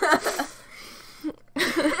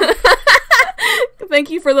 Thank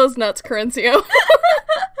you for those nuts, Corincio.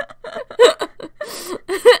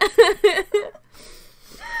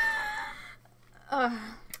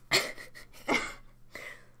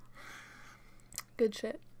 Good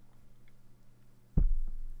shit.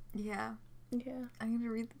 Yeah. Yeah. I'm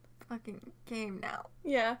gonna read the fucking game now.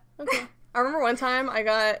 Yeah. Okay. I remember one time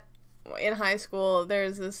in high school,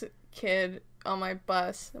 there's this kid on my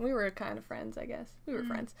bus, and we were kind of friends, I guess. We were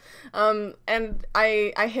friends. And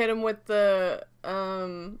I hit him with the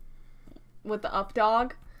up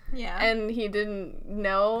dog. Yeah. And he didn't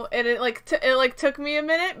know. And it took me a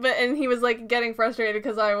minute, and he was like getting frustrated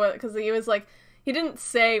because he was like, he didn't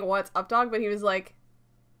say what's up dog, but he was like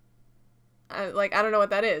I don't know what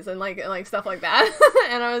that is, and like stuff like that.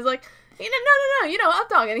 And I was like, no, you know, up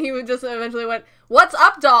dog. And he would just eventually went, "What's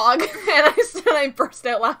up, dog?" And I burst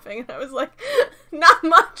out laughing, and I was like, "Not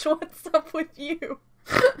much. What's up with you?"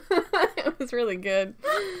 It was really good.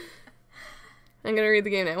 I'm gonna read the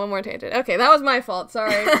game now. One more tangent. Okay, that was my fault.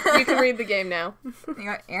 Sorry. You can read the game now. You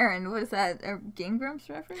got Aaron. Was that a Game Grumps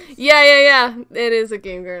reference? Yeah. It is a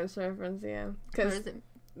Game Grumps reference, yeah. Because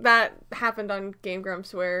that happened on Game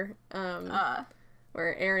Grumps where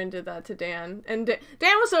Aaron did that to Dan. And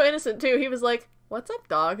Dan was so innocent, too. He was like, "What's up,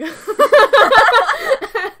 dog?"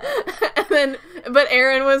 But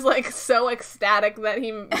Aaron was, like, so ecstatic that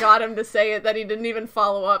he got him to say it that he didn't even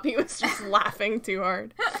follow up. He was just laughing too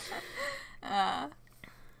hard.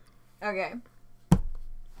 Okay.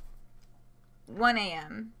 1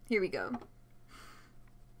 a.m. Here we go.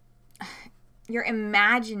 You're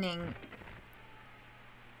imagining...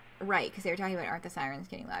 Right, because they were talking about Aren't the Sirens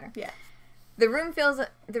Getting Louder. Yeah. The room fills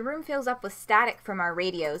up with static from our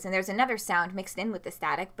radios, and there's another sound mixed in with the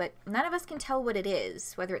static, but none of us can tell what it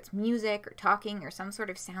is, whether it's music or talking or some sort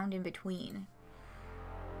of sound in between.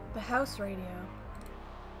 The house radio.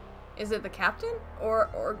 Is it the captain?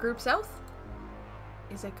 Or Group South?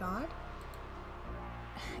 Is it God?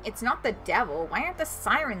 It's not the devil. Why aren't the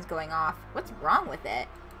sirens going off? What's wrong with it?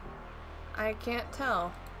 I can't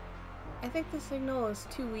tell. I think the signal is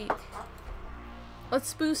too weak.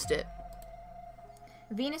 Let's boost it.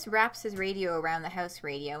 Venus wraps his radio around the house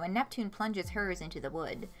radio, and Neptune plunges hers into the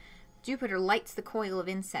wood. Jupiter lights the coil of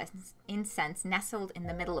incense nestled in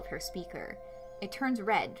the middle of her speaker. It turns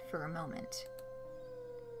red for a moment.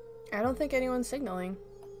 I don't think anyone's signaling.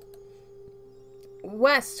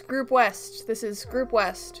 West, Group West. This is Group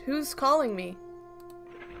West. Who's calling me?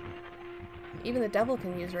 Even the devil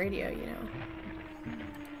can use radio, you know.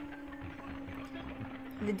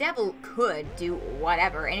 The devil could do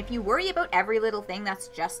whatever, and if you worry about every little thing, that's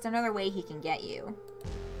just another way he can get you.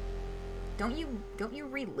 Don't you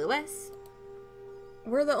read Lewis?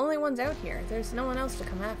 We're the only ones out here. There's no one else to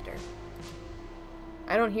come after.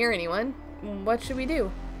 I don't hear anyone. What should we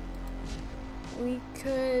do? We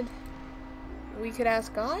could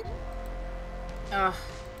ask God? Ugh.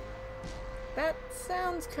 That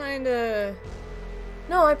sounds kinda...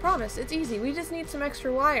 No, I promise. It's easy. We just need some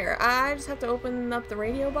extra wire. I just have to open up the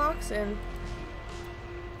radio box and...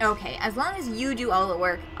 Okay, as long as you do all the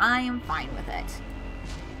work, I am fine with it.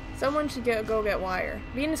 Someone should go get wire.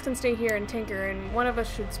 Venus can stay here and tinker, and one of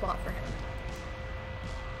us should spot for him.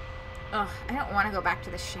 Ugh, I don't want to go back to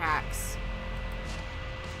the shacks.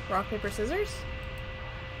 Rock, paper, scissors?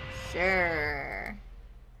 Sure.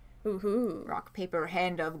 Ooh-hoo. Rock, paper,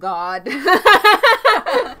 hand of God.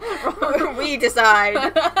 We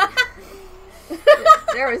decide.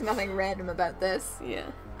 There was nothing random about this.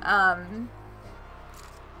 Yeah.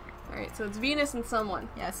 Alright, so it's Venus and someone.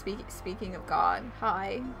 Yeah, speaking of God.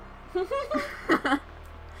 Hi.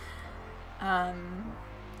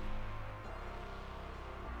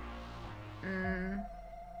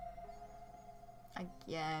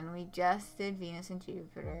 Again, we just did Venus and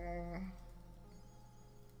Jupiter.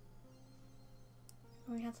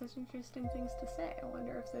 We had such interesting things to say. I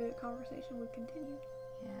wonder if the conversation would continue.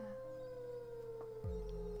 Yeah.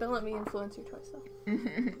 Don't let me influence your choice, though.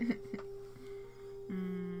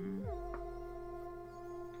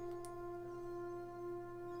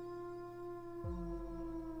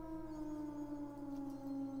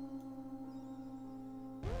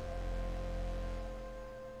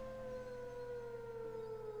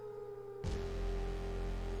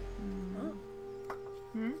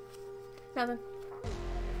 Nothing.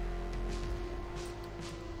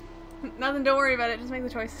 Nothing, don't worry about it. Just make the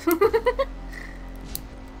choice.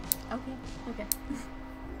 Okay.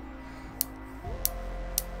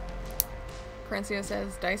 Corencio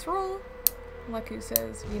says dice roll. Leku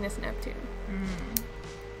says Venus Neptune.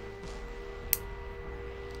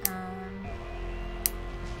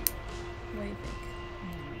 What do you think?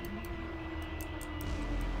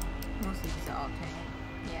 Mostly just alternate.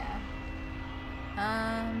 Yeah.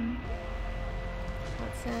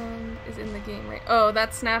 What sound is in the game right? Oh,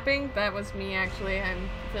 that's snapping? That was me, actually. I'm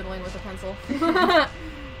fiddling with a pencil.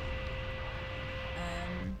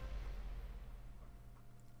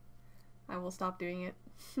 I will stop doing it.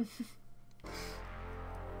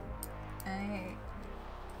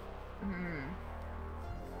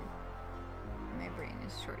 My brain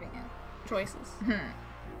is shorting out. Choices.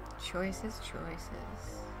 Choices.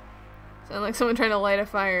 Sound like someone trying to light a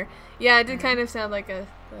fire. Yeah, it did kind of sound like a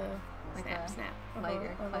snap.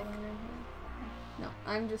 Lighter. No,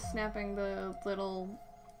 I'm just snapping the little,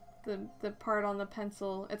 the part on the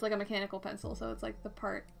pencil. It's like a mechanical pencil, so it's like the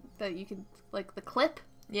part that you can, like the clip.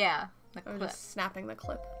 Yeah, the I'm clip. just snapping the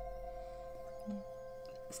clip.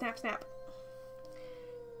 Snap, snap.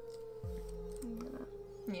 I'm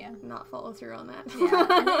gonna not follow through on that. Yeah,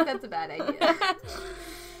 I think that's a bad idea.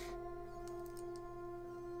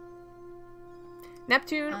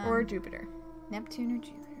 Neptune or Jupiter? Neptune or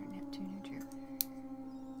Jupiter?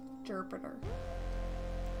 Jupiter.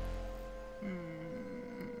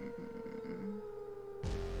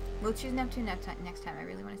 We'll choose Neptune next time. I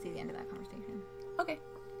really want to see the end of that conversation. Okay.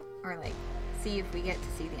 Or, like, see if we get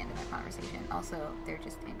to see the end of that conversation. Also, they're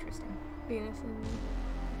just interesting. Venus and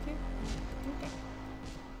Neptune? Okay.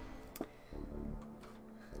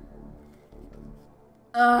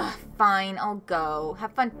 Ugh, fine, I'll go.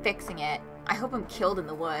 Have fun fixing it. I hope I'm killed in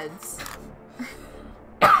the woods.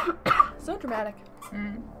 So dramatic.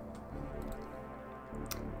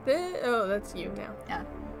 Oh, that's you now. Yeah.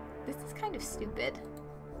 This is kind of stupid.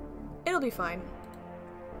 It'll be fine.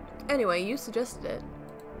 Anyway, you suggested it.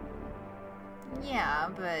 Yeah,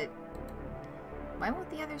 but why won't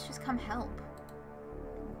the others just come help?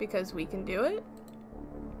 Because we can do it?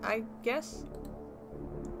 I guess.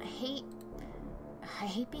 I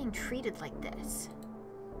hate being treated like this.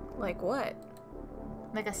 Like what?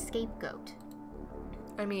 Like a scapegoat.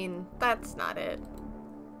 I mean, that's not it.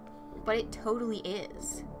 But it totally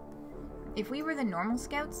is. If we were the normal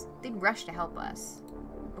scouts, they'd rush to help us.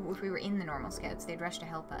 Or if we were in the normal scouts, they'd rush to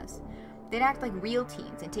help us. They'd act like real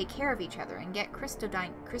teens and take care of each other and get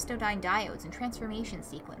crystalline diodes and transformation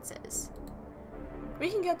sequences. We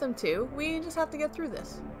can get them too. We just have to get through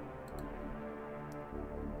this.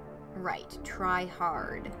 Right. Try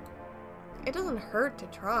hard. It doesn't hurt to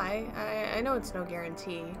try. I know it's no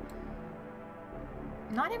guarantee.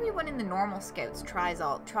 Not everyone in the normal scouts tried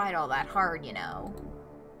all that hard, you know.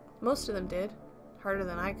 Most of them did. Harder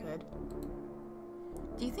than I could.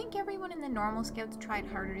 Do you think everyone in the normal scouts tried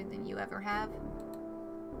harder than you ever have?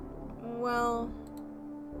 Well...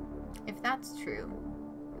 If that's true,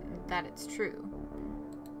 that it's true.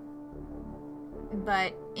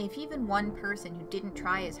 But if even one person who didn't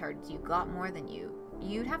try as hard as you got more than you,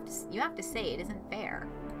 you have to say it isn't fair.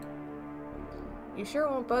 You sure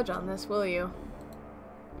won't budge on this, will you?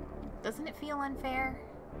 Doesn't it feel unfair?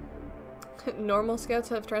 Normal scouts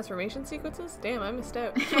have transformation sequences? Damn, I missed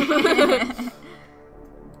out.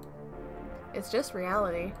 It's just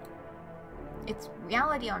reality. It's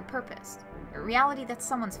reality on purpose. A reality that's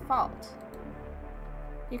someone's fault.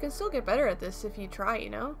 You can still get better at this if you try, you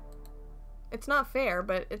know? It's not fair,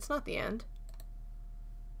 but it's not the end.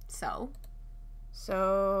 So?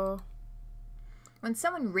 When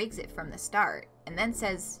someone rigs it from the start and then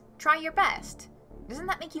says, try your best, doesn't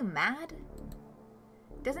that make you mad?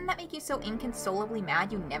 Doesn't that make you so inconsolably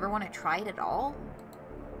mad you never want to try it at all?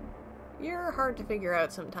 You're hard to figure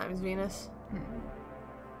out sometimes, Venus.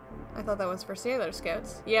 I thought that was for Sailor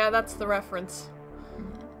Scouts. Yeah, that's the reference.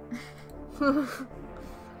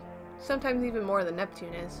 Sometimes even more than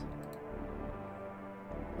Neptune is.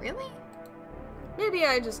 Really? Maybe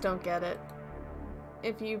I just don't get it.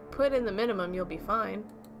 If you put in the minimum, you'll be fine.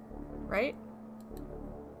 Right?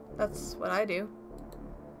 That's what I do.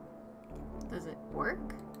 Does it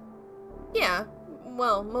work? Yeah.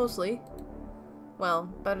 Well, mostly. Well,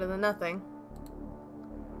 better than nothing.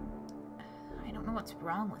 I don't know what's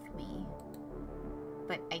wrong with me.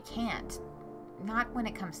 But I can't. Not when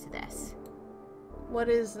it comes to this. What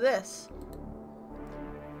is this?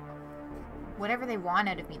 Whatever they want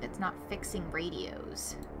out of me that's not fixing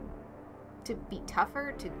radios. To be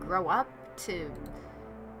tougher, to grow up, to...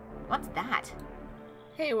 What's that?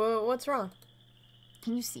 Hey, what's wrong?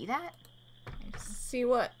 Can you see that? See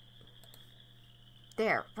what?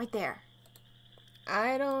 There, right there.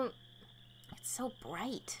 I don't... It's so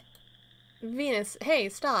bright. Venus, hey,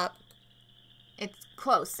 stop. It's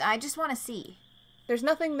close. I just want to see. There's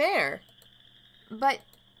nothing there. But...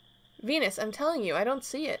 Venus, I'm telling you, I don't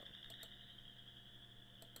see it.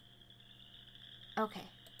 Okay.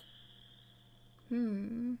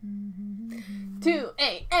 2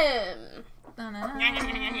 a.m.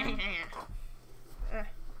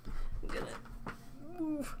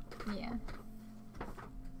 Yeah.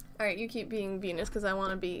 Alright, you keep being Venus because I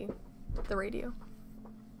want to be the radio.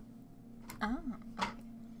 Oh, okay.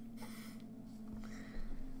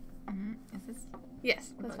 Is this...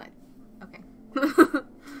 Yes, that's fine. Okay.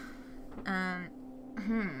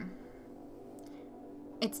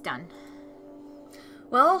 It's done.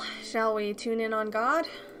 Well, shall we tune in on God?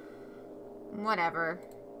 Whatever.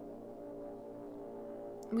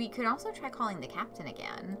 We could also try calling the captain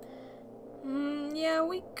again. Yeah,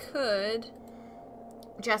 we could.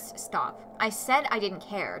 Just stop. I said I didn't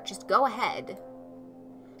care. Just go ahead.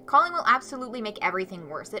 Calling will absolutely make everything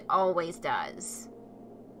worse. It always does.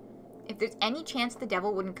 If there's any chance the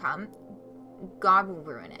devil wouldn't come, God will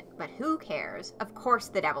ruin it. But who cares? Of course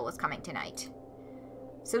the devil is coming tonight.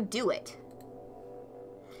 So do it.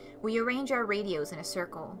 We arrange our radios in a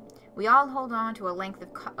circle. We all hold on to a length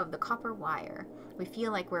of the copper wire. We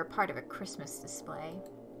feel like we're a part of a Christmas display.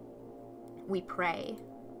 We pray.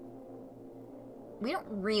 We don't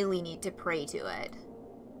really need to pray to it.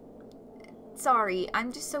 Sorry,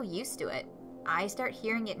 I'm just so used to it. I start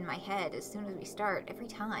hearing it in my head as soon as we start, every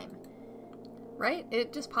time. Right?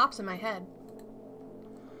 It just pops in my head.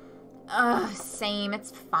 Ugh, same,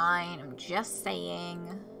 it's fine. I'm just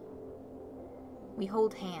saying. We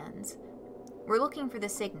hold hands. We're looking for the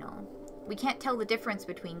signal. We can't tell the difference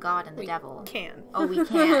between God and the devil. We can. Oh, we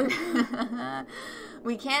can.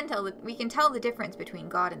 we can tell the difference between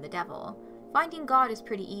God and the devil. Finding God is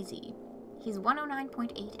pretty easy. He's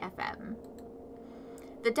 109.8 FM.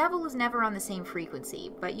 The devil is never on the same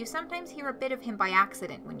frequency, but you sometimes hear a bit of him by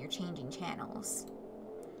accident when you're changing channels.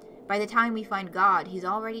 By the time we find God, he's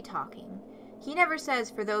already talking. He never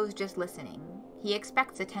says for those just listening. He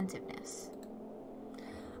expects attentiveness.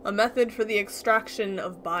 A method for the extraction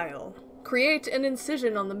of bile. Create an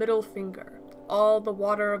incision on the middle finger. All the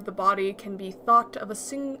water of the body can be thought of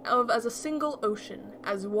as a single ocean,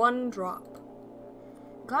 as one drop.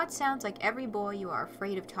 God sounds like every boy you are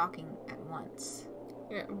afraid of talking at once.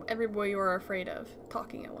 Yeah, every boy you are afraid of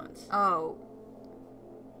talking at once. Oh.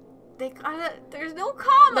 There's no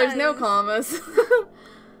commas! There's no commas.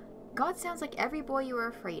 God sounds like every boy you are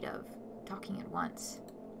afraid of talking at once.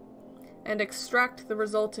 And extract the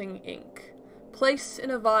resulting ink. Place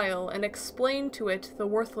in a vial and explain to it the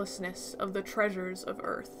worthlessness of the treasures of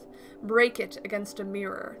earth. Break it against a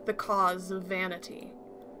mirror, the cause of vanity.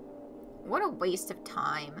 What a waste of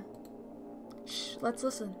time. Shh, let's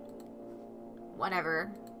listen.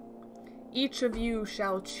 Whatever. Each of you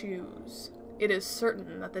shall choose. It is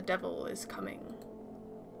certain that the devil is coming.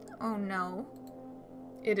 Oh no.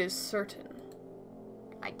 It is certain.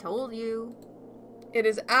 I told you. It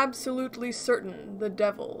is absolutely certain the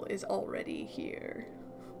devil is already here.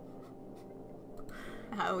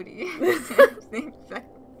 How do you think?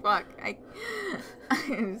 Fuck. I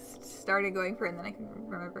started going for it and then I couldn't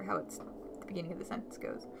remember how it's beginning of the sentence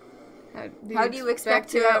goes. How do you expect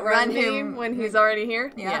to outrun him when he's already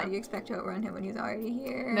here? Yeah, you expect to outrun him when he's already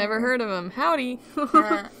here. Never heard of him. Howdy.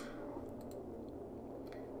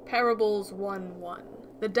 Parables 1:1.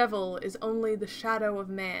 The devil is only the shadow of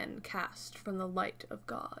man cast from the light of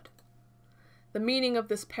God. The meaning of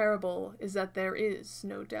this parable is that there is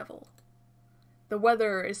no devil. The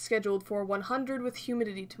weather is scheduled for 100 with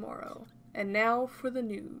humidity tomorrow. And now for the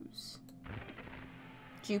news.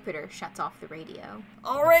 Jupiter shuts off the radio.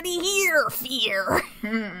 Already here, fear!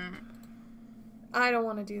 I don't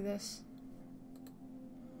want to do this.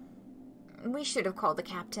 We should have called the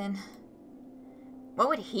captain. What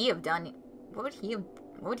would he have done? What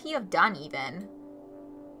would he have done even?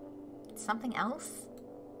 Something else?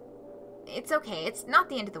 It's okay. It's not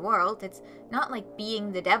the end of the world. It's not like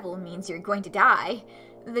being the devil means you're going to die.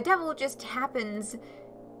 The devil just happens.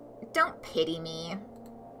 Don't pity me.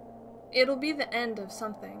 It'll be the end of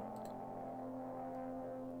something.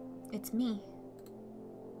 It's me.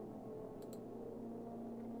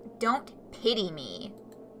 Don't pity me.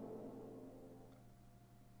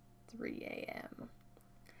 3 a.m.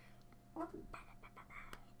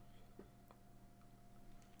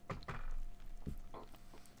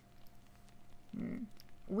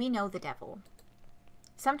 We know the devil.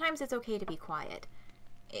 Sometimes it's okay to be quiet.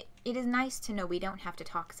 It is nice to know we don't have to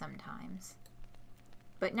talk sometimes.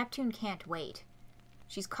 But Neptune can't wait.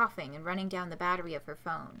 She's coughing and running down the battery of her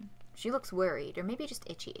phone. She looks worried, or maybe just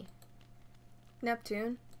itchy.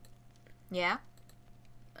 Neptune? Yeah?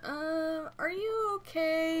 Are you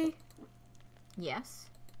okay? Yes.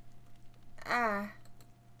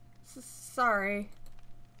 Sorry.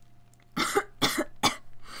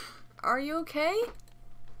 Are you okay?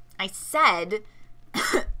 I said...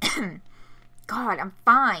 God, I'm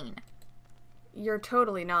fine. You're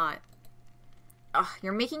totally not. Ugh,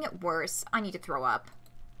 you're making it worse. I need to throw up.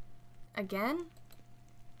 Again?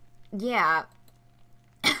 Yeah.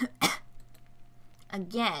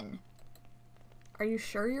 Again. Are you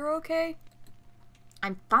sure you're okay?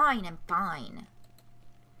 I'm fine, I'm fine.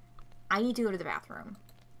 I need to go to the bathroom.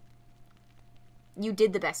 You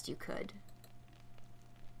did the best you could.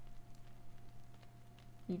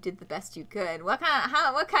 You did the best you could. What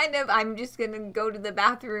kind of I'm just gonna go to the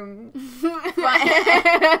bathroom.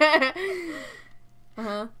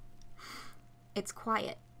 Uh-huh. It's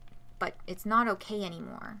quiet, but it's not okay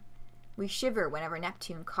anymore. We shiver whenever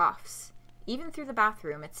Neptune coughs. Even through the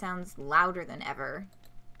bathroom, it sounds louder than ever.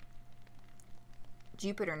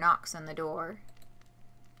 Jupiter knocks on the door.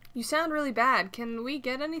 You sound really bad. Can we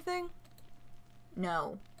get anything?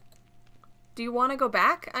 No. Do you want to go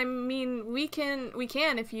back? I mean, we can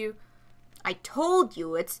if you... I told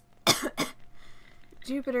you, it's...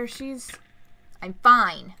 Jupiter, she's... I'm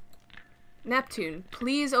fine. Neptune,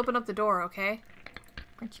 please open up the door, okay?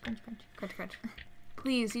 Crunch, crunch, crunch. Crunch, crunch.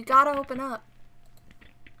 Please, you gotta open up.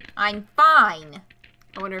 I'm fine.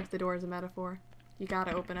 I wonder if the door is a metaphor. You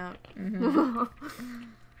gotta open up. Mm-hmm.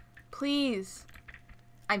 Please.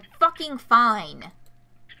 I'm fucking fine.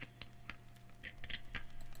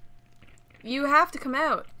 You have to come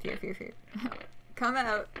out. Fear, fear, fear. Come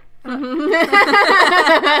out.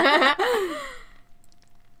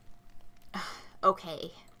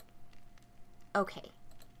 Okay. Okay.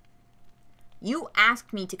 You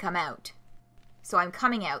asked me to come out. So I'm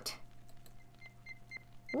coming out.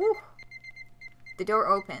 Woo. The door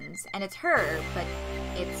opens, and it's her, but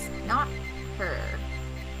it's not her.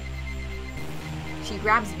 She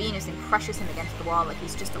grabs Venus and crushes him against the wall like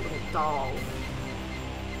he's just a little doll.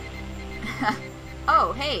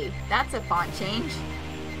 Oh, hey, that's a font change.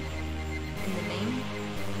 In the name?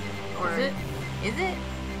 Or is it?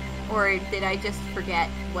 Or did I just forget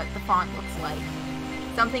what the font looks like?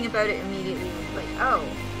 Something about it immediately was like, oh,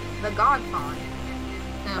 the God font.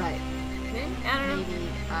 No. But maybe, I don't know.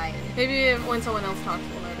 Maybe when someone else talks,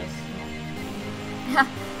 we'll notice.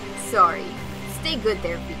 Sorry. Stay good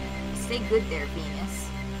there, Venus.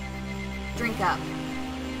 Drink up.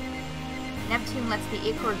 Neptune lets the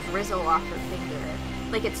ichor drizzle off her finger,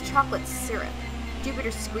 like it's chocolate syrup.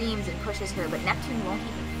 Jupiter screams and pushes her, but Neptune won't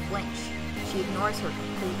even flinch. She ignores her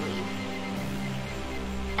completely.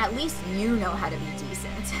 At least you know how to be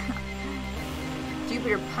decent.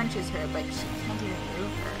 Jupiter punches her, but she can't even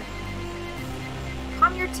move her.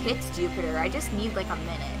 Calm your tits, Jupiter. I just need like a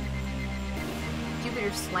minute.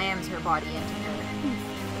 Jupiter slams her body into her.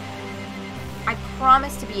 I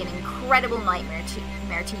promise to be an incredible nightmare to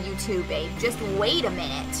you too, babe. Just wait a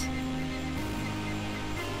minute.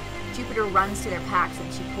 Jupiter runs to their packs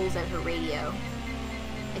and she pulls out her radio.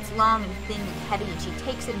 It's long and thin and heavy, and she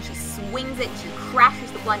takes it and she swings it and she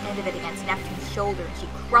crashes the blunt end of it against Neptune's shoulder and she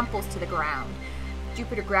crumples to the ground.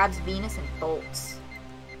 Jupiter grabs Venus and bolts.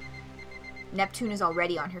 Neptune is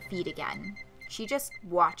already on her feet again. She just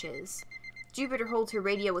watches. Jupiter holds her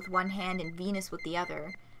radio with one hand and Venus with the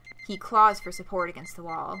other. He claws for support against the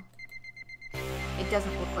wall. It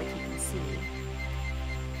doesn't look like he can see.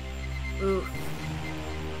 Oof.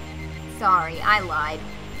 Sorry, I lied.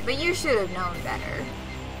 But you should have known better.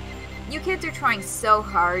 You kids are trying so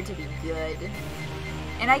hard to be good.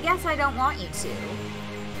 And I guess I don't want you to.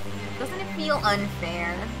 Doesn't it feel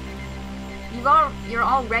unfair? You're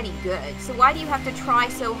already good, so why do you have to try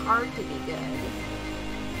so hard to be good?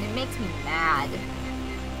 It makes me mad.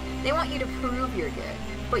 They want you to prove you're good,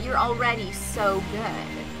 but you're already so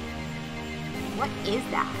good. What is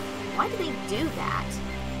that? Why do they do that?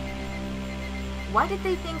 Why did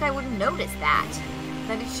they think I wouldn't notice that?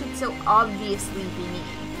 That it should so obviously be me.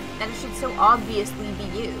 That it should so obviously be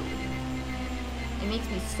you. It makes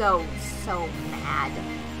me so mad.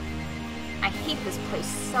 I hate this place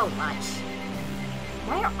so much.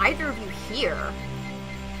 Why are either of you here?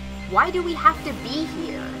 Why do we have to be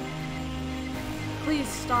here? Please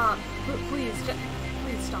stop. Please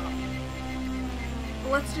stop.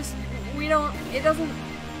 Let's just, it doesn't...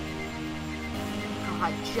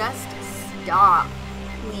 God, just stop.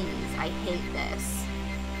 Please, I hate this.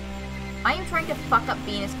 I am trying to fuck up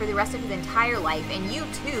Venus for the rest of his entire life, and you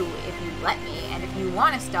too, if you let me, and if you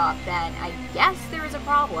want to stop, then I guess there is a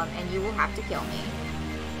problem, and you will have to kill me.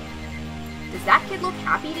 Does that kid look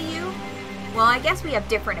happy to you? Well, I guess we have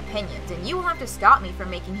different opinions, and you will have to stop me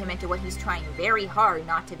from making him into what he's trying very hard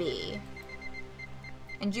not to be.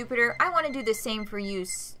 And Jupiter, I want to do the same for you,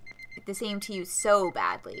 the same to you so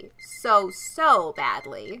badly. So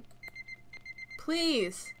badly.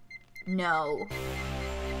 Please. No.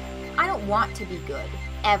 I don't want to be good,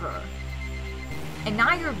 ever. And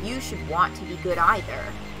neither of you should want to be good either.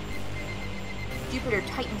 Jupiter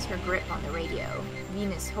tightens her grip on the radio.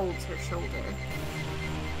 Venus holds her shoulder.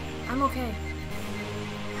 I'm okay.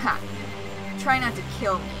 Ha. Try not to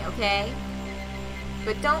kill me, okay?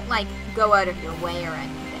 But don't, like, go out of your way or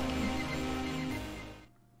anything.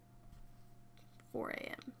 4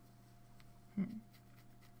 a.m.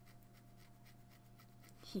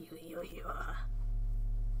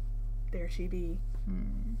 There she be.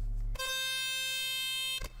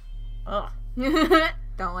 Ugh.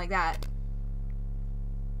 Don't like that.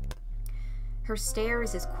 Her stare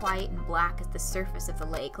is as quiet and black as the surface of the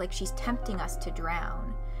lake, like she's tempting us to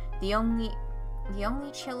drown. The only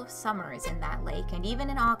chill of summer is in that lake, and even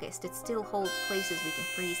in August it still holds places we can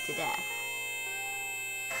freeze to death.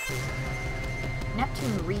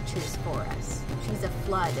 Neptune reaches for us. She's a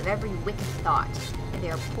flood of every wicked thought, and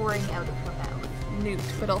they are pouring out of her mouth. Newt,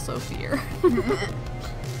 but also fear.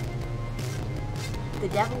 The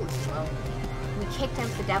devil is lonely. We kicked out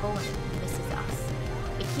the devil and it misses us.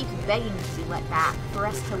 It keeps begging to be let back, for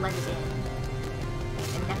us to let it in.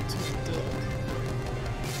 And Neptune did.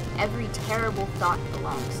 Every terrible thought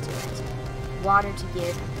belongs to it. Water to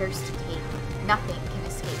give, thirst to take. Nothing can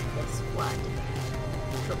escape this flood.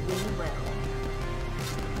 But we will.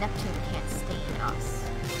 Neptune can't stain us.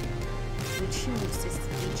 We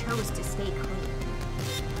chose to stay clean.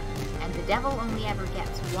 And the devil only ever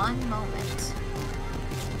gets one moment.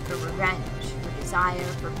 For revenge, for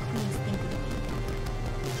desire, for please think of me.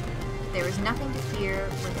 There is nothing to fear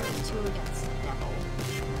when there is two against the devil.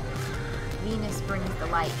 Venus brings the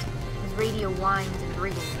light. His radio whines and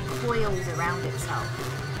wriggles and coils around itself.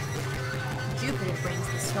 Jupiter brings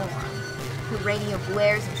the storm. Her radio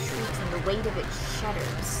blares and shrieks and the weight of it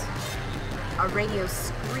shudders. Our radios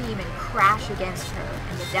scream and crash against her,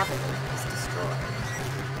 and the devil is destroyed.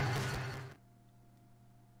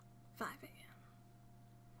 5 a.m.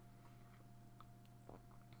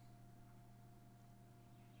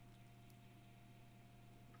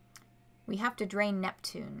 We have to drain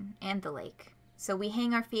Neptune and the lake, so we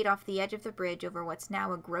hang our feet off the edge of the bridge over what's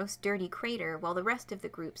now a gross, dirty crater while the rest of the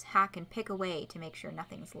groups hack and pick away to make sure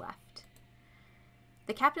nothing's left.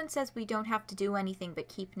 The captain says we don't have to do anything but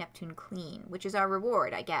keep Neptune clean, which is our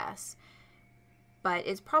reward, I guess, but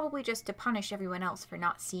it's probably just to punish everyone else for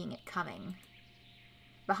not seeing it coming.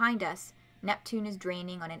 Behind us, Neptune is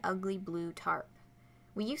draining on an ugly blue tarp.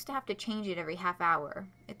 We used to have to change it every half hour.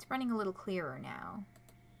 It's running a little clearer now.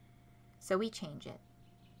 So we change it.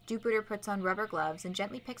 Jupiter puts on rubber gloves and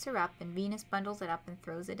gently picks her up, and Venus bundles it up and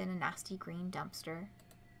throws it in a nasty green dumpster.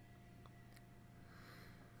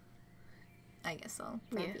 I guess I'll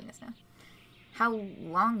play Venus now. How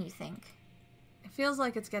long, you think? It feels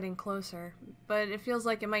like it's getting closer, but it feels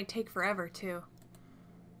like it might take forever, too.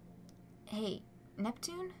 Hey,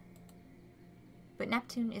 Neptune? But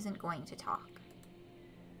Neptune isn't going to talk.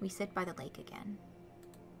 We sit by the lake again.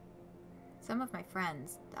 Some of my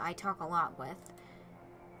friends I talk a lot with,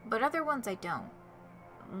 but other ones I don't.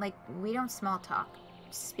 Like, we don't small talk,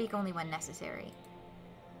 speak only when necessary.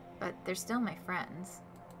 But they're still my friends.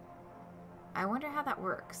 I wonder how that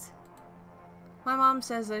works. My mom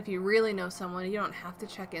says that if you really know someone, you don't have to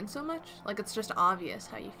check in so much. Like, it's just obvious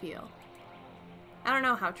how you feel. I don't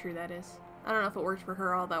know how true that is. I don't know if it worked for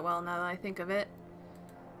her all that well now that I think of it.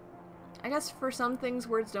 I guess for some things,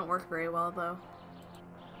 words don't work very well, though.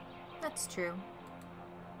 That's true.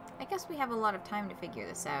 I guess we have a lot of time to figure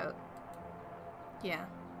this out. Yeah.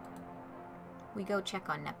 We go check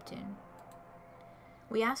on Neptune.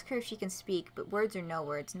 We ask her if she can speak, but words or no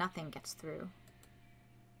words, nothing gets through.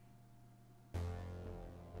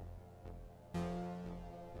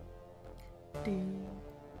 Do.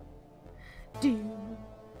 Do.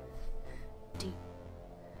 Do.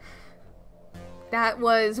 That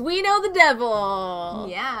was We Know the Devil!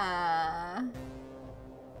 Yeah.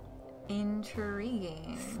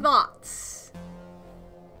 Intriguing. Thoughts?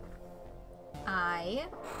 I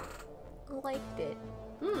liked it.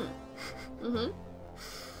 Mm-hmm.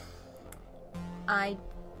 I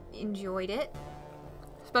enjoyed it.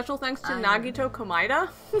 Special thanks to Nagito Komaeda?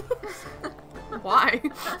 Why?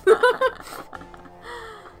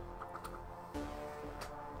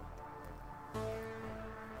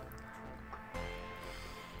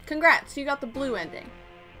 Congrats, you got the blue ending.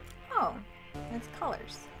 Oh, that's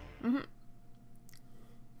colors. Mm-hmm.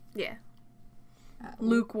 Yeah.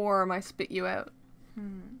 Lukewarm, I spit you out.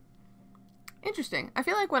 Interesting. I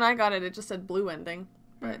feel like when I got it, it just said blue ending.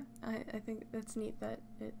 But I think that's neat that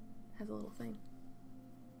it has a little thing.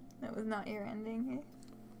 That was not your ending.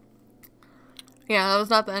 Yeah, that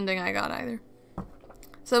was not the ending I got either.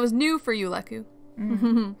 So it was new for you, Leku.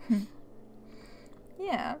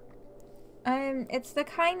 Yeah. It's the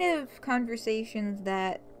kind of conversations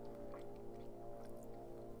that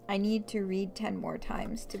I need to read 10 more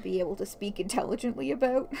times to be able to speak intelligently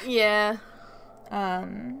about. Yeah.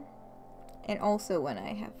 And also when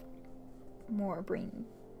I have more brain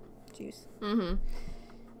juice.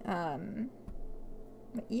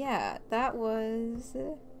 But yeah, that was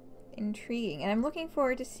intriguing. And I'm looking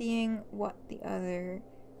forward to seeing what the other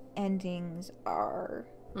endings are.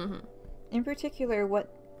 In particular,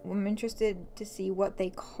 I'm interested to see what they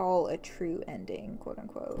call a true ending, quote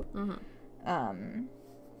unquote.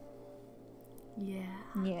 Yeah.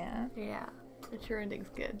 Yeah. The true ending's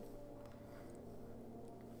good.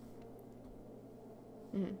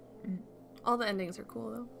 All the endings are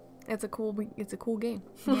cool though. It's a cool game.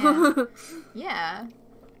 Yeah. Yeah.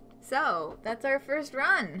 So, that's our first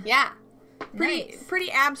run. Yeah. Nice.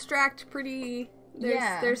 Pretty abstract,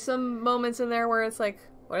 Yeah. There's some moments in there where it's like,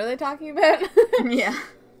 what are they talking about? Yeah.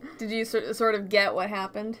 Did you sort of get what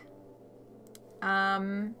happened?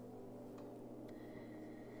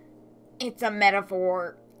 It's a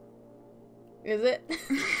metaphor. Is it?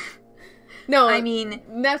 No, I mean,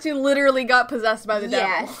 Neptune literally got possessed by the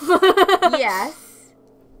devil.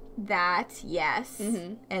 Yes.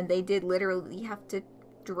 And they did literally have to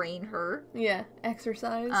drain her. Yeah,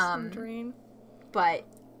 exercise and drain. But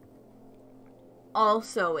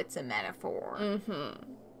also it's a metaphor.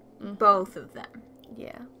 Both of them.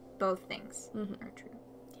 Yeah. Both things are true.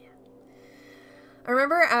 Yeah. I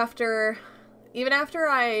remember even after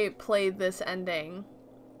I played this ending,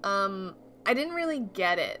 I didn't really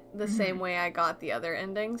get it the same way I got the other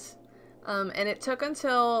endings. And it took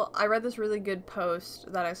until I read this really good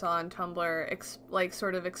post that I saw on Tumblr,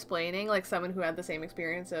 sort of explaining, like, someone who had the same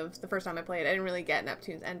experience of the first time I played. I didn't really get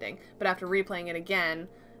Neptune's ending, but after replaying it again,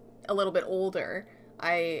 a little bit older,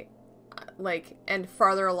 and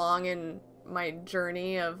farther along in my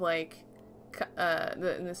journey of, and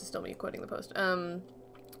this is still me quoting the post,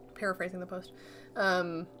 paraphrasing the post,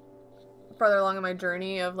 farther along in my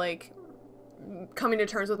journey of, coming to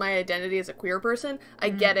terms with my identity as a queer person, I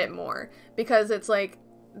get it more, because it's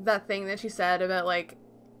that thing that she said about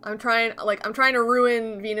I'm trying to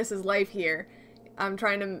ruin Venus's life here. I'm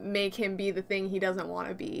trying to make him be the thing he doesn't want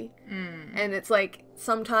to be. And it's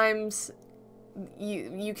sometimes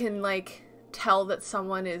you can tell that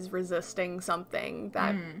someone is resisting something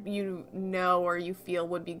that you know or you feel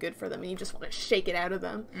would be good for them, and you just want to shake it out of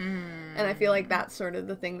them. And I feel like that's sort of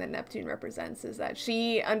the thing that Neptune represents, is that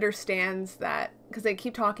she understands that, because they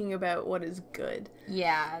keep talking about what is good.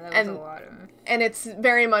 Yeah, that was a lot of... And it's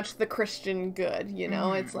very much the Christian good, you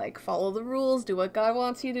know? It's follow the rules, do what God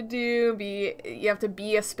wants you to do, you have to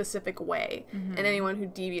be a specific way. And anyone who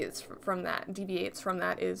deviates from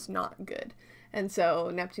that is not good. And so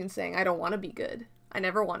Neptune's saying, I don't want to be good. I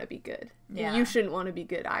never want to be good. Yeah. You shouldn't want to be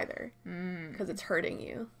good either. Because it's hurting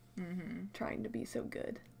you. Trying to be so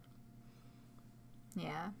good.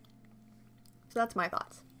 Yeah. So that's my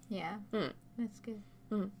thoughts. Yeah. That's good.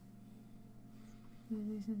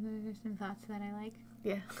 There's some thoughts that I like.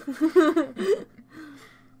 Yeah.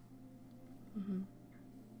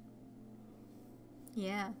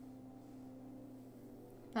 Yeah.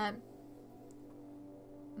 That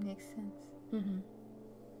makes sense.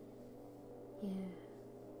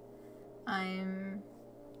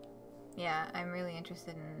 Yeah. I'm really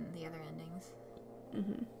interested in the other endings.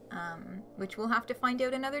 Which we'll have to find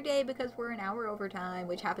out another day because we're an hour over time,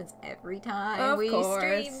 which happens every time we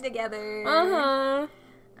stream together.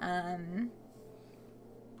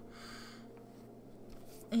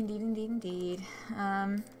 Indeed.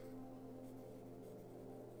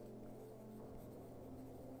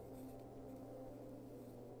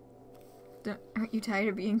 Aren't you tired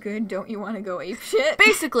of being good? Don't you want to go apeshit?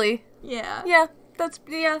 Basically. Yeah. Yeah,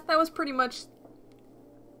 that was pretty much...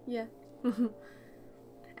 Yeah.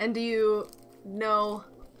 And do you know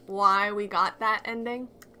why we got that ending?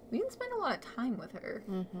 We didn't spend a lot of time with her.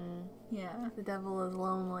 Yeah. The devil is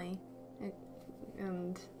lonely.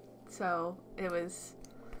 And so it was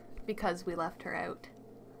because we left her out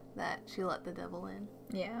that she let the devil in.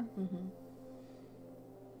 Yeah.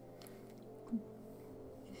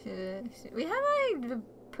 We had like a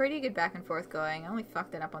pretty good back and forth going. I only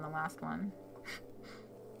fucked it up on the last one.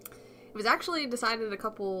 It was actually decided a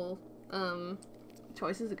couple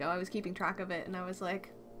choices ago. I was keeping track of it and I was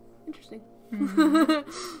like, interesting.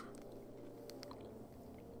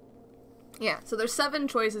 Yeah, so there's 7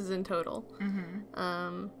 choices in total.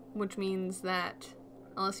 Which means that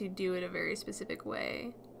unless you do it a very specific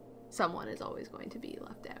way, someone is always going to be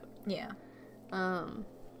left out. Yeah.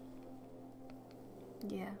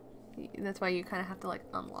 Yeah. That's why you kind of have to, like,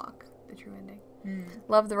 unlock the true ending.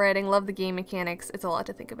 Love the writing, love the game mechanics. It's a lot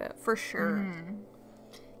to think about, for sure.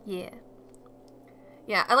 Yeah.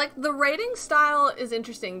 Yeah, I like the writing style is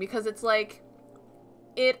interesting because it's like,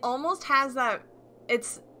 it almost has that,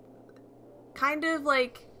 it's kind of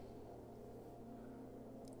like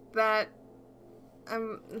that,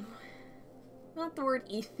 not the word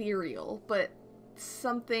ethereal, but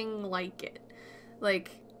something like it. Like,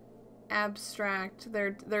 abstract.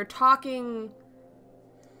 They're talking,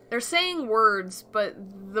 they're saying words, but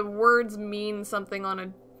the words mean something on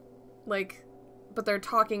a, like, but they're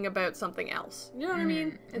talking about something else. You know what I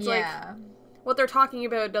mean? It's like, what they're talking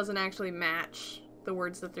about doesn't actually match the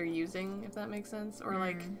words that they're using, if that makes sense. Or,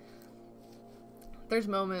 like, there's I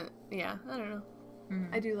don't know.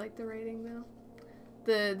 I do like the writing, though.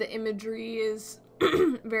 The imagery is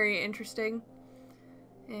very interesting.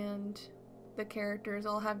 And the characters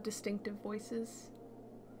all have distinctive voices.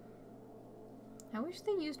 I wish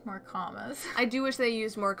they used more commas. I do wish they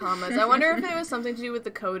used more commas. I wonder if it was something to do with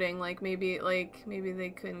the coding. Like, maybe they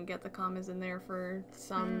couldn't get the commas in there for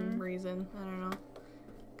some reason. I don't know.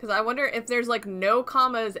 Because I wonder if there's, like, no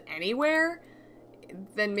commas anywhere,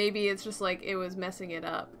 then maybe it's just, like, it was messing it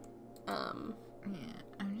up. Yeah,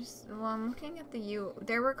 I'm looking at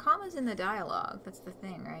there were commas in the dialogue. That's the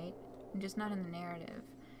thing, right? Just not in the narrative.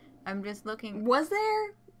 I'm just looking. Was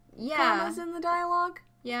there commas in the dialogue?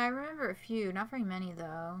 Yeah, I remember a few. Not very many,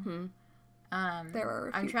 though. There were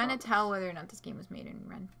a few. I'm trying to tell whether or not this game was made in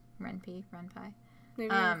Ren'Py. Maybe in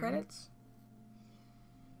the credits?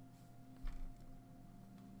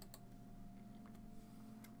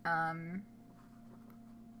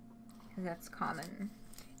 That's common.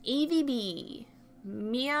 AVB.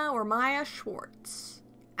 Maya Schwartz.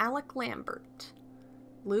 Alec Lambert.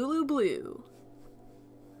 Lulu Blue.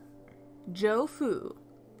 Joe Fu.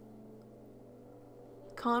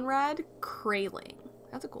 Conrad Kraling.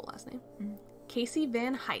 That's a cool last name. Casey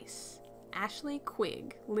Van Heis. Ashley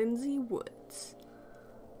Quigg. Lindsay Woods.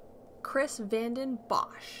 Chris Vanden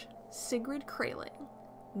Bosch. Sigrid Kraling.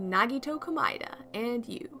 Nagito Komaida. And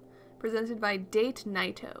you. Presented by Date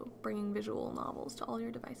Naito. Bringing visual novels to all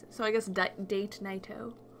your devices. So I guess Date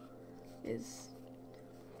Naito is...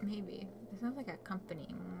 Maybe. It sounds like a company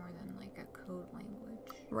more than like a code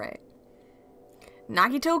language. Right.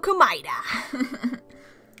 Nagito Komaida.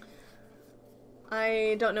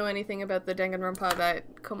 I don't know anything about the Danganronpa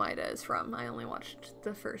that Komaida is from. I only watched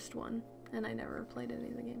the first one, and I never played any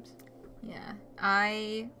of the games. Yeah.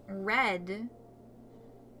 I read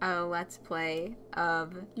a Let's Play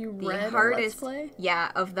of Let's Play?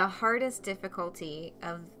 Yeah, of the hardest difficulty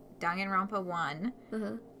of Danganronpa 1.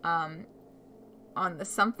 On the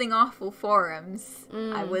Something Awful forums.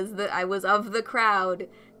 I was of the crowd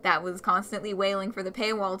that was constantly wailing for the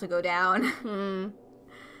paywall to go down.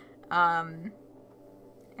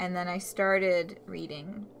 And then I started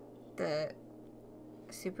reading the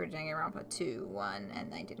Super Danganronpa 2 one,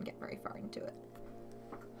 and I didn't get very far into it.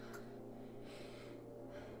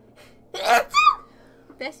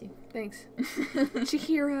 Thanks.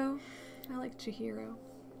 Chihiro. I like Chihiro.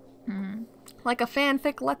 Mm-hmm. Like a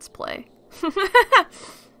fanfic Let's Play.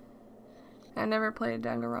 I never played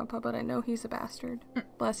Danganronpa, but I know he's a bastard.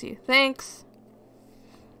 Bless you. Thanks.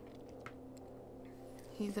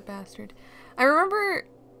 He's a bastard. I remember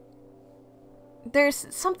there's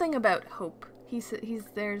something about hope. He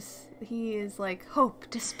is like hope,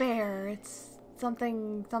 despair. It's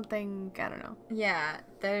something, I don't know. Yeah,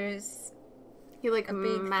 there's He like a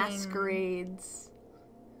big masquerades.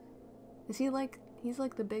 Is he like he's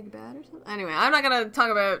like the big bad or something? Anyway, I'm not gonna talk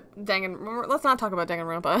about let's not talk about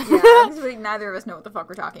Danganronpa. Yeah, because like, neither of us know what the fuck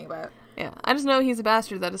we're talking about. Yeah, I just know he's a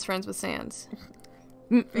bastard that is friends with Sans.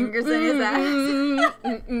 Fingers in his ass.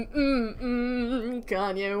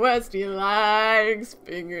 Kanye West, he likes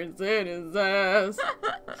fingers in his ass.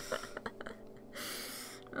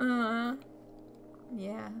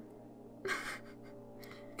 Yeah.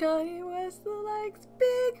 Kanye West likes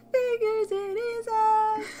big fingers in his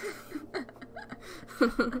ass.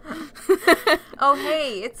 Oh,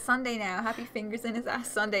 hey, it's Sunday now. Happy Fingers in His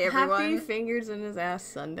Ass Sunday, everyone. Happy fingers in his ass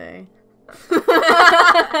Sunday.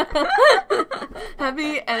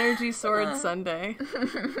 Happy Energy Sword Sunday.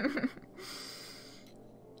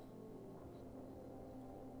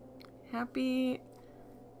 Happy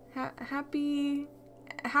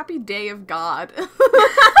Day of God.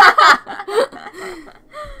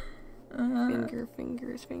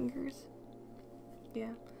 Fingers.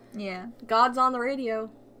 Yeah. Yeah. God's on the radio.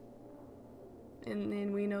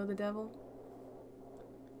 And we know the devil.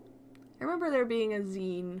 I remember there being a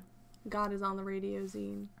zine. God is on the radio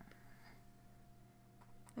zine.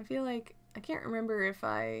 I feel like I can't remember if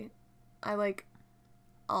I like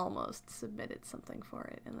almost submitted something for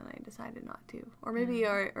it and then I decided not to. Or maybe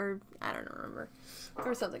or I don't remember. There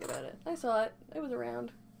was something about it. I saw it. It was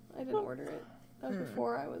around. I didn't order it. That was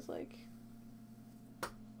before I was like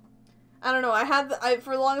I don't know.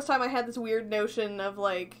 For the longest time I had this weird notion of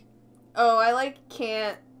like, oh, I like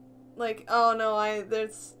can't like oh no, I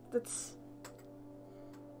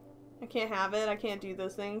can't have it. I can't do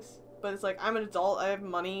those things. But it's like, I'm an adult. I have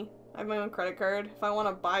money. I have my own credit card. If I want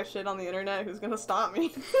to buy shit on the internet, who's going to stop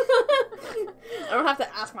me? I don't have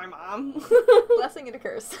to ask my mom. Blessing and a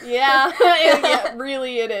curse. Yeah. Yeah,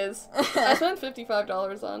 really it is. I spent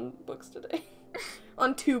 $55 on books today.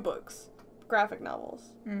 On 2 books. Graphic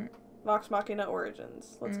novels. Vox Machina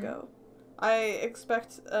Origins. Let's go. I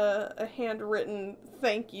expect a handwritten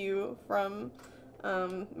thank you from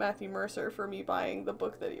Matthew Mercer for me buying the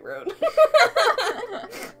book that he wrote.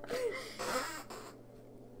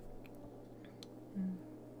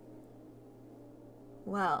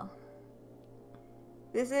 Well,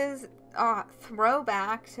 this is a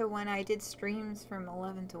throwback to when I did streams from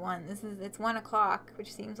 11 to 1. It's 1 o'clock,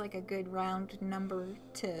 which seems like a good round number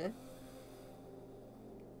to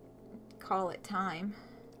call it time.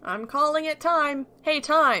 I'm calling it time. Hey,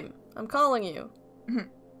 time. I'm calling you.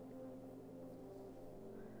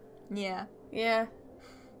 Yeah. Yeah.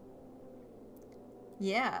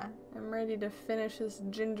 Yeah. I'm ready to finish this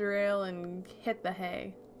ginger ale and hit the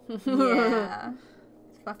hay. Yeah.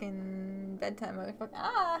 It's fucking bedtime, motherfucker.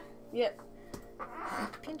 Ah! Yep. You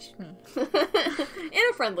pinched me. In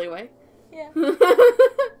a friendly way. Yeah.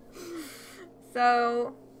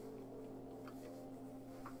 So...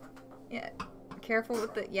 Yeah. Careful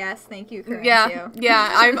with the... Yes, thank you, Corinthio.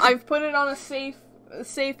 Yeah. I've put it on a safe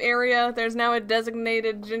area. There's now a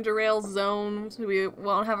designated ginger ale zone, so we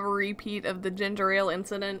won't have a repeat of the ginger ale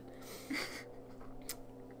incident.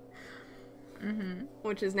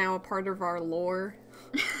 Which is now a part of our lore.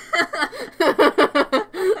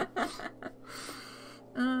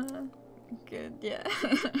 Good, yeah.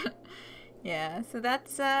 Yeah, so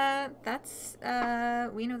that's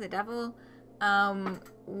We Know the Devil.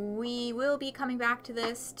 We will be coming back to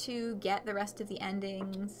this to get the rest of the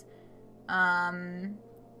endings.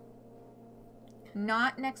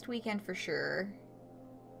 Not next weekend for sure.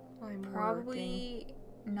 I'm Probably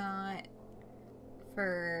working. not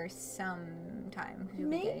for some time because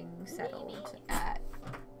you'll be getting settled at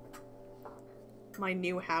my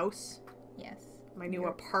new house. Yes. My new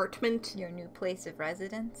apartment. Your new place of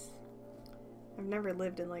residence. I've never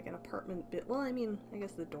lived in like an apartment well, I mean, I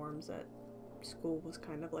guess the dorms at school was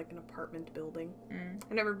kind of like an apartment building.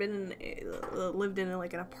 I've never lived in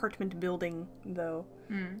like an apartment building though.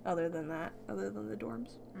 Other than the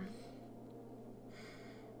dorms.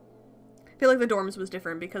 I feel like the dorms was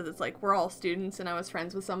different because it's like we're all students and I was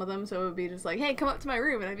friends with some of them, so it would be just like, hey, come up to my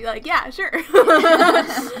room, and I'd be like, yeah, sure.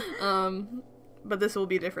 But this will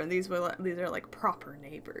be different. These are like proper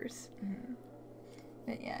neighbors.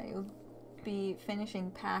 But yeah, you'll be finishing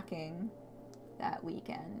packing that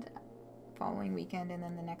weekend following weekend, and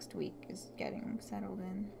then the next week is getting settled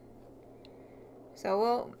in. So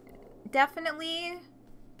we'll definitely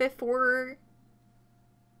before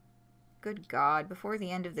the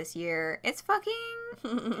end of this year. It's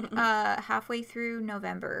fucking halfway through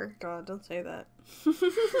November. God, don't say that.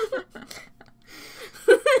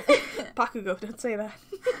 Bakugo, don't say that.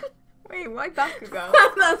 Wait, why Bakugo?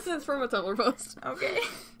 It's from a Tumblr post. Okay.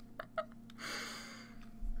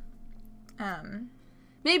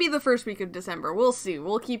 Maybe the first week of December. We'll see.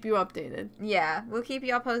 We'll keep you updated. Yeah, we'll keep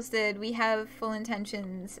you all posted. We have full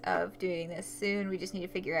intentions of doing this soon. We just need to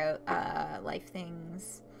figure out life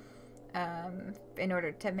things in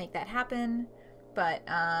order to make that happen. But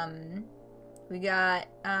we got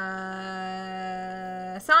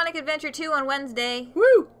Sonic Adventure 2 on Wednesday.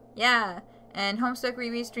 Woo! Yeah. And Homestuck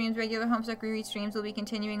reread streams, regular Homestuck reread streams will be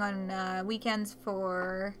continuing on weekends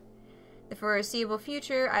for the foreseeable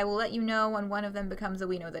future. I will let you know when one of them becomes a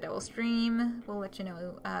We Know the Devil stream. We'll let you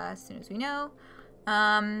know as soon as we know.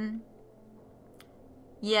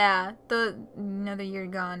 Yeah, another year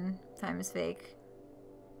gone. Time is fake.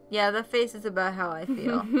 Yeah, the face is about how I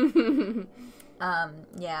feel.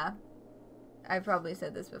 Yeah. I've probably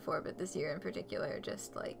said this before, but this year in particular,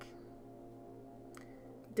 just like...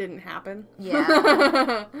 didn't happen.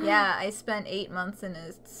 Yeah. Yeah, I spent 8 months in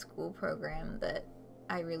a school program that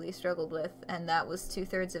I really struggled with, and that was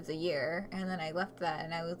 2/3 of the year, and then I left that,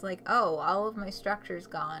 and I was like, oh, all of my structure's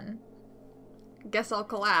gone. Guess I'll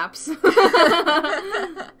collapse.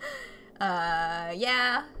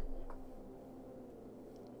 Yeah.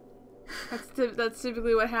 That's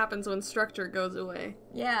typically what happens when structure goes away.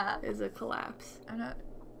 Yeah. Is a collapse.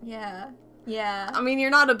 Yeah. Yeah. I mean, you're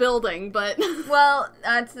not a building, but... Well,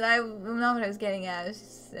 that's not what I was getting at. I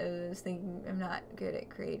was thinking I'm not good at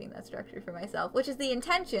creating that structure for myself, which is the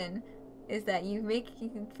intention, is that you make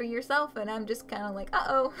it for yourself, and I'm just kind of like,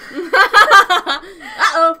 uh-oh.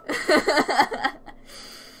 Uh-oh.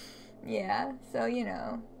 Yeah, so, you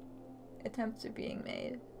know, attempts are being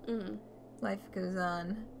made. Mm-hmm. Life goes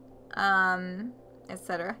on.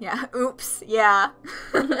 Etc. Yeah. Oops. Yeah.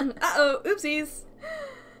 Uh-oh. Oopsies.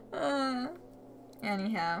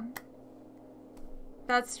 Anyhow.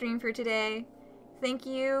 That's stream for today. Thank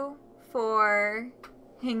you for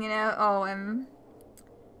hanging out. Oh,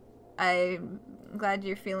 I'm glad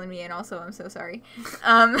you're feeling me, and also I'm so sorry.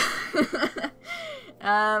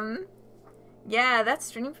 Yeah, that's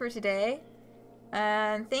stream for today.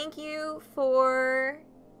 Thank you for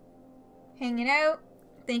hanging out.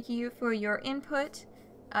 Thank you for your input.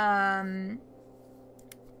 And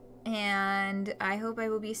I hope I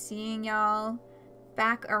will be seeing y'all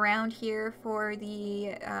back around here for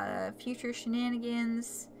the future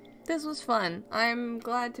shenanigans. This was fun. I'm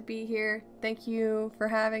glad to be here. Thank you for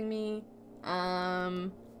having me.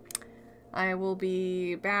 I will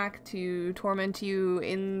be back to torment you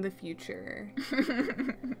in the future.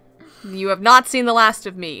 You have not seen the last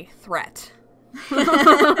of me. Threat.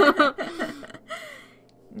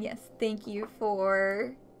 Yes, thank you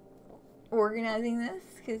for organizing this,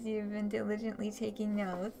 because you've been diligently taking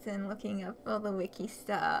notes and looking up all the wiki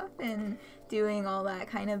stuff and doing all that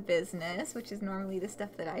kind of business, which is normally the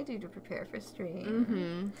stuff that I do to prepare for stream.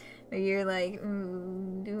 Mm-hmm. But you're like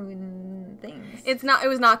doing things. It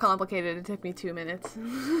was not complicated. It took me 2 minutes.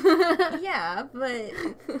 Yeah, but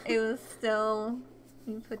it was still,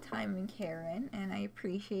 you put time and care in, and I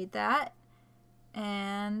appreciate that.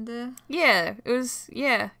 And yeah, it was,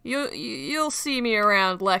 yeah. You'll see me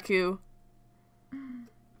around, Leku.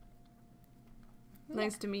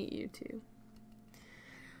 Nice to meet you, too.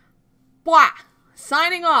 Blah!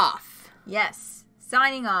 Signing off. Yes,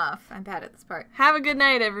 signing off. I'm bad at this part. Have a good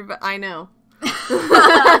night, everybody. I know.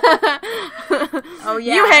 Oh,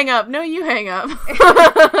 yeah. You hang up. No, you hang up.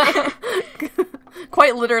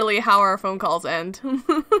 Quite literally how our phone calls end.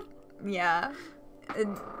 Yeah. It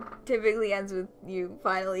typically ends with you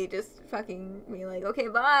finally just fucking being like, okay,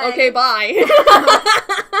 bye. Okay, bye.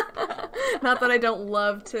 Not that I don't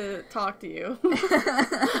love to talk to you.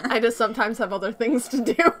 I just sometimes have other things to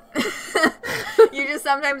do. You just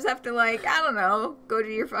sometimes have to, like, I don't know, go to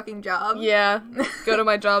your fucking job. Yeah, go to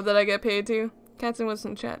my job that I get paid to. Katzen was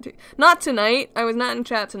in chat too. Not tonight. I was not in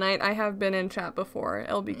chat tonight. I have been in chat before.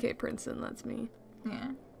 LBK Princeton, that's me.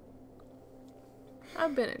 Yeah.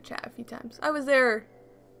 I've been in chat a few times. I was there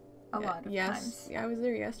a lot of times. Yeah, I was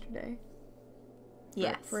there yesterday.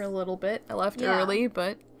 Yes. For a little bit. I left early,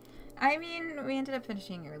 but... I mean, we ended up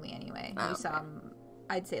finishing early anyway. We saw,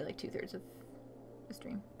 I'd say, like 2/3 of the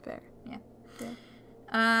stream. Fair.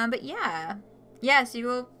 Yeah. But yeah. Yes, you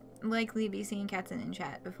will likely be seeing Katzen in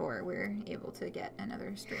chat before we're able to get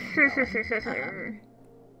another stream going.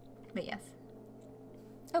 But yes.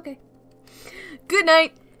 Okay. Good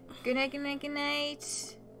night. Good night, good night, good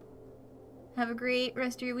night. Have a great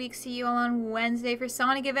rest of your week. See you all on Wednesday for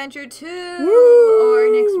Sonic Adventure 2. Woo!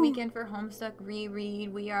 Or next weekend for Homestuck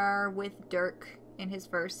reread. We are with Dirk in his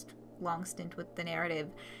first long stint with the narrative.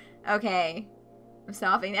 Okay. I'm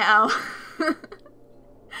stopping now.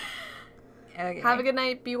 Okay. Have a good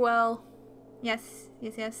night. Be well. Yes.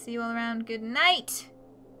 See you all around. Good night.